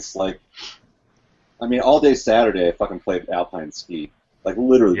lulls. Like, I mean, all day Saturday I fucking played alpine ski. Like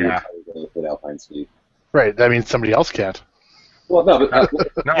literally the entire day I played alpine ski. Right. That means somebody else can't. Well, no, but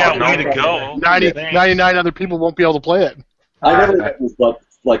way to go. 99 other people won't be able to play it. I never was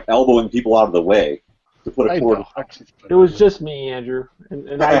like elbowing people out of the way to put a cord. It was just me, Andrew,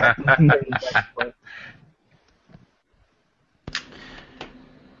 and I.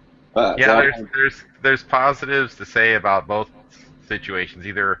 There's positives to say about both situations.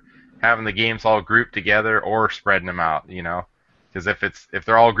 Either having the games all grouped together or spreading them out. Because if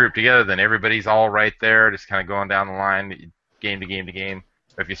they're all grouped together, then everybody's all right there, just kind of going down the line, game to game to game.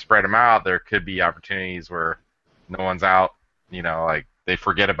 But if you spread them out, there could be opportunities where no one's out. Like they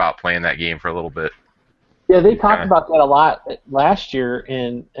forget about playing that game for a little bit. Yeah, they talked about that a lot last year,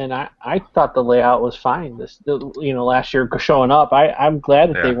 and I thought the layout was fine. Last year showing up, I'm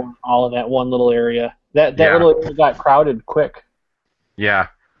glad that they weren't all in that one little area. That little area got crowded quick. Yeah,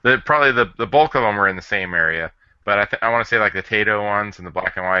 probably the bulk of them were in the same area, but I want to say like the Tato ones and the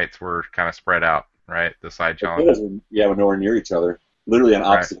black and whites were kind of spread out, right? The side challenges. Yeah, we're nowhere near each other. Literally on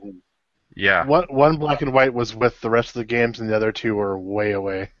opposite ends. Yeah. One black and white was with the rest of the games, and the other two were way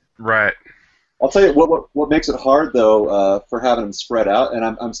away. Right. I'll tell you what makes it hard though for having them spread out, and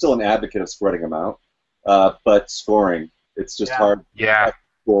I'm still an advocate of spreading them out, but scoring, it's just hard. Yeah.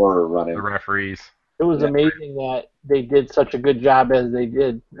 Score running. The referees. It was amazing that they did such a good job as they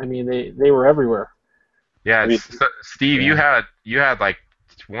did. I mean, they were everywhere. Yeah, Steve, you had like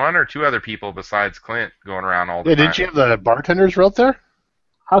one or two other people besides Clint going around all the time. Didn't you have the bartenders out there?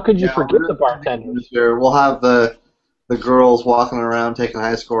 How could you forget the bartenders? Sure. We'll have the girls walking around taking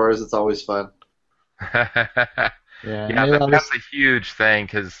high scores. It's always fun. That's a huge thing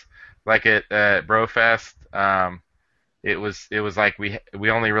because, like at Brofest, it was like we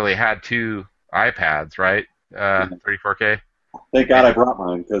only really had 2 iPads, right? 34K. Thank God I brought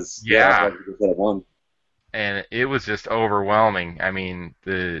mine because I just had one. and it was just overwhelming. I mean,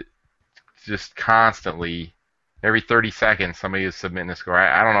 just constantly, every 30 seconds, somebody is submitting a score.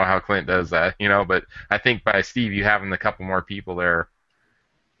 I don't know how Clint does that, but I think by Steve, you having a couple more people there,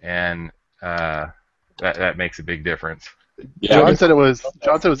 and that makes a big difference. Yeah, John said it was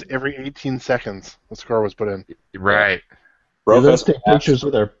every 18 seconds the score was put in. Right. Yeah, let's take pictures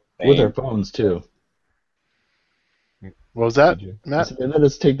with our phones too. What was that, Matt? And let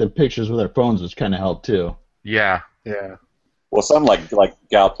us take the pictures with our phones, which kind of helped too. Yeah. Yeah. Well, some like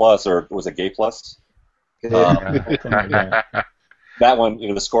Gal Plus, or was it Gay Plus? That one,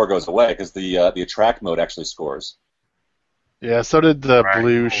 the score goes away because the attract mode actually scores. Yeah, so did the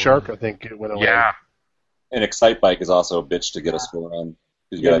Blue Shark. I think it went away. Yeah. And Excite Bike is also a bitch to get a score on.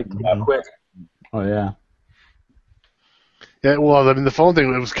 You gotta quick. Oh yeah. Yeah, well, I mean, the phone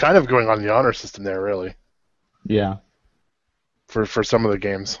thing, it was kind of going on the honor system there, really. Yeah. For some of the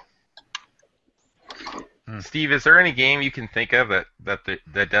games. Steve, is there any game you can think of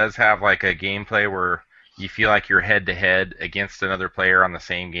that does have like a gameplay where you feel like you're head to head against another player on the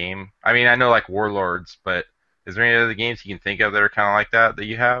same game? I mean, I know like Warlords, but is there any other games you can think of that are kind of like that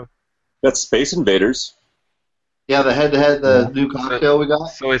you have? That's Space Invaders. Yeah, the head-to-head, the new cocktail we got.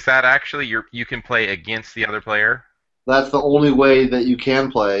 So is that actually you can play against the other player? That's the only way that you can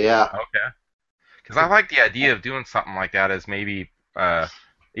play, yeah. Okay. Because I like the idea of doing something like that as maybe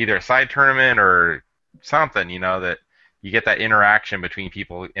either a side tournament or something, that you get that interaction between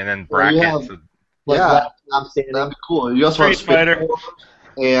people and then brackets. That'd be cool. You also Street Fighter.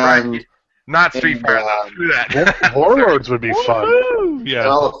 And right. Not Street Fighter, though. Screw that. Warlords would be fun. Yeah. And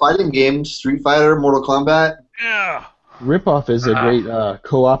all the fighting games, Street Fighter, Mortal Kombat. Yeah. Ripoff is a great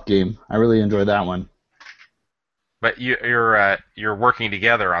co-op game. I really enjoy that one. But you're working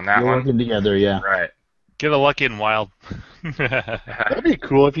together on that one? You're working together, yeah. Right. Get a Lucky and Wild. That'd be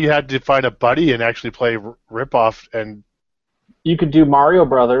cool if you had to find a buddy and actually play Ripoff, and you could do Mario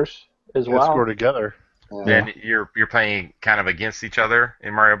Brothers as well. Score together. And you're playing kind of against each other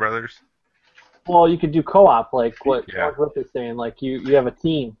in Mario Brothers? Well, you could do co-op, like what Rip is saying. Like you have a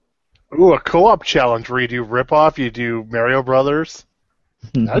team. Ooh, a co-op challenge where you do Ripoff, you do Mario Brothers.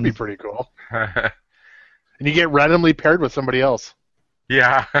 That'd be pretty cool. And you get randomly paired with somebody else.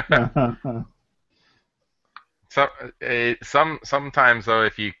 Yeah. So sometimes though,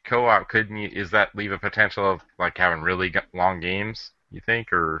 if you co-op, is that leave a potential of like having really long games? You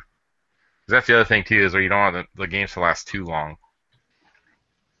think, or 'cause that's the other thing too, is where you don't want the games to last too long.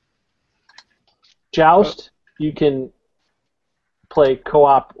 Joust, you can play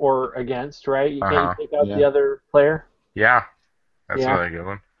co-op or against, right? You can't take out the other player. Yeah, that's another good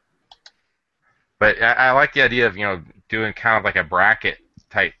one. But I like the idea of doing kind of like a bracket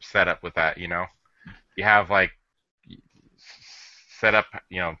type setup with that. You have like set up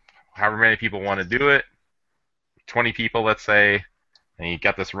however many people want to do it, 20 people let's say, and you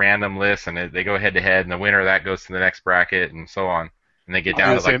got this random list, and they go head to head, and the winner of that goes to the next bracket, and so on, and they get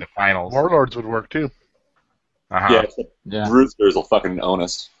down to like the finals. Warlords would work too. Yeah. Roosters will fucking own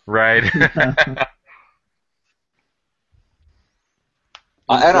us. Right.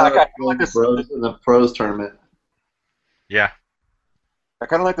 And I kind of like this in the pros tournament. Yeah. I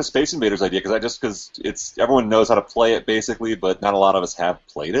kind of like the Space Invaders idea because it's everyone knows how to play it basically, but not a lot of us have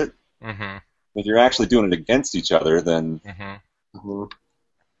played it. Mm-hmm. If you're actually doing it against each other, then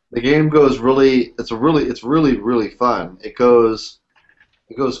the game goes it's really fun. It goes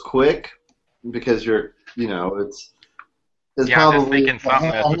quick because you're it's probably just thinking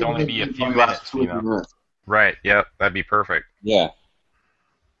something that would only be a few minutes. Right. Yeah, that'd be perfect. Yeah.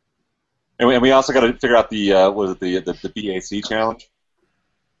 And we also got to figure out the BAC challenge.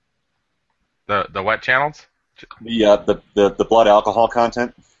 The what channels? The blood alcohol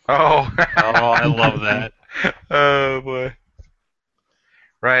content. Oh, I love that. Oh boy.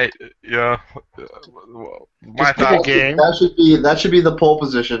 Right. Yeah. My thought game. That should be the pole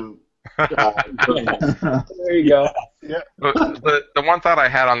position. There you go. Yeah. The one thought I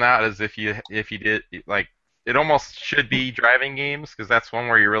had on that is if you did like, it almost should be driving games because that's one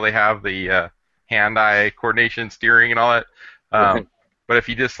where you really have the hand-eye coordination, steering, and all that. But if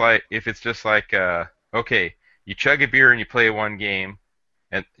it's just like okay, you chug a beer and you play one game,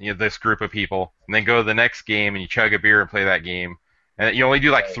 and this group of people, and then go to the next game and you chug a beer and play that game, and you only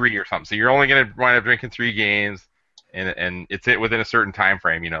do like 3 or something. So you're only gonna wind up drinking 3 games, and it's within a certain time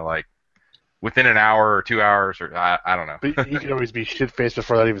frame. Like within an hour or 2 hours, or I don't know. But you can always be shit-faced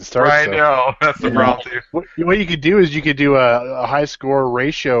before that even starts. Right, no, that's the problem too. What you could do is you could do a high score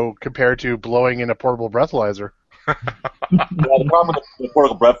ratio compared to blowing in a portable breathalyzer. The problem with the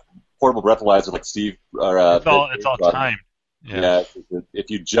portable breathalyzer, like Steve, it's all time. Yeah, if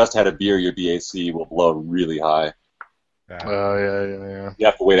you just had a beer, your BAC will blow really high. Yeah. You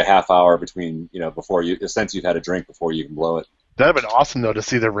have to wait a half hour between, before since you've had a drink before you can blow it. That'd have been awesome, though, to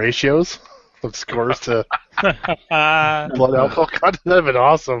see the ratios of scores to blood alcohol content. That'd have been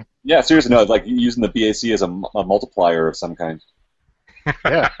awesome. Yeah, seriously, no, like using the BAC as a multiplier of some kind.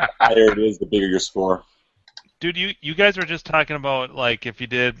 Yeah. The higher it is, the bigger your score. Dude, you guys were just talking about, like, if you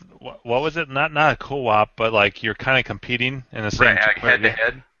did, what was it? Not a co-op, but, like, you're kind of competing in the same... Right,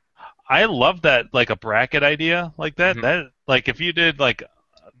 head-to-head. I love that, like, a bracket idea like that. Mm-hmm. That, like, if you did, like,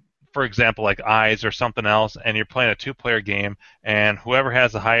 for example, like Eyes or something else, and you're playing a two-player game, and whoever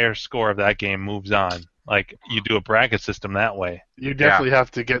has the higher score of that game moves on. Like, you do a bracket system that way. You definitely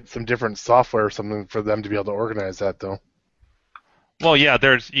have to get some different software or something for them to be able to organize that, though. Well, yeah,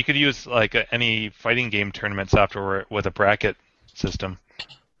 you could use like any fighting game tournament software with a bracket system.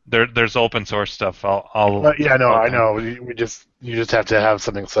 There's open source stuff. I know. You just have to have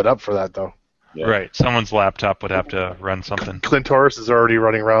something set up for that, though. Yeah. Right. Someone's laptop would have to run something. Clint Torres is already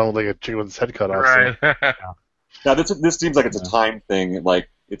running around with like a chicken with his head cut off. Right. So. Now this seems like it's a time thing. Like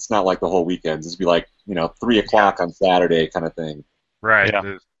it's not like the whole weekend. This would be like 3 o'clock on Saturday kind of thing. Right.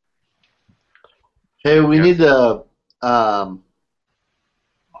 Yeah. Hey, we need to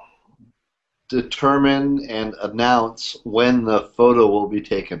determine and announce when the photo will be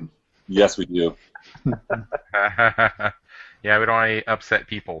taken. Yes, we do. Yeah, we don't want to upset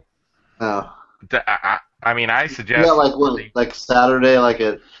people. No. I suggest... Yeah, like Saturday, like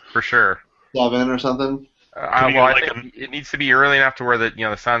at... For sure. 7 or something? I think it needs to be early enough to where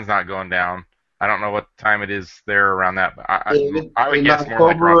the sun's not going down. I don't know what time it is there around that, but I would guess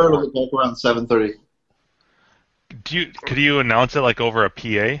more like around 7:30. Could you announce it like over a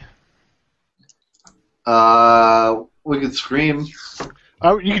PA? We could scream.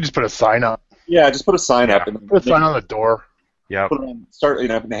 Oh, you can just put a sign up. Yeah, just put a sign up and put a sign on the door. Yeah. Start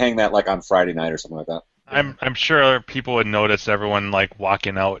hang that like on Friday night or something like that. I'm sure people would notice everyone like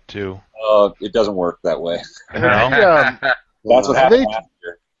walking out too. It doesn't work that way. No? That's what happened last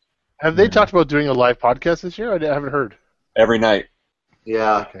year. Have they talked about doing a live podcast this year? I haven't heard. Every night.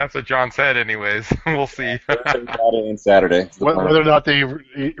 Yeah. That's what John said anyways. We'll see. Friday and Saturday. Whether or not they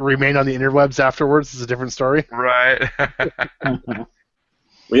remain on the interwebs afterwards is a different story. Right. Well,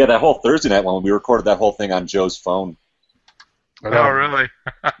 yeah, that whole Thursday night one, we recorded that whole thing on Joe's phone. Oh, really?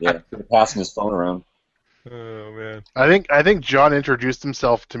 Yeah, passing his phone around. Oh, man. I think John introduced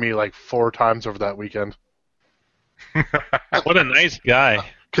himself to me like 4 times over that weekend. What a nice guy.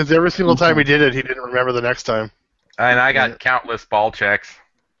 Because every single time he did it, he didn't remember the next time. And I got countless ball checks.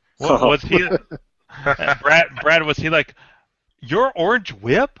 What was he? Brad, was he like, "Your Orange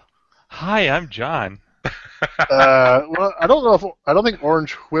Whip? Hi, I'm John." Well, I don't think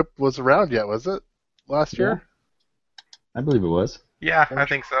Orange Whip was around yet, was it? Last year? I believe it was. Yeah, I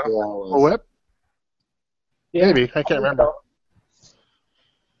think so. A whip? Yeah. Maybe. I can't remember.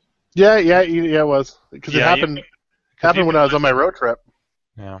 Yeah, it was. Because it happened when I was on my road trip.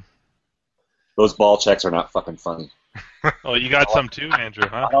 Yeah. Those ball checks are not fucking funny. Oh, you got some too, Andrew,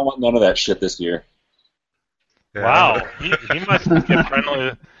 huh? I don't want none of that shit this year. Wow. He must get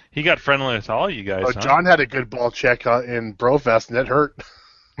friendly. He got friendly with all you guys, huh? John had a good ball check in Brofest, and it hurt.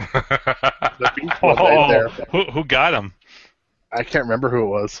 The beach one right there. Who got him? I can't remember who it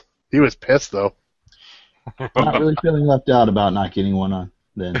was. He was pissed, though. Not really feeling left out about not getting one on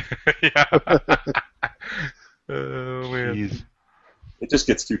then. Yeah. Oh, man. Jeez. It just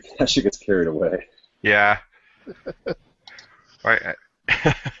gets that shit gets carried away. Yeah.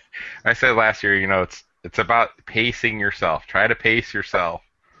 I said last year, it's about pacing yourself. Try to pace yourself.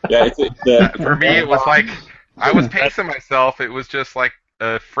 Yeah, for me, it was like I was pacing myself. It was just like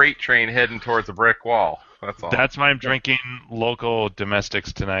a freight train heading towards a brick wall. That's all. That's why I'm drinking local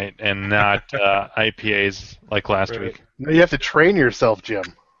domestics tonight and not IPAs like last week. No, you have to train yourself, Jim.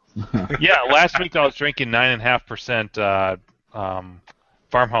 Yeah, last week I was drinking 9.5%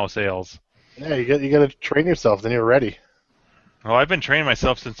 farmhouse ales. Yeah, you got to train yourself, then you're ready. Oh, I've been training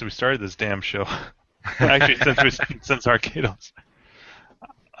myself since we started this damn show. Actually, since Arcados.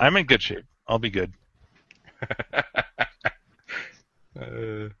 I'm in good shape. I'll be good.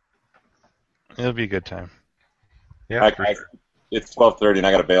 It'll be a good time. Yeah, it's 12:30 and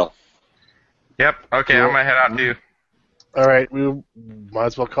I got to bail. Yep. Okay, I'm gonna head out too. All right, we might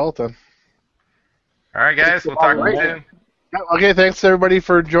as well call it then. All right, guys. We'll talk to you soon. Okay, thanks everybody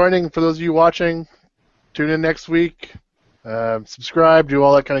for joining. For those of you watching, tune in next week. Subscribe, do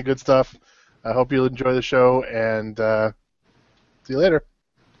all that kind of good stuff. I hope you'll enjoy the show, and see you later.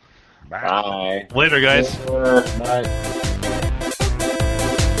 Bye. Later, guys. Bye.